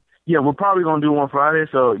yeah, we're probably gonna do one Friday,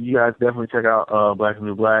 so you guys definitely check out Black is the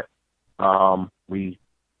New Black. We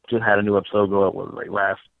just had a new episode go up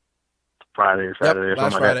last Friday or Saturday or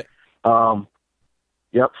something like that.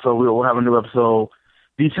 Yep. So we'll have a new episode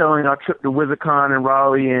detailing our trip to WizardCon in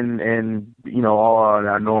Raleigh and all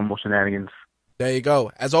our normal shenanigans. There you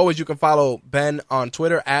go. As always, you can follow Ben on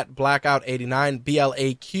Twitter at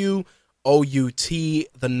Blackout89, BLAQOUT,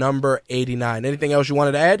 the number 89. Anything else you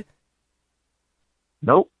wanted to add?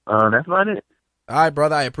 Nope. That's about it. All right,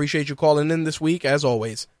 brother. I appreciate you calling in this week, as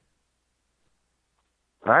always.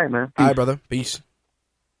 All right, man. Peace. All right, brother. Peace.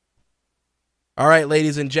 All right,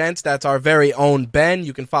 ladies and gents, that's our very own Ben.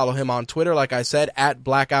 You can follow him on Twitter, like I said, at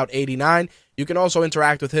Blackout89. You can also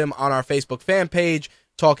interact with him on our Facebook fan page,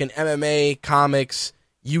 talking MMA, comics,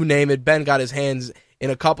 you name it. Ben got his hands in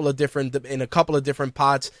a couple of different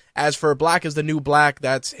pots. As for Black is the New Black,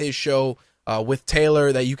 that's his show with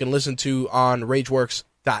Taylor that you can listen to on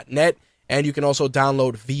RageWorks.net, and you can also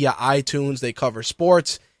download via iTunes. They cover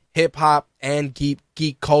sports, hip-hop and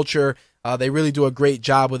geek culture. They really do a great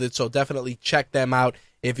job with it, so definitely check them out.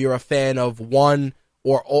 If you're a fan of one,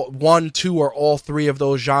 two, or all three of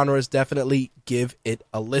those genres, definitely give it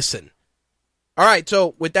a listen. All right,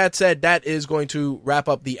 so with that said, that is going to wrap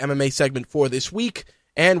up the MMA segment for this week,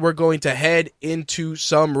 and we're going to head into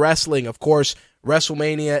some wrestling. Of course,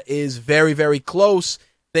 WrestleMania is very, very close.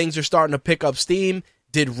 Things are starting to pick up steam.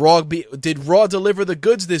 Did Raw deliver the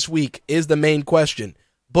goods this week is the main question.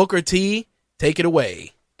 Booker T, take it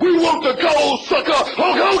away. We want the gold, sucker!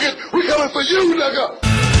 Hulk Hogan, we coming for you, nigga!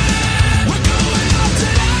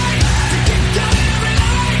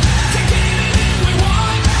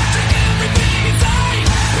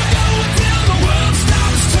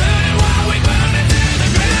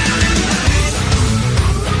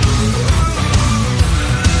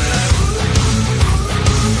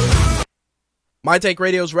 My Take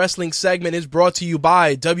Radio's wrestling segment is brought to you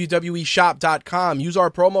by WWEshop.com. Use our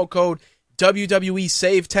promo code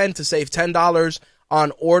WWESAVE10 to save $10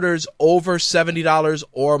 on orders over $70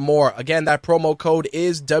 or more. Again, that promo code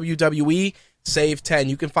is WWESAVE10.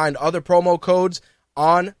 You can find other promo codes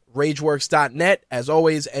on RageWorks.net. As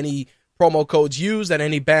always, any promo codes used and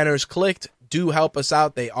any banners clicked do help us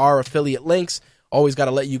out. They are affiliate links. Always got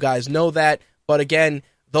to let you guys know that. But again,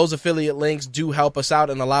 those affiliate links do help us out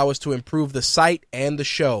and allow us to improve the site and the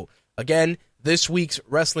show. Again, this week's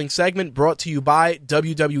wrestling segment brought to you by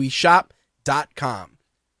WWEshop.com.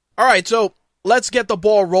 All right, so let's get the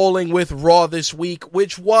ball rolling with Raw this week,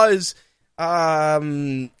 which was let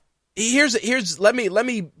me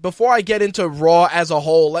before I get into Raw as a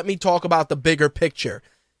whole, let me talk about the bigger picture.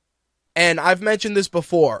 And I've mentioned this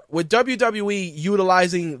before. With WWE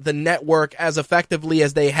utilizing the network as effectively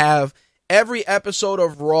as they have, every episode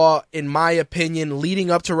of Raw, in my opinion, leading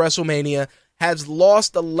up to WrestleMania, has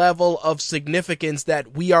lost the level of significance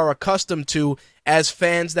that we are accustomed to as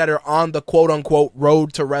fans that are on the quote-unquote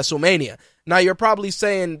road to WrestleMania. Now, you're probably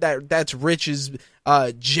saying that that's Rich's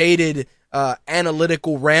jaded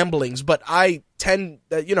analytical ramblings, but I'm going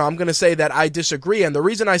to say that I disagree. And the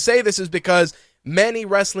reason I say this is because many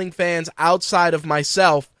wrestling fans outside of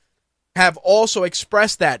myself have also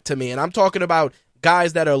expressed that to me. And I'm talking about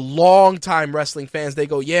guys that are longtime wrestling fans. They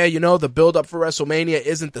go, yeah, the build-up for WrestleMania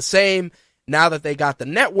isn't the same now that they got the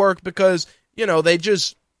network because,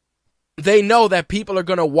 they know that people are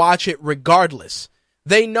going to watch it regardless.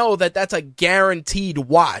 They know that that's a guaranteed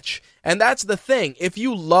watch. And that's the thing. If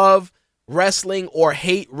you love wrestling or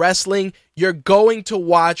hate wrestling, you're going to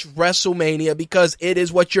watch WrestleMania because it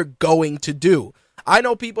is what you're going to do. I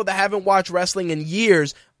know people that haven't watched wrestling in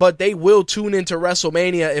years, but they will tune into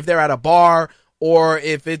WrestleMania if they're at a bar or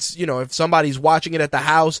if it's, if somebody's watching it at the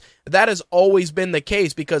house. That has always been the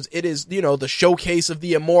case because it is, the showcase of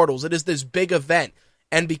the Immortals. It is this big event.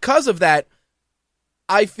 And because of that,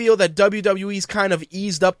 I feel that WWE's kind of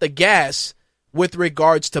eased up the gas with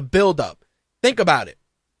regards to build-up. Think about it.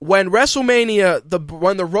 When when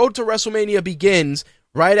the road to WrestleMania begins,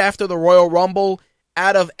 right after the Royal Rumble,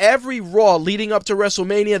 out of every Raw leading up to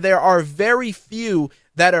WrestleMania, there are very few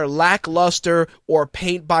that are lackluster or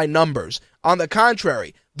paint by numbers. On the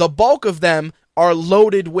contrary, the bulk of them are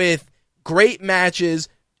loaded with great matches,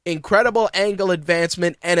 incredible angle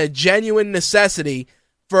advancement, and a genuine necessity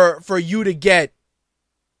for you to get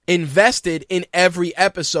invested in every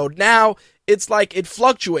episode. Now, it's like it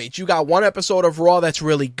fluctuates. You got one episode of Raw that's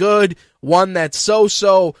really good, one that's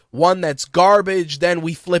so-so, one that's garbage, then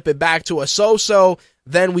we flip it back to a so-so,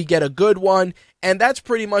 then we get a good one, and that's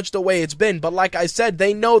pretty much the way it's been. But like I said,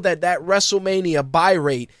 they know that WrestleMania buy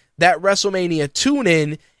rate, that WrestleMania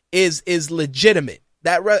tune-in is legitimate.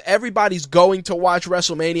 Everybody's going to watch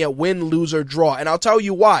WrestleMania, win, lose, or draw. And I'll tell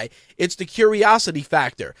you why. It's the curiosity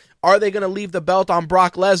factor. Are they going to leave the belt on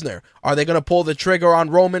Brock Lesnar? Are they going to pull the trigger on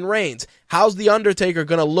Roman Reigns? How's The Undertaker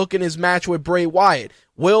going to look in his match with Bray Wyatt?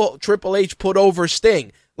 Will Triple H put over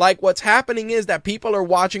Sting? Like, what's happening is that people are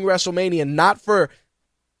watching WrestleMania not for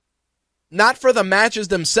the matches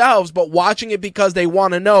themselves, but watching it because they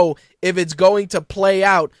want to know if it's going to play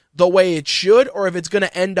out the way it should or if it's going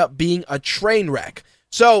to end up being a train wreck.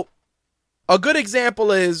 So, a good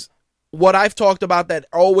example is what I've talked about that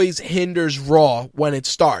always hinders Raw when it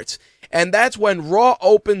starts. And that's when Raw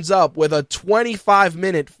opens up with a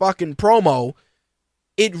 25-minute fucking promo.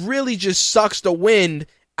 It really just sucks the wind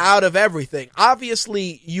out of everything.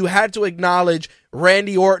 Obviously, you had to acknowledge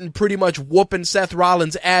Randy Orton pretty much whooping Seth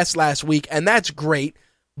Rollins' ass last week, and that's great.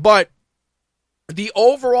 But the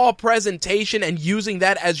overall presentation and using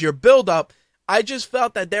that as your build-up, I just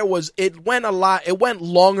felt that it went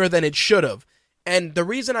longer than it should have. And the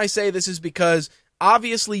reason I say this is because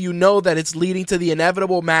obviously you know that it's leading to the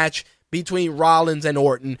inevitable match between Rollins and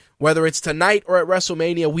Orton, whether it's tonight or at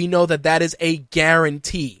WrestleMania. We know that that is a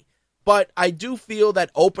guarantee. But I do feel that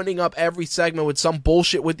opening up every segment with some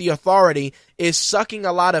bullshit with the Authority is sucking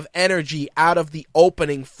a lot of energy out of the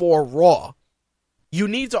opening for Raw. You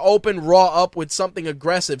need to open Raw up with something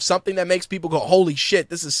aggressive, something that makes people go, holy shit,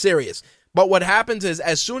 this is serious. But what happens is,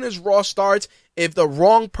 as soon as Raw starts, if the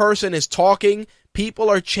wrong person is talking, people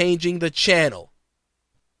are changing the channel.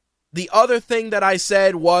 The other thing that I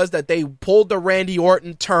said was that they pulled the Randy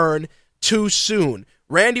Orton turn too soon.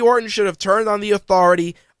 Randy Orton should have turned on the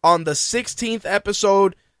Authority on the 16th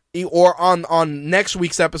episode or on next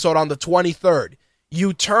week's episode on the 23rd.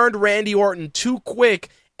 You turned Randy Orton too quick,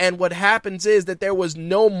 and what happens is that there was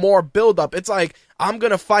no more buildup. It's like, I'm going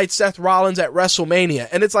to fight Seth Rollins at WrestleMania.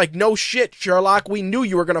 And it's like, no shit, Sherlock. We knew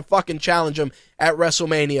you were going to fucking challenge him at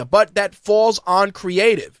WrestleMania. But that falls on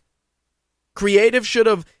creative. Creative should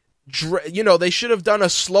have, they should have done a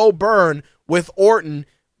slow burn with Orton,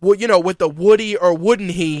 with the Woody or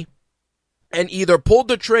wouldn't he, and either pulled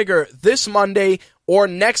the trigger this Monday or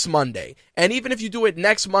next Monday. And even if you do it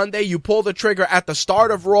next Monday, you pull the trigger at the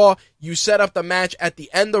start of Raw, you set up the match at the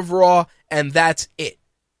end of Raw, and that's it.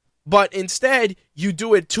 But instead, you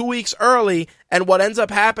do it 2 weeks early, and what ends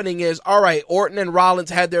up happening is, all right, Orton and Rollins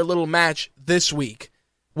had their little match this week,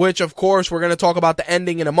 which, of course, we're going to talk about the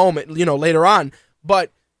ending in a moment, later on.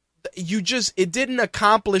 But it didn't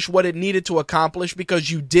accomplish what it needed to accomplish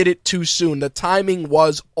because you did it too soon. The timing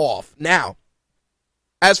was off. Now,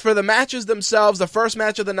 as for the matches themselves, the first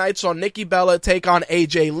match of the night saw Nikki Bella take on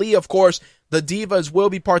AJ Lee. Of course, the Divas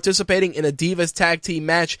will be participating in a Divas tag team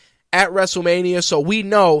match at WrestleMania, so we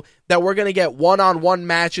know that we're going to get one-on-one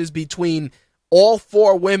matches between all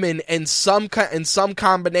four women in some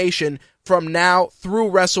combination from now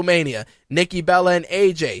through WrestleMania. Nikki Bella and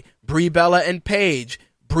AJ, Brie Bella and Paige,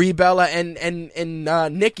 Brie Bella and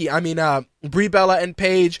Nikki. Brie Bella and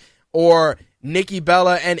Paige, or Nikki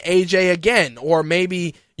Bella and AJ again, or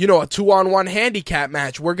maybe, a 2-on-1 handicap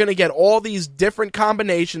match. We're going to get all these different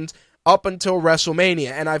combinations up until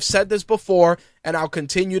WrestleMania. And I've said this before, and I'll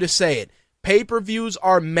continue to say it. Pay-per-views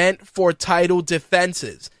are meant for title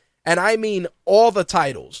defenses. And I mean all the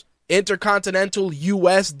titles. Intercontinental,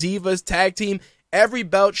 US, Divas, Tag Team. Every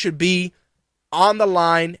belt should be on the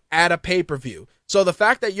line at a pay-per-view. So the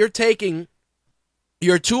fact that you're taking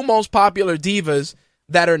your two most popular divas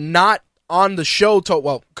that are not on the show,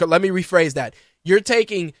 let me rephrase that. You're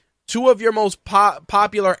taking two of your most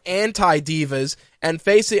popular anti-divas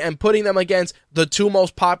and putting them against the two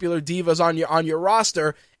most popular divas on your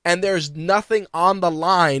roster, and there's nothing on the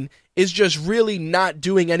line, is just really not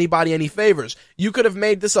doing anybody any favors. You could have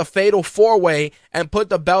made this a fatal four-way and put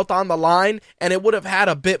the belt on the line, and it would have had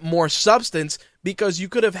a bit more substance, because you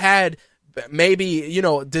could have had maybe,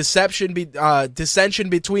 dissension between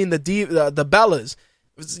the Bellas,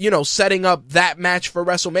 setting up that match for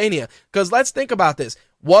WrestleMania. Because let's think about this.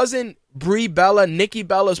 Wasn't Brie Bella Nikki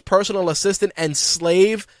Bella's personal assistant and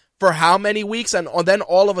slave for how many weeks? And then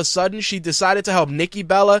all of a sudden she decided to help Nikki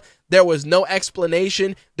Bella. There was no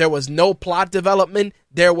explanation. There was no plot development.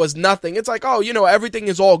 There was nothing. It's like, everything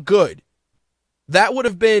is all good. That would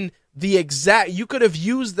have been you could have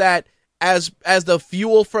used that as the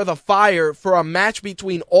fuel for the fire for a match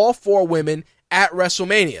between all four women at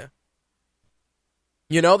WrestleMania.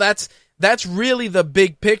 That's really the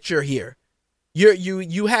big picture here.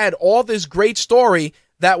 You had all this great story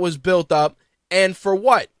that was built up, and for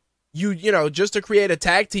what? Just to create a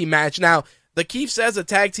tag team match. Now, the Keith says a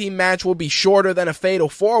tag team match will be shorter than a fatal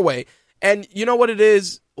four-way, and you know what it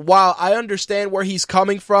is? While I understand where he's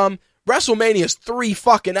coming from, WrestleMania is 3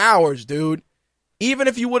 fucking hours, dude. Even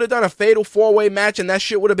if you would have done a fatal four-way match and that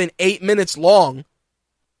shit would have been 8 minutes long,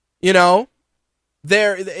 at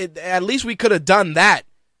least we could have done that.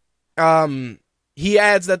 He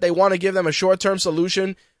adds that they want to give them a short-term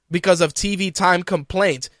solution because of TV time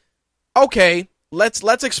complaints. Okay,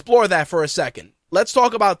 let's explore that for a second. Let's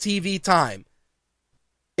talk about TV time.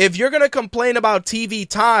 If you're going to complain about TV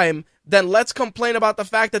time, then let's complain about the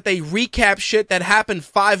fact that they recap shit that happened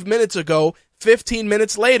 5 minutes ago, 15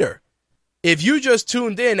 minutes later. If you just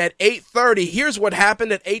tuned in at 8:30, here's what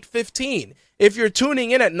happened at 8:15. If you're tuning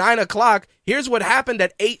in at 9 o'clock, here's what happened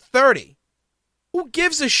at 8:30. Who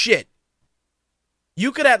gives a shit?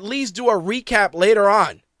 You could at least do a recap later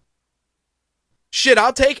on. Shit,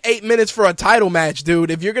 I'll take 8 minutes for a title match, dude.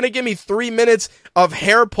 If you're going to give me 3 minutes of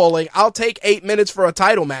hair pulling, I'll take 8 minutes for a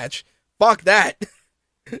title match. Fuck that.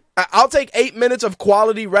 I'll take 8 minutes of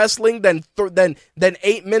quality wrestling than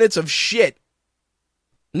 8 minutes of shit.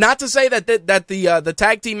 Not to say that the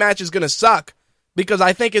tag team match is going to suck, because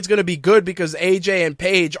I think it's going to be good because AJ and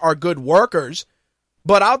Paige are good workers.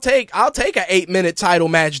 But I'll take a 8-minute title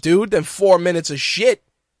match, dude, than 4 minutes of shit.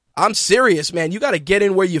 I'm serious, man. You got to get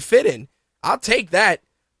in where you fit in. I'll take that.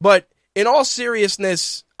 But in all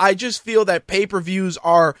seriousness, I just feel that pay-per-views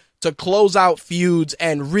are to close out feuds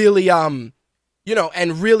and really, and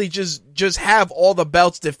really just have all the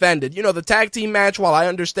belts defended. You know, the tag team match, while I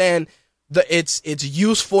understand its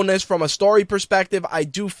usefulness from a story perspective, I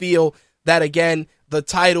do feel that, again, the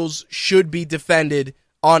titles should be defended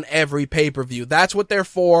on every pay-per-view. That's what they're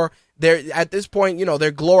for. They're, at this point,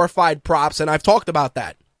 they're glorified props, and I've talked about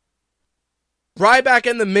that. Ryback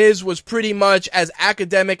and The Miz was pretty much as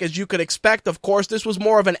academic as you could expect. Of course, this was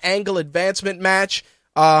more of an angle advancement match.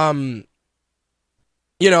 The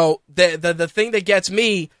thing that gets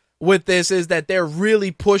me with this is that they're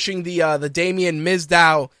really pushing the Damien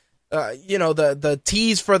Mizdow, the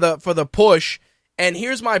tease for the push. And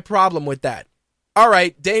here's my problem with that. All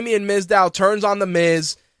right, Damien Mizdow turns on The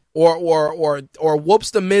Miz or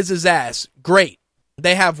whoops The Miz's ass. Great.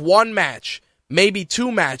 They have one match, maybe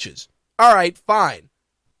two matches. All right, fine.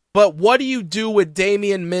 But what do you do with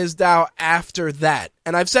Damien Mizdow after that?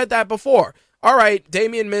 And I've said that before. All right,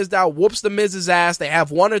 Damien Mizdow whoops The Miz's ass. They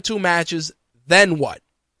have one or two matches. Then what?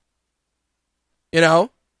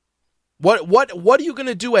 What are you going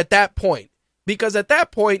to do at that point? Because at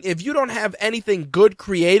that point, if you don't have anything good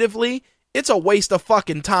creatively, it's a waste of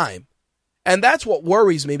fucking time. And that's what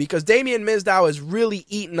worries me, because Damien Mizdow is really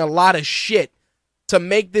eating a lot of shit to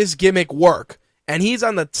make this gimmick work. And he's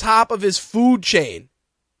on the top of his food chain.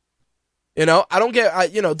 I don't get,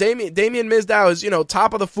 Damien Mizdow is,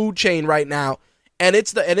 top of the food chain right now. And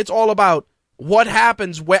it's all about what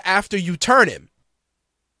happens after you turn him.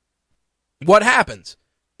 What happens?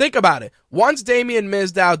 Think about it. Once Damien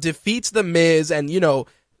Mizdow defeats The Miz and,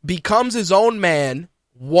 becomes his own man,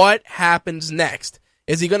 what happens next?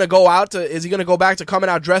 Is he going to go back to coming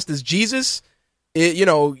out dressed as Jesus?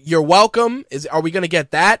 You're welcome. Are we going to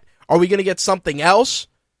get that? Are we going to get something else?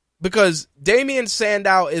 Because Damien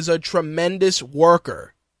Sandow is a tremendous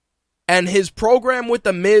worker. And his program with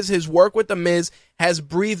The Miz, his work with The Miz, has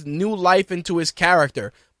breathed new life into his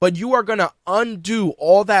character. But you are going to undo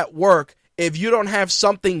all that work if you don't have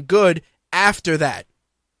something good after that.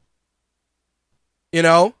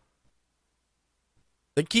 The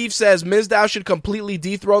Keith says Mizdow should completely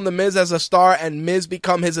dethrone The Miz as a star and Miz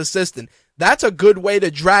become his assistant. That's a good way to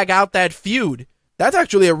drag out that feud. That's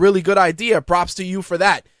actually a really good idea. Props to you for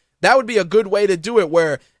that. That would be a good way to do it,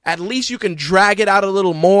 where at least you can drag it out a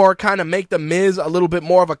little more, kind of make The Miz a little bit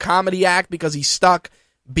more of a comedy act because he's stuck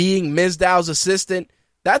being Mizdow's assistant.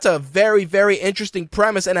 That's a very, very interesting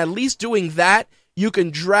premise, and at least doing that, you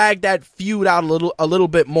can drag that feud out a little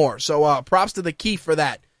bit more. So props to the Keith for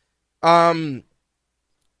that.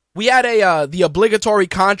 We had the obligatory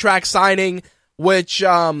contract signing, which,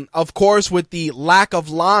 of course, with the lack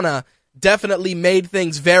of Lana, definitely made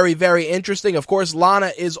things very, very interesting. Of course,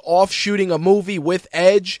 Lana is off shooting a movie with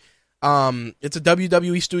Edge. It's a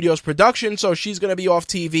WWE Studios production, so she's going to be off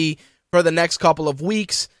TV for the next couple of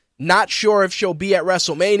weeks. Not sure if she'll be at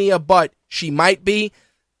WrestleMania, but she might be.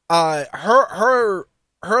 Her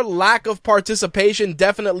lack of participation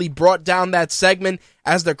definitely brought down that segment,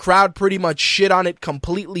 as the crowd pretty much shit on it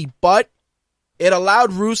completely, but it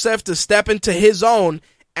allowed Rusev to step into his own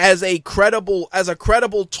as a credible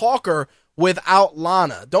talker without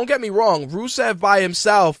Lana. Don't get me wrong, Rusev by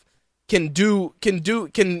himself can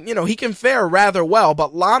fare rather well,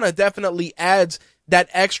 but Lana definitely adds that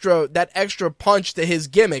extra punch to his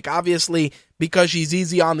gimmick, obviously because she's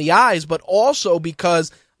easy on the eyes, but also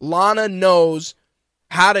because Lana knows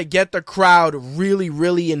how to get the crowd really,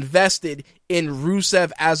 really invested in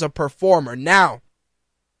Rusev as a performer. Now,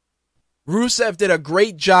 Rusev did a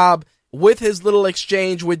great job with his little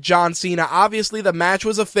exchange with John Cena. Obviously, the match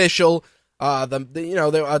was official.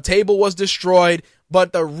 A table was destroyed,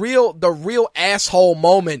 but the real asshole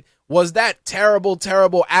moment was that terrible,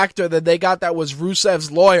 terrible actor that they got that was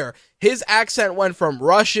Rusev's lawyer. His accent went from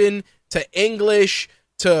Russian to English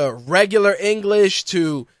to regular English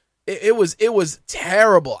to it was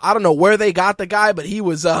terrible. I don't know where they got the guy, but he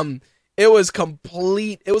was it was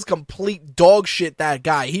complete dog shit, that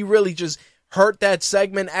guy. He really just hurt that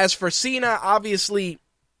segment. As for Cena, obviously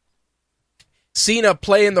Cena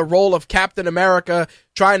playing the role of Captain America,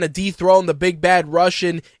 trying to dethrone the big bad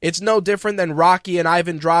Russian. It's no different than Rocky and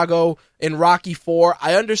Ivan Drago in Rocky 4.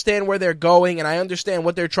 I understand where they're going, and I understand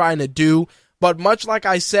what they're trying to do, but much like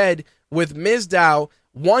I said with Mizdow,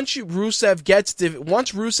 once Rusev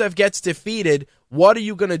gets defeated, what are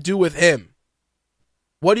you going to do with him?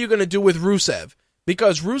 What are you going to do with Rusev?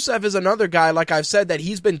 Because Rusev is another guy, like I've said, that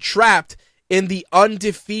he's been trapped in the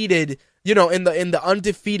undefeated, in the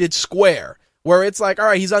undefeated square, where it's like, all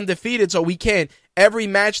right, he's undefeated, so we can't. Every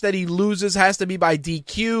match that he loses has to be by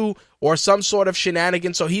DQ or some sort of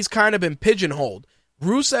shenanigans, so he's kind of been pigeonholed.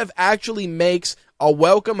 Rusev actually makes a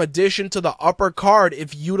welcome addition to the upper card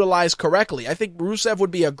if utilized correctly. I think Rusev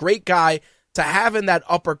would be a great guy to have in that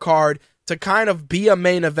upper card to kind of be a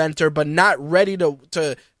main eventer, but not ready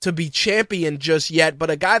to be champion just yet,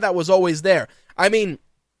 but a guy that was always there. I mean,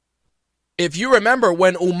 if you remember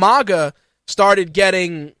when Umaga started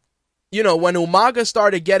getting,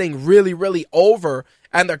 really, really over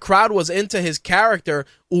and the crowd was into his character,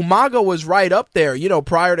 Umaga was right up there,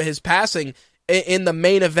 prior to his passing in the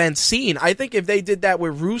main event scene. I think if they did that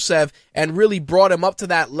with Rusev and really brought him up to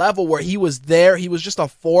that level where he was there, he was just a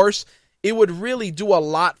force, it would really do a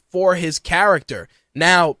lot for his character.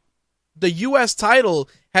 Now, the U.S. title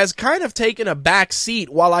has kind of taken a back seat.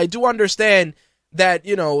 While I do understand that,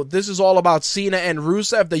 this is all about Cena and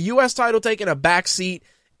Rusev, the U.S. title taking a back seat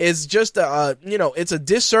is just it's a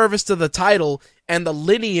disservice to the title and the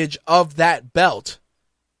lineage of that belt.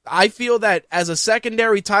 I feel that as a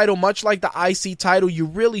secondary title, much like the IC title, you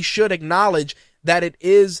really should acknowledge that it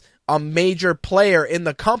is a major player in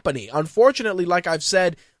the company. Unfortunately, like I've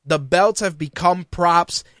said, the belts have become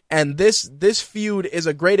props, and this feud is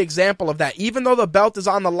a great example of that. Even though the belt is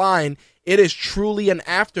on the line, it is truly an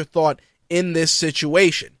afterthought in this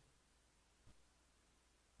situation.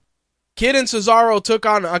 Kid and Cesaro took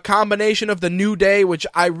on a combination of the New Day, which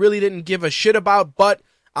I really didn't give a shit about, but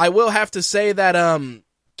I will have to say that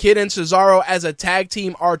Kid and Cesaro as a tag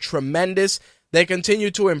team are tremendous. They continue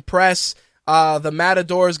to impress. The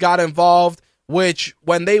Matadors got involved, which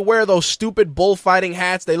when they wear those stupid bullfighting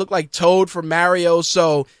hats, they look like Toad from Mario.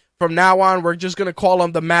 So from now on, we're just going to call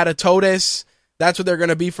them the Matatodes. That's what they're going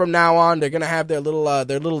to be from now on. They're going to have their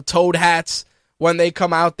little Toad hats when they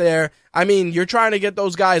come out there. I mean, you're trying to get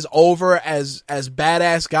those guys over as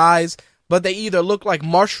badass guys, but they either look like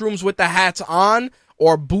mushrooms with the hats on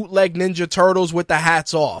or bootleg Ninja Turtles with the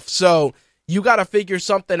hats off. So you got to figure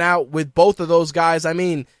something out with both of those guys. I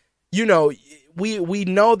mean, we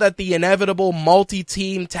know that the inevitable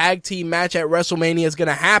multi-team tag team match at WrestleMania is going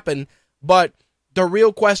to happen, but the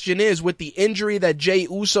real question is, with the injury that Jey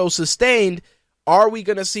Uso sustained, are we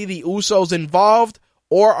going to see the Usos involved,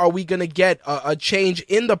 or are we going to get a change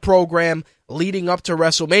in the program leading up to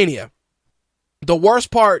WrestleMania? The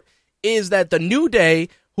worst part is that the New Day,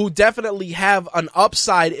 who definitely have an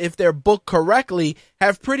upside if they're booked correctly,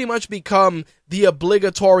 have pretty much become the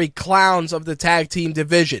obligatory clowns of the tag team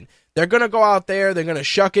division. They're going to go out there, they're going to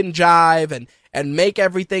shuck and jive and make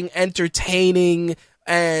everything entertaining,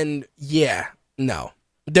 and no.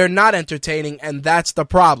 They're not entertaining, and that's the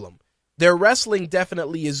problem. Their wrestling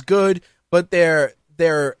definitely is good, but their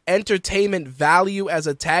entertainment value as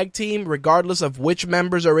a tag team, regardless of which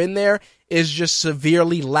members are in there, is just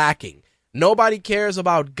severely lacking. Nobody cares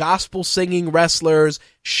about gospel singing wrestlers,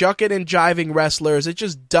 shucking and jiving wrestlers. It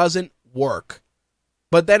just doesn't work.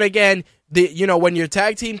 But then again, when your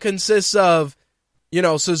tag team consists of,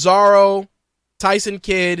 Cesaro, Tyson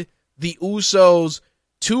Kidd, the Usos,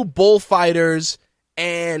 two bullfighters,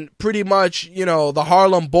 and pretty much, the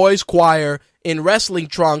Harlem Boys Choir in wrestling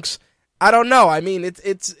trunks, I don't know. I mean,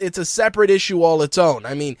 it's a separate issue all its own.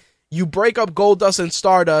 I mean, you break up Goldust and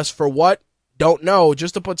Stardust for what? Don't know.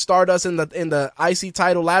 Just to put Stardust in the IC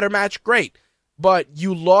title ladder match, great. But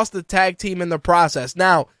you lost the tag team in the process.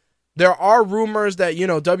 Now, there are rumors that,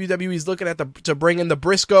 WWE's looking at to bring in the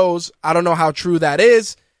Briscoes. I don't know how true that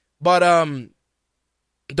is. But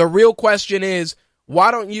the real question is,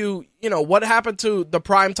 why don't what happened to the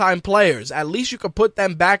primetime players? At least you could put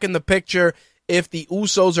them back in the picture if the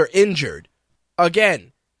Usos are injured.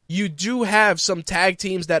 Again, you do have some tag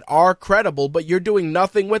teams that are credible, but you're doing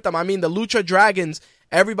nothing with them. I mean, the Lucha Dragons,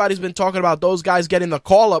 everybody's been talking about those guys getting the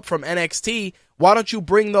call-up from NXT. Why don't you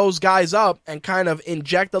bring those guys up and kind of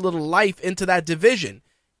inject a little life into that division?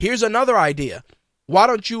 Here's another idea. Why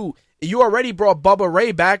don't you already brought Bubba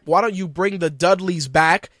Ray back, why don't you bring the Dudleys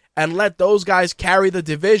back and let those guys carry the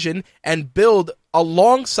division and build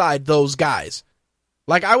alongside those guys?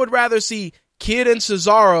 Like, I would rather see Kid and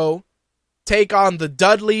Cesaro take on the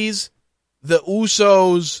Dudleys, the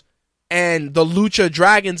Usos, and the Lucha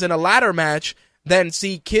Dragons in a ladder match than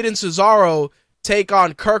see Kid and Cesaro take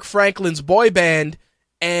on Kirk Franklin's boy band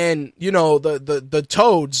and, the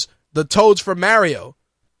Toads from Mario.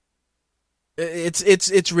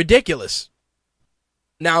 It's ridiculous.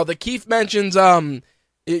 Now, the Keith mentions, the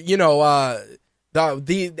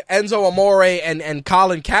Enzo Amore and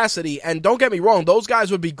Colin Cassidy, and don't get me wrong, those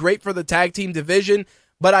guys would be great for the tag team division,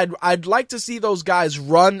 but I'd like to see those guys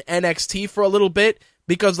run NXT for a little bit,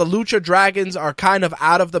 because the Lucha Dragons are kind of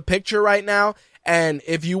out of the picture right now, And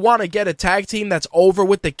if you want to get a tag team that's over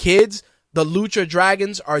with the kids, the Lucha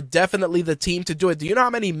Dragons are definitely the team to do it. Do you know how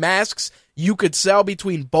many masks you could sell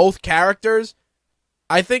between both characters?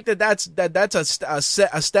 I think that's a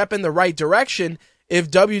step in the right direction if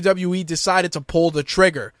WWE decided to pull the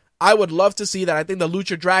trigger. I would love to see that. I think the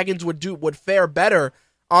Lucha Dragons would fare better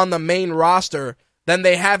on the main roster than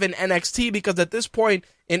they have in NXT, because at this point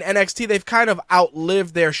in NXT, they've kind of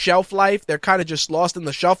outlived their shelf life. They're kind of just lost in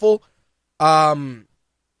the shuffle. But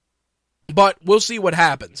we'll see what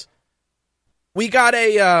happens. We got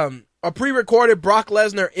a pre-recorded Brock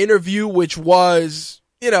Lesnar interview, which was,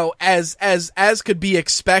 as could be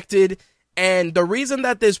expected. And the reason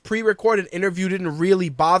that this pre-recorded interview didn't really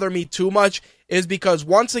bother me too much is because,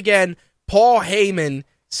 once again, Paul Heyman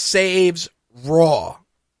saves Raw.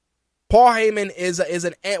 Paul Heyman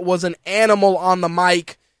was an animal on the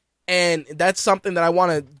mic, and that's something that I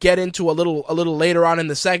want to get into a little later on in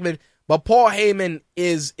the segment. But Paul Heyman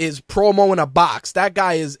is promo in a box. That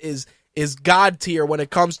guy is God tier when it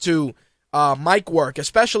comes to mic work,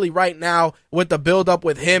 especially right now with the build up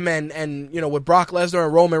with him and with Brock Lesnar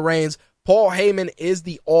and Roman Reigns. Paul Heyman is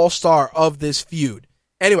the all-star of this feud.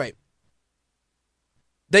 Anyway,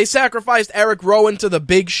 they sacrificed Eric Rowan to the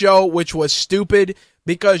Big Show, which was stupid,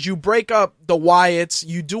 because you break up the Wyatts,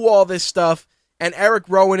 you do all this stuff, and Eric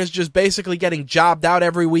Rowan is just basically getting jobbed out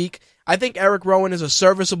every week. I think Eric Rowan is a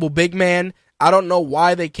serviceable big man. I don't know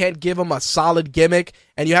why they can't give him a solid gimmick,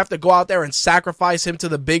 and you have to go out there and sacrifice him to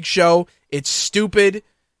the Big Show. It's stupid.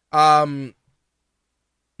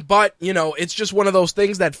 But, it's just one of those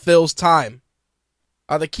things that fills time.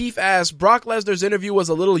 The Keith asks, Brock Lesnar's interview was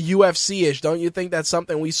a little UFC-ish. Don't you think that's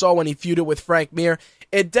something we saw when he feuded with Frank Mir?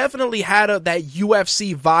 It definitely had that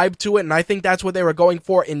UFC vibe to it, and I think that's what they were going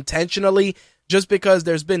for intentionally, just because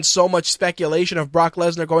there's been so much speculation of Brock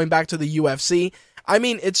Lesnar going back to the UFC. I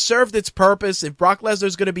mean, it served its purpose. If Brock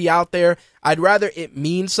Lesnar's going to be out there, I'd rather it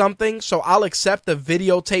mean something, so I'll accept the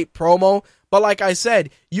videotape promo. But like I said,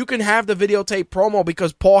 you can have the videotape promo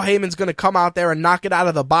because Paul Heyman's going to come out there and knock it out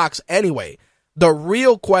of the box anyway. The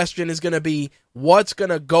real question is going to be what's going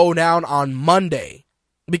to go down on Monday.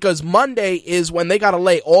 Because Monday is when they got to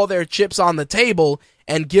lay all their chips on the table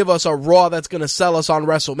and give us a Raw that's going to sell us on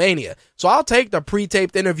WrestleMania. So I'll take the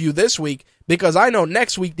pre-taped interview this week because I know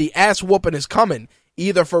next week the ass whooping is coming,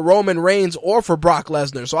 either for Roman Reigns or for Brock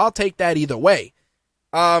Lesnar. So I'll take that either way.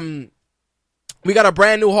 We got a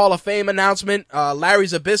brand new Hall of Fame announcement. Larry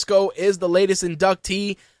Zbyszko is the latest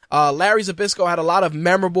inductee. Larry Zbyszko had a lot of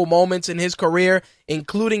memorable moments in his career,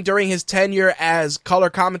 including during his tenure as color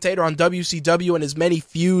commentator on WCW and his many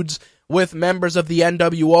feuds with members of the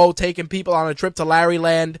NWO, taking people on a trip to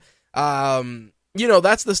Larryland.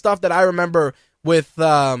 That's the stuff that I remember with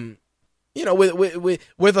a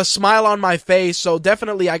smile on my face. So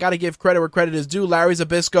definitely I got to give credit where credit is due. Larry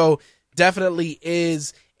Zbyszko definitely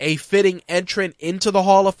is a fitting entrant into the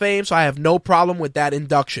Hall of Fame, so I have no problem with that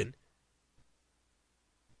induction.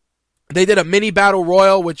 They did a mini battle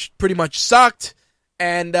royal, which pretty much sucked,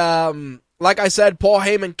 and like I said, Paul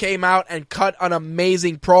Heyman came out and cut an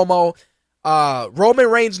amazing promo. Roman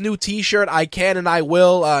Reigns' new t-shirt, I Can and I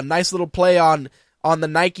Will, nice little play on the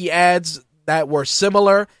Nike ads that were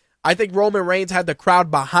similar. I think Roman Reigns had the crowd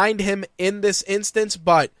behind him in this instance,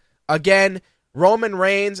 but again, Roman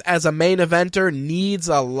Reigns as a main eventer needs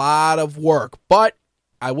a lot of work. But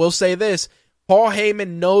I will say this, Paul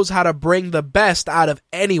Heyman knows how to bring the best out of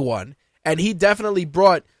anyone, and he definitely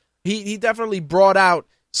brought out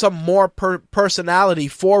some more personality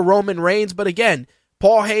for Roman Reigns. But again,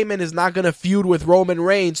 Paul Heyman is not going to feud with Roman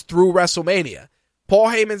Reigns through WrestleMania. Paul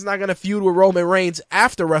Heyman's not going to feud with Roman Reigns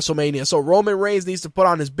after WrestleMania. So Roman Reigns needs to put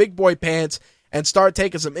on his big boy pants and start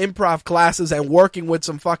taking some improv classes and working with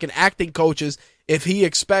some fucking acting coaches if he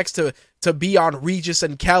expects to be on Regis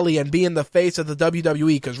and Kelly and be in the face of the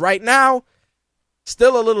WWE. Because right now,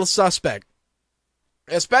 still a little suspect.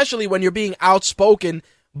 Especially when you're being outspoken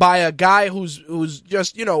by a guy who's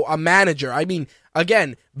just, a manager. I mean,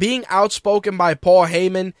 again, being outspoken by Paul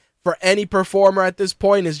Heyman for any performer at this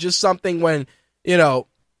point is just something when,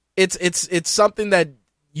 it's something that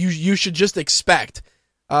you should just expect.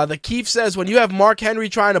 The Keith says, when you have Mark Henry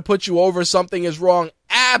trying to put you over, something is wrong.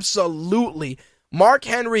 Absolutely. Mark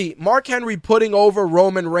Henry putting over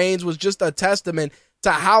Roman Reigns was just a testament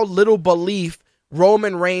to how little belief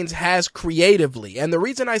Roman Reigns has creatively. And the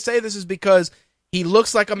reason I say this is because he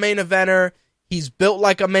looks like a main eventer, he's built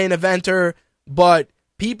like a main eventer, but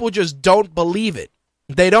people just don't believe it.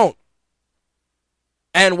 They don't.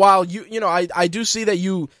 And while I do see that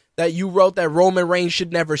you wrote that Roman Reigns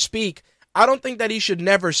should never speak, I don't think that he should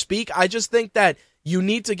never speak. I just think that you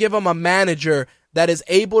need to give him a manager that is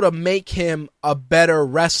able to make him a better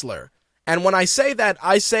wrestler. And when I say that,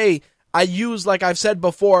 I use, like I've said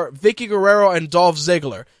before, Vicky Guerrero and Dolph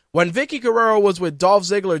Ziggler. When Vicky Guerrero was with Dolph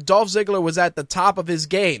Ziggler was at the top of his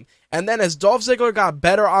game. And then as Dolph Ziggler got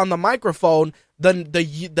better on the microphone,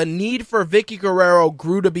 the need for Vicky Guerrero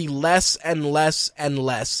grew to be less and less and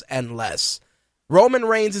less and less. Roman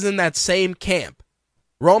Reigns is in that same camp.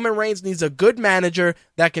 Roman Reigns needs a good manager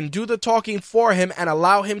that can do the talking for him and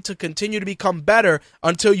allow him to continue to become better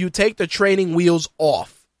until you take the training wheels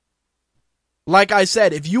off. Like I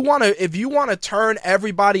said, if you want to turn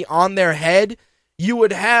everybody on their head, you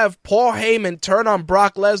would have Paul Heyman turn on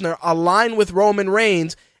Brock Lesnar, align with Roman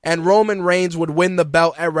Reigns, and Roman Reigns would win the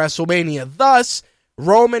belt at WrestleMania. Thus,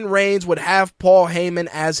 Roman Reigns would have Paul Heyman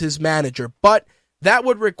as his manager. But that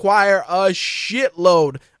would require a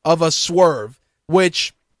shitload of a swerve,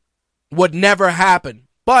 which would never happen.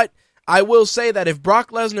 But I will say that if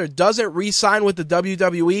Brock Lesnar doesn't re-sign with the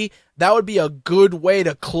WWE, that would be a good way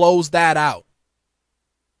to close that out.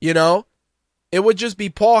 You know? It would just be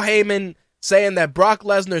Paul Heyman saying that Brock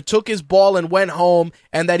Lesnar took his ball and went home,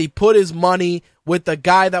 and that he put his money with the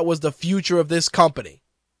guy that was the future of this company.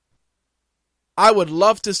 I would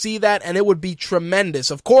love to see that, and it would be tremendous.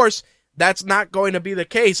 Of course, that's not going to be the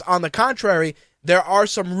case. On the contrary, there are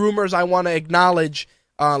some rumors I want to acknowledge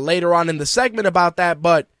later on in the segment about that,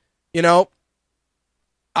 but, you know,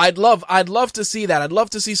 I'd love to see that. I'd love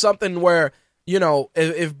to see something where, you know,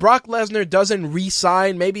 if Brock Lesnar doesn't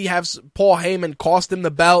re-sign, maybe have Paul Heyman cost him the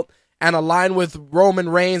belt and align with Roman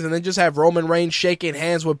Reigns, and then just have Roman Reigns shaking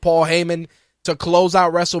hands with Paul Heyman to close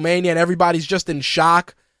out WrestleMania, and everybody's just in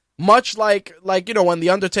shock. Much like, you know, when The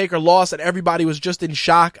Undertaker lost and everybody was just in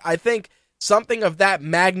shock. I think something of that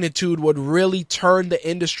magnitude would really turn the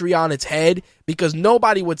industry on its head, because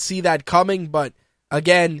nobody would see that coming. But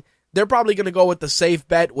again, they're probably going to go with the safe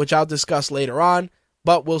bet, which I'll discuss later on,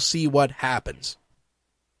 but we'll see what happens.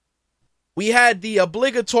 We had the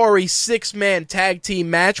obligatory 6-man tag team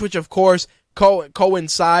match, which of course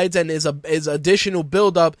coincides and is additional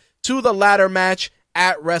build-up to the ladder match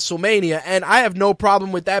at WrestleMania. And I have no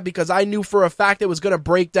problem with that, because I knew for a fact it was going to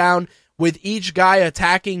break down with each guy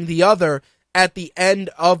attacking the other at the end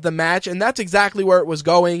of the match. And that's exactly where it was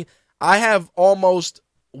going. I have almost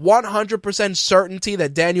 100% certainty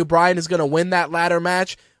that Daniel Bryan is going to win that ladder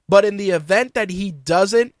match. But in the event that he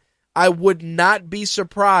doesn't, I would not be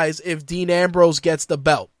surprised if Dean Ambrose gets the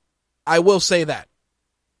belt. I will say that.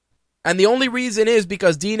 And the only reason is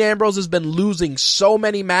because Dean Ambrose has been losing so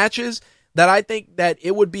many matches that I think that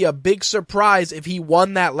it would be a big surprise if he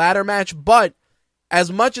won that ladder match. But as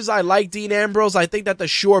much as I like Dean Ambrose, I think that the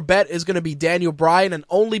sure bet is going to be Daniel Bryan, and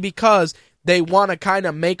only because they want to kind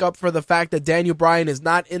of make up for the fact that Daniel Bryan is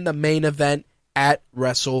not in the main event at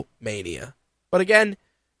WrestleMania. But again,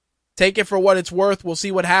 take it for what it's worth. We'll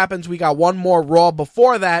see what happens. We got one more Raw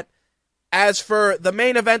before that. As for the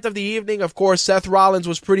main event of the evening, of course, Seth Rollins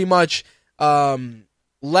was pretty much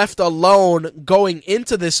left alone going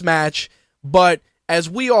into this match. But as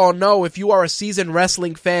we all know, if you are a seasoned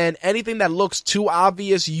wrestling fan, anything that looks too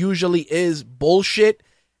obvious usually is bullshit.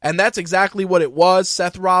 And that's exactly what it was.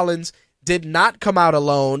 Seth Rollins did not come out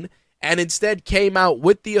alone, and instead came out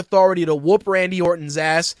with the authority to whoop Randy Orton's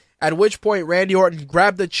ass, at which point Randy Orton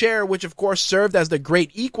grabbed the chair, which of course served as the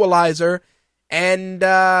great equalizer. And,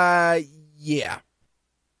 yeah.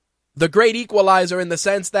 The great equalizer in the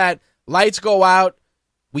sense that lights go out,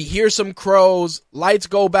 we hear some crows, lights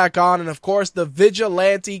go back on, and of course the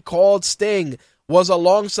vigilante called Sting was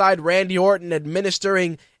alongside Randy Orton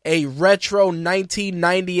administering a retro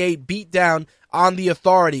 1998 beatdown on the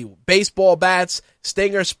authority. Baseball bats,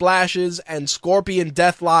 Stinger splashes, and Scorpion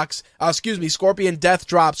death drops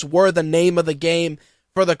were the name of the game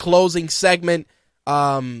for the closing segment.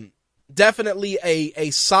 Definitely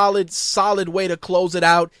a solid way to close it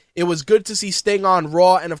out. It was good to see Sting on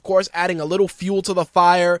Raw, and of course adding a little fuel to the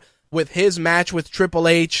fire with his match with Triple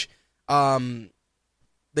H.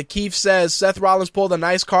 The Keith says, Seth Rollins pulled a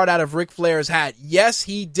nice card out of Ric Flair's hat. Yes,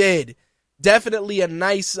 he did. Definitely a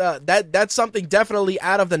nice, that's something definitely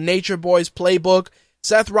out of the Nature Boys playbook.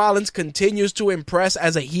 Seth Rollins continues to impress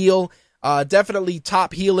as a heel. Definitely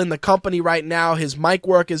top heel in the company right now. His mic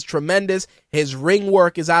work is tremendous. His ring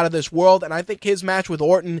work is out of this world. And I think his match with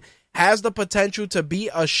Orton has the potential to be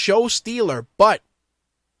a show stealer. But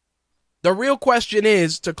the real question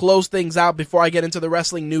is, to close things out before I get into the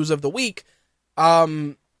wrestling news of the week,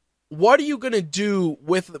 what are you going to do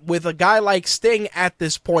with a guy like Sting at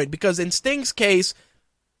this point? Because in Sting's case,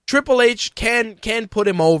 Triple H can put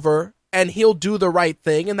him over, and he'll do the right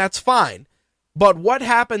thing, and that's fine. But what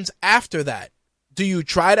happens after that? Do you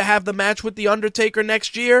try to have the match with The Undertaker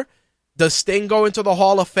next year? Does Sting go into the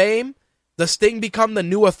Hall of Fame? Does Sting become the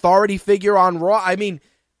new authority figure on Raw? I mean,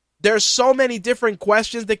 there's so many different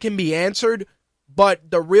questions that can be answered,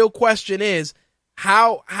 but the real question is,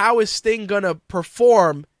 how is Sting going to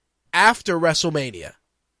perform after WrestleMania?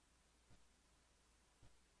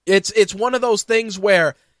 It's one of those things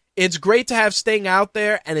where it's great to have Sting out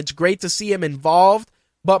there and it's great to see him involved,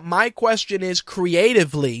 but my question is,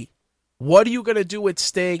 creatively, what are you going to do with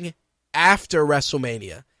Sting after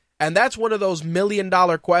WrestleMania? And that's one of those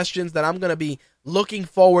million-dollar questions that I'm going to be looking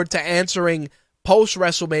forward to answering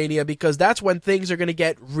post-WrestleMania, because that's when things are going to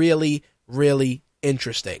get really, really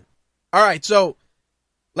interesting. All right, so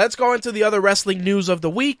let's go into the other wrestling news of the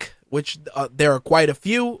week, which there are quite a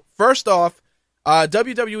few. First off,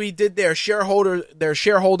 WWE did their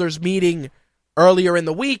shareholders meeting earlier in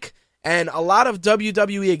the week, and a lot of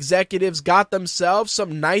WWE executives got themselves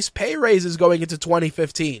some nice pay raises going into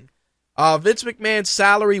 2015. Vince McMahon's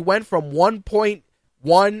salary went from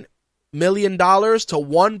 $1.1 million to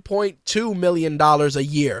 $1.2 million a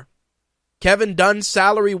year. Kevin Dunn's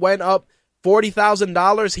salary went up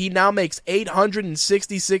 $40,000. He now makes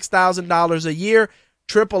 $866,000 a year.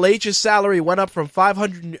 Triple H's salary went up from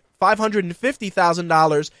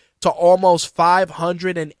 $550,000 to almost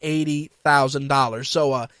 $580,000.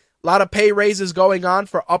 So a lot of pay raises going on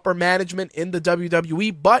for upper management in the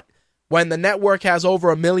WWE, but when the network has over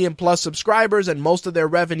 1 million plus subscribers and most of their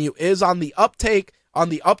revenue is on the uptick,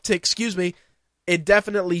 it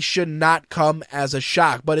definitely should not come as a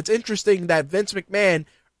shock. But it's interesting that Vince McMahon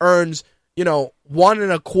earns,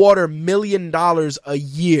 $1.25 million a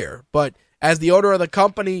year. But as the owner of the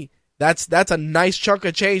company, that's a nice chunk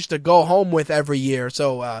of change to go home with every year.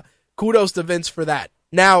 So kudos to Vince for that.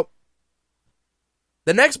 Now,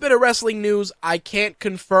 the next bit of wrestling news, I can't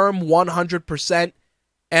confirm 100%.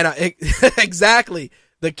 And exactly,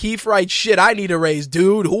 the Keith Wright shit, I need a raise,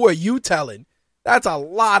 dude. Who are you telling? That's a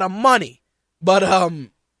lot of money. But a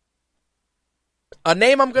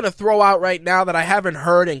name I'm going to throw out right now that I haven't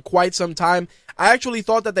heard in quite some time. I actually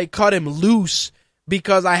thought that they cut him loose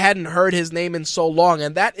because I hadn't heard his name in so long,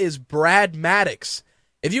 and that is Brad Maddox.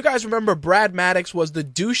 If you guys remember, Brad Maddox was the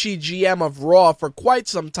douchey GM of Raw for quite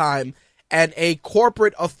some time and a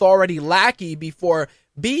corporate authority lackey before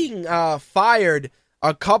being fired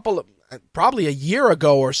probably a year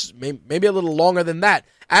ago, or maybe a little longer than that.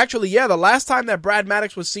 Actually, yeah, the last time that Brad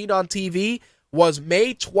Maddox was seen on TV was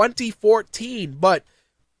May 2014, but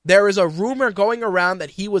there is a rumor going around that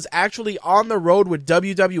he was actually on the road with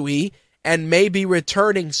WWE and may be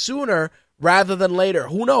returning sooner rather than later.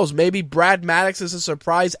 Who knows? Maybe Brad Maddox is a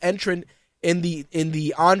surprise entrant in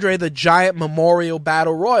the Andre the Giant Memorial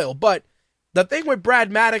Battle Royal, but the thing with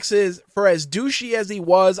Brad Maddox is, for as douchey as he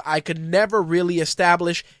was, I could never really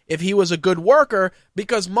establish if he was a good worker,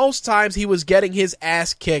 because most times he was getting his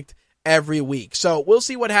ass kicked every week. So we'll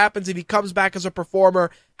see what happens if he comes back as a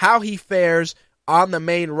performer, how he fares on the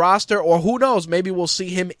main roster, or who knows, maybe we'll see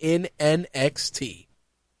him in NXT.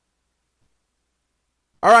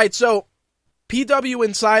 All right, so PW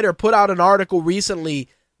Insider put out an article recently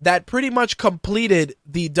that pretty much completed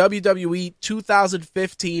the WWE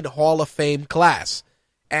 2015 Hall of Fame class.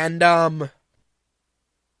 And the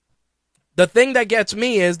thing that gets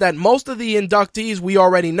me is that most of the inductees we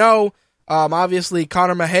already know. Obviously,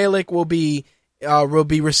 Conor Mihalik will be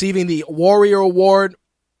receiving the Warrior Award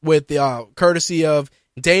with the courtesy of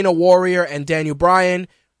Dana Warrior and Daniel Bryan.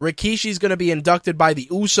 Rikishi's going to be inducted by the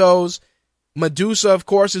Usos. Medusa, of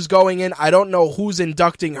course, is going in. I don't know who's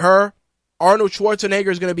inducting her. Arnold Schwarzenegger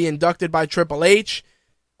is going to be inducted by Triple H.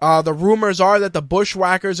 The rumors are that the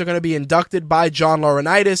Bushwhackers are going to be inducted by John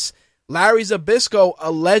Laurinaitis. Larry Zbyszko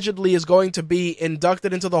allegedly is going to be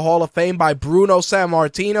inducted into the Hall of Fame by Bruno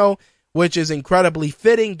Sammartino, which is incredibly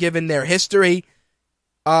fitting given their history.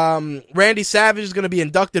 Randy Savage is going to be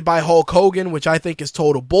inducted by Hulk Hogan, which I think is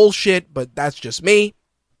total bullshit, but that's just me.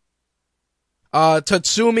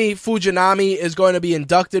 Tatsumi Fujinami is going to be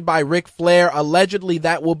inducted by Ric Flair. Allegedly,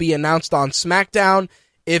 that will be announced on SmackDown.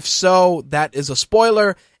 If so, that is a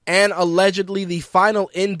spoiler. And allegedly, the final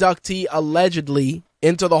inductee,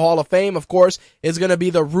 into the Hall of Fame, of course, is going to be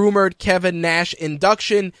the rumored Kevin Nash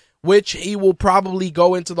induction, which he will probably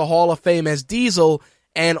go into the Hall of Fame as Diesel,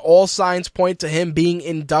 and all signs point to him being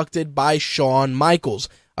inducted by Shawn Michaels.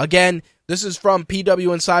 Again, this is from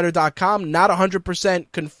PWInsider.com, not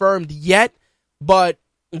 100% confirmed yet, but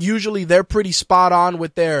usually they're pretty spot on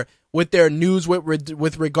with their news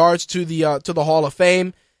with regards to the Hall of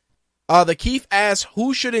Fame. The Keith asks,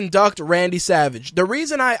 who should induct Randy Savage? The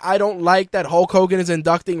reason I don't like that Hulk Hogan is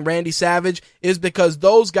inducting Randy Savage is because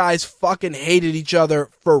those guys fucking hated each other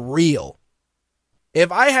for real.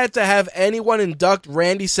 If I had to have anyone induct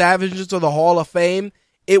Randy Savage into the Hall of Fame,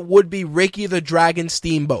 it would be Ricky the Dragon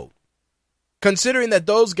Steamboat. Considering that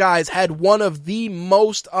those guys had one of the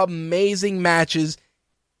most amazing matches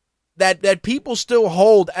that people still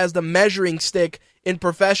hold as the measuring stick in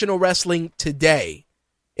professional wrestling today.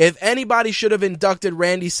 If anybody should have inducted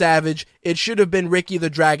Randy Savage, it should have been Ricky the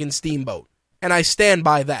Dragon Steamboat. And I stand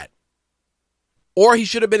by that. Or he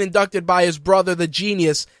should have been inducted by his brother, the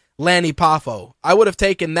genius, Lanny Poffo. I would have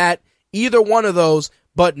taken that, either one of those,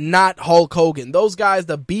 but not Hulk Hogan. Those guys,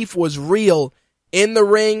 the beef was real in the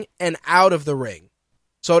ring and out of the ring.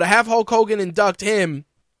 So to have Hulk Hogan induct him...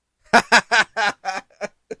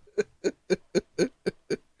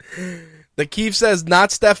 The Keith says,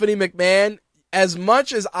 not Stephanie McMahon. As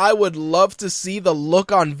much as I would love to see the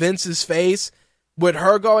look on Vince's face with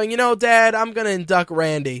her going, you know, Dad, I'm going to induct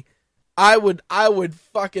Randy, I would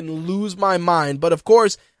fucking lose my mind. But of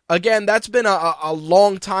course, again, that's been a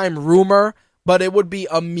long time rumor, but it would be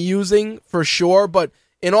amusing for sure. But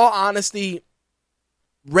in all honesty,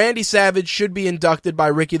 Randy Savage should be inducted by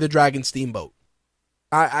Ricky the Dragon Steamboat.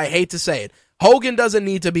 I hate to say it. Hogan doesn't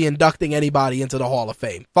need to be inducting anybody into the Hall of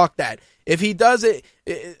Fame. Fuck that. If he does it,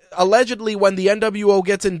 allegedly when the NWO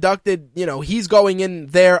gets inducted, you know, he's going in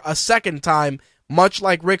there a second time, much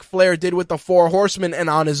like Ric Flair did with the Four Horsemen and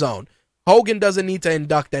on his own. Hogan doesn't need to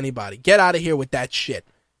induct anybody. Get out of here with that shit.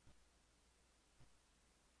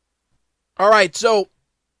 All right, so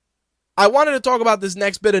I wanted to talk about this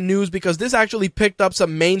next bit of news because this actually picked up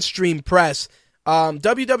some mainstream press.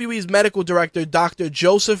 WWE's medical director, Dr.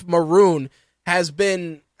 Joseph Maroon, has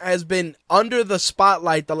been under the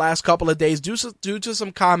spotlight the last couple of days due to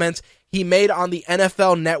some comments he made on the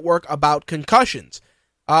NFL Network about concussions.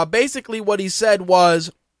 Basically what he said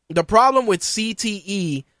was, the problem with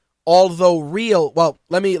CTE, although real... Well,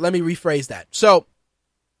 let me rephrase that. So,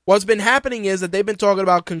 what's been happening is that they've been talking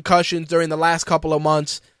about concussions during the last couple of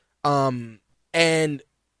months, and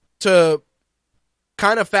to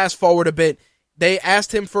kind of fast forward a bit, they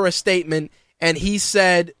asked him for a statement, and he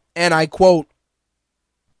said, and I quote,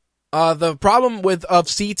 the problem of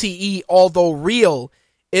CTE, although real,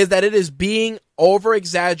 is that it is being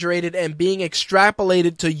over-exaggerated and being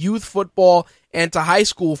extrapolated to youth football and to high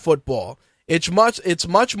school football. It's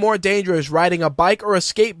much more dangerous riding a bike or a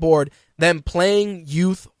skateboard than playing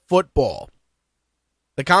youth football.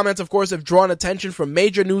 The comments, of course, have drawn attention from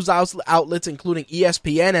major news outlets including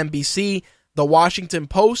ESPN, NBC, The Washington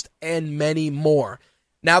Post, and many more.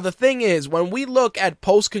 Now, the thing is, when we look at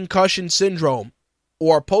post-concussion syndrome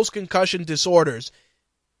or post-concussion disorders,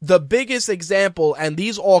 the biggest example, and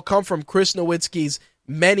these all come from Chris Nowitzki's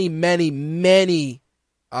many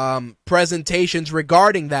presentations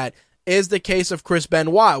regarding that, is the case of Chris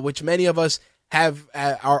Benoit, which many of us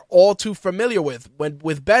are all too familiar with.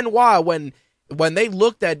 With Benoit, when they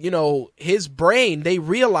looked at, you know, his brain, they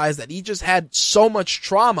realized that he just had so much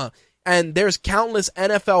trauma, and there's countless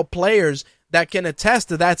NFL players that can attest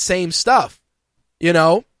to that same stuff. You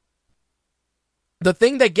know, the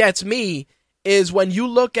thing that gets me is when you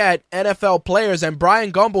look at NFL players, and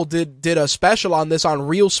Brian Gumbel did a special on this on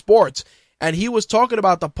Real Sports, and he was talking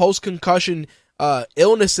about the post-concussion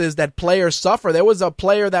illnesses that players suffer. There was a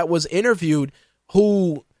player that was interviewed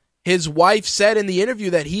who his wife said in the interview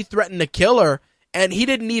that he threatened to kill her, and he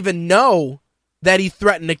didn't even know that he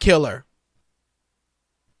threatened to kill her.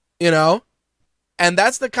 You know? And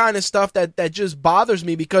that's the kind of stuff that just bothers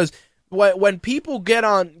me, because when people get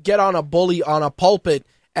on a bully on a pulpit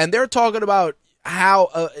and they're talking about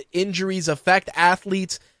how injuries affect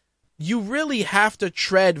athletes, you really have to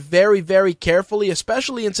tread very, very carefully,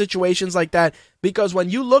 especially in situations like that, because when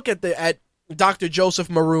you look at Dr. Joseph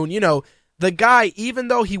Maroon, you know, the guy, even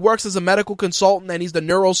though he works as a medical consultant and he's the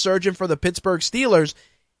neurosurgeon for the Pittsburgh Steelers,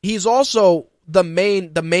 he's also the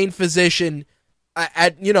main physician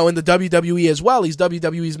in the WWE as well. He's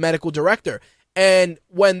WWE's medical director. And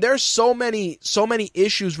when there's so many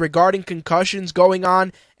issues regarding concussions going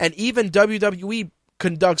on, and even WWE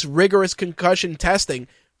conducts rigorous concussion testing,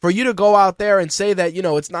 for you to go out there and say that, you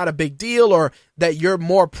know, it's not a big deal, or that you're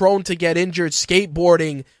more prone to get injured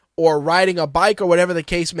skateboarding or riding a bike or whatever the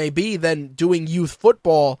case may be than doing youth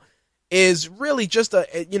football, is really just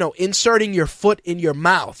inserting your foot in your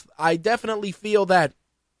mouth. I definitely feel that,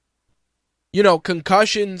 you know,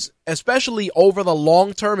 concussions, especially over the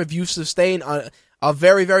long term, if you sustain a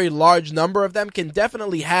very, very large number of them, can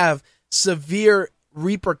definitely have severe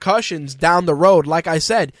repercussions down the road. Like I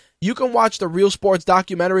said, you can watch the Real Sports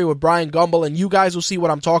documentary with Brian Gumbel, and you guys will see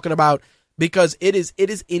what I'm talking about, because it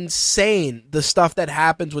is insane, the stuff that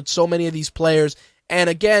happens with so many of these players. And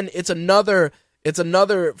again, it's another It's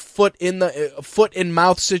another foot in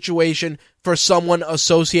mouth situation for someone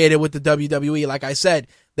associated with the WWE. Like I said,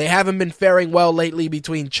 they haven't been faring well lately,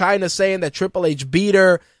 between China saying that Triple H beat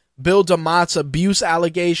her, Bill DeMott's abuse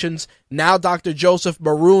allegations, now Dr. Joseph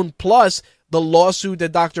Maroon, plus the lawsuit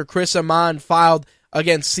that Dr. Chris Amon filed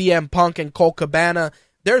against CM Punk and Colt Cabana.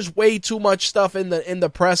 There's way too much stuff in the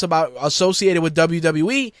press about associated with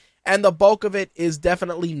WWE, and the bulk of it is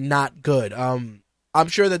definitely not good. I'm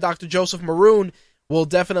sure that Dr. Joseph Maroon will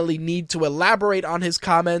definitely need to elaborate on his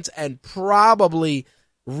comments and probably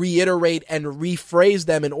reiterate and rephrase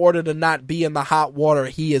them in order to not be in the hot water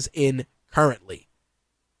he is in currently.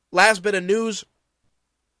 Last bit of news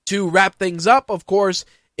to wrap things up, of course,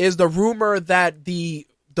 is the rumor that the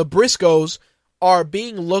Briscoes are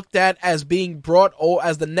being looked at as being brought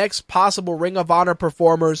as the next possible Ring of Honor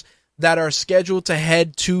performers that are scheduled to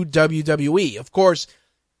head to WWE. Of course,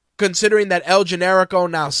 considering that El Generico,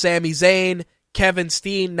 now Sami Zayn, Kevin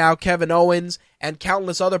Steen, now Kevin Owens, and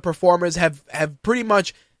countless other performers have pretty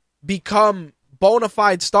much become bona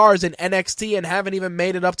fide stars in NXT and haven't even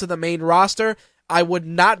made it up to the main roster, I would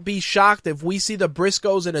not be shocked if we see the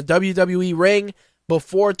Briscoes in a WWE ring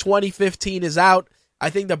before 2015 is out. I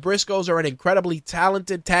think the Briscoes are an incredibly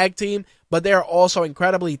talented tag team, but they are also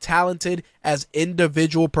incredibly talented as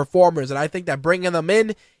individual performers. And I think that bringing them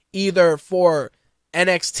in either for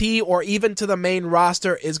NXT or even to the main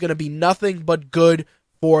roster is going to be nothing but good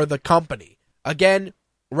for the company. Again,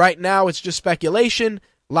 right now it's just speculation,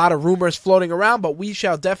 a lot of rumors floating around, but we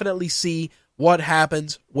shall definitely see what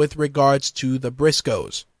happens with regards to the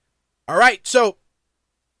Briscoes. All right, so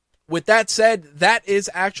with that said, that is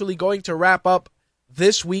actually going to wrap up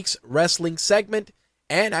this week's wrestling segment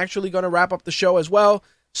and actually going to wrap up the show as well.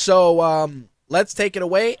 So let's take it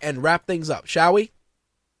away and wrap things up, shall we?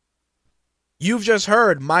 You've just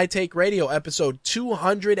heard My Take Radio episode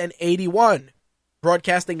 281,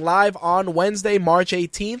 broadcasting live on Wednesday, March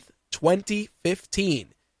 18th,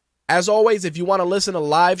 2015. As always, if you want to listen to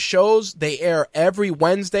live shows, they air every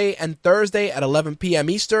Wednesday and Thursday at 11 p.m.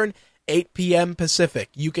 Eastern, 8 p.m. Pacific.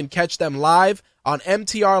 You can catch them live on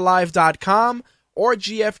mtrlive.com or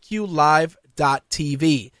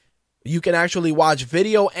gfqlive.tv. You can actually watch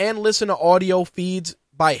video and listen to audio feeds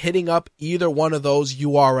by hitting up either one of those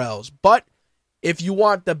URLs. But if you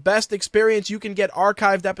want the best experience, you can get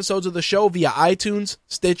archived episodes of the show via iTunes,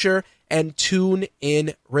 Stitcher, and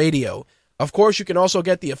TuneIn Radio. Of course, you can also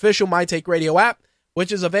get the official My Take Radio app,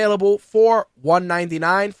 which is available for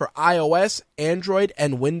 $1.99 for iOS, Android,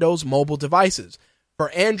 and Windows mobile devices. For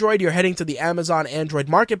Android, you're heading to the Amazon Android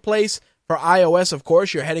Marketplace. For iOS, of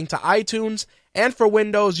course, you're heading to iTunes. And for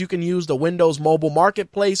Windows, you can use the Windows Mobile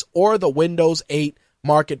Marketplace or the Windows 8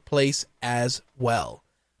 Marketplace as well.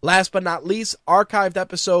 Last but not least, archived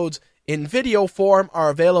episodes in video form are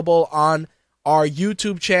available on our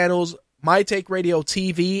YouTube channels, My Take Radio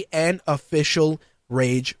TV, and Official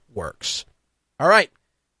Rageworks. All right,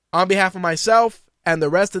 on behalf of myself and the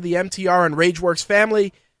rest of the MTR and Rageworks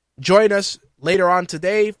family, join us later on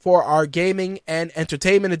today for our gaming and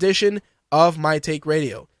entertainment edition of My Take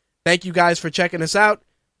Radio. Thank you guys for checking us out.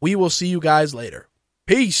 We will see you guys later.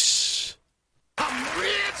 Peace. I'm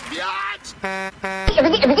rich, biatch!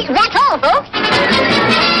 That's all, folks.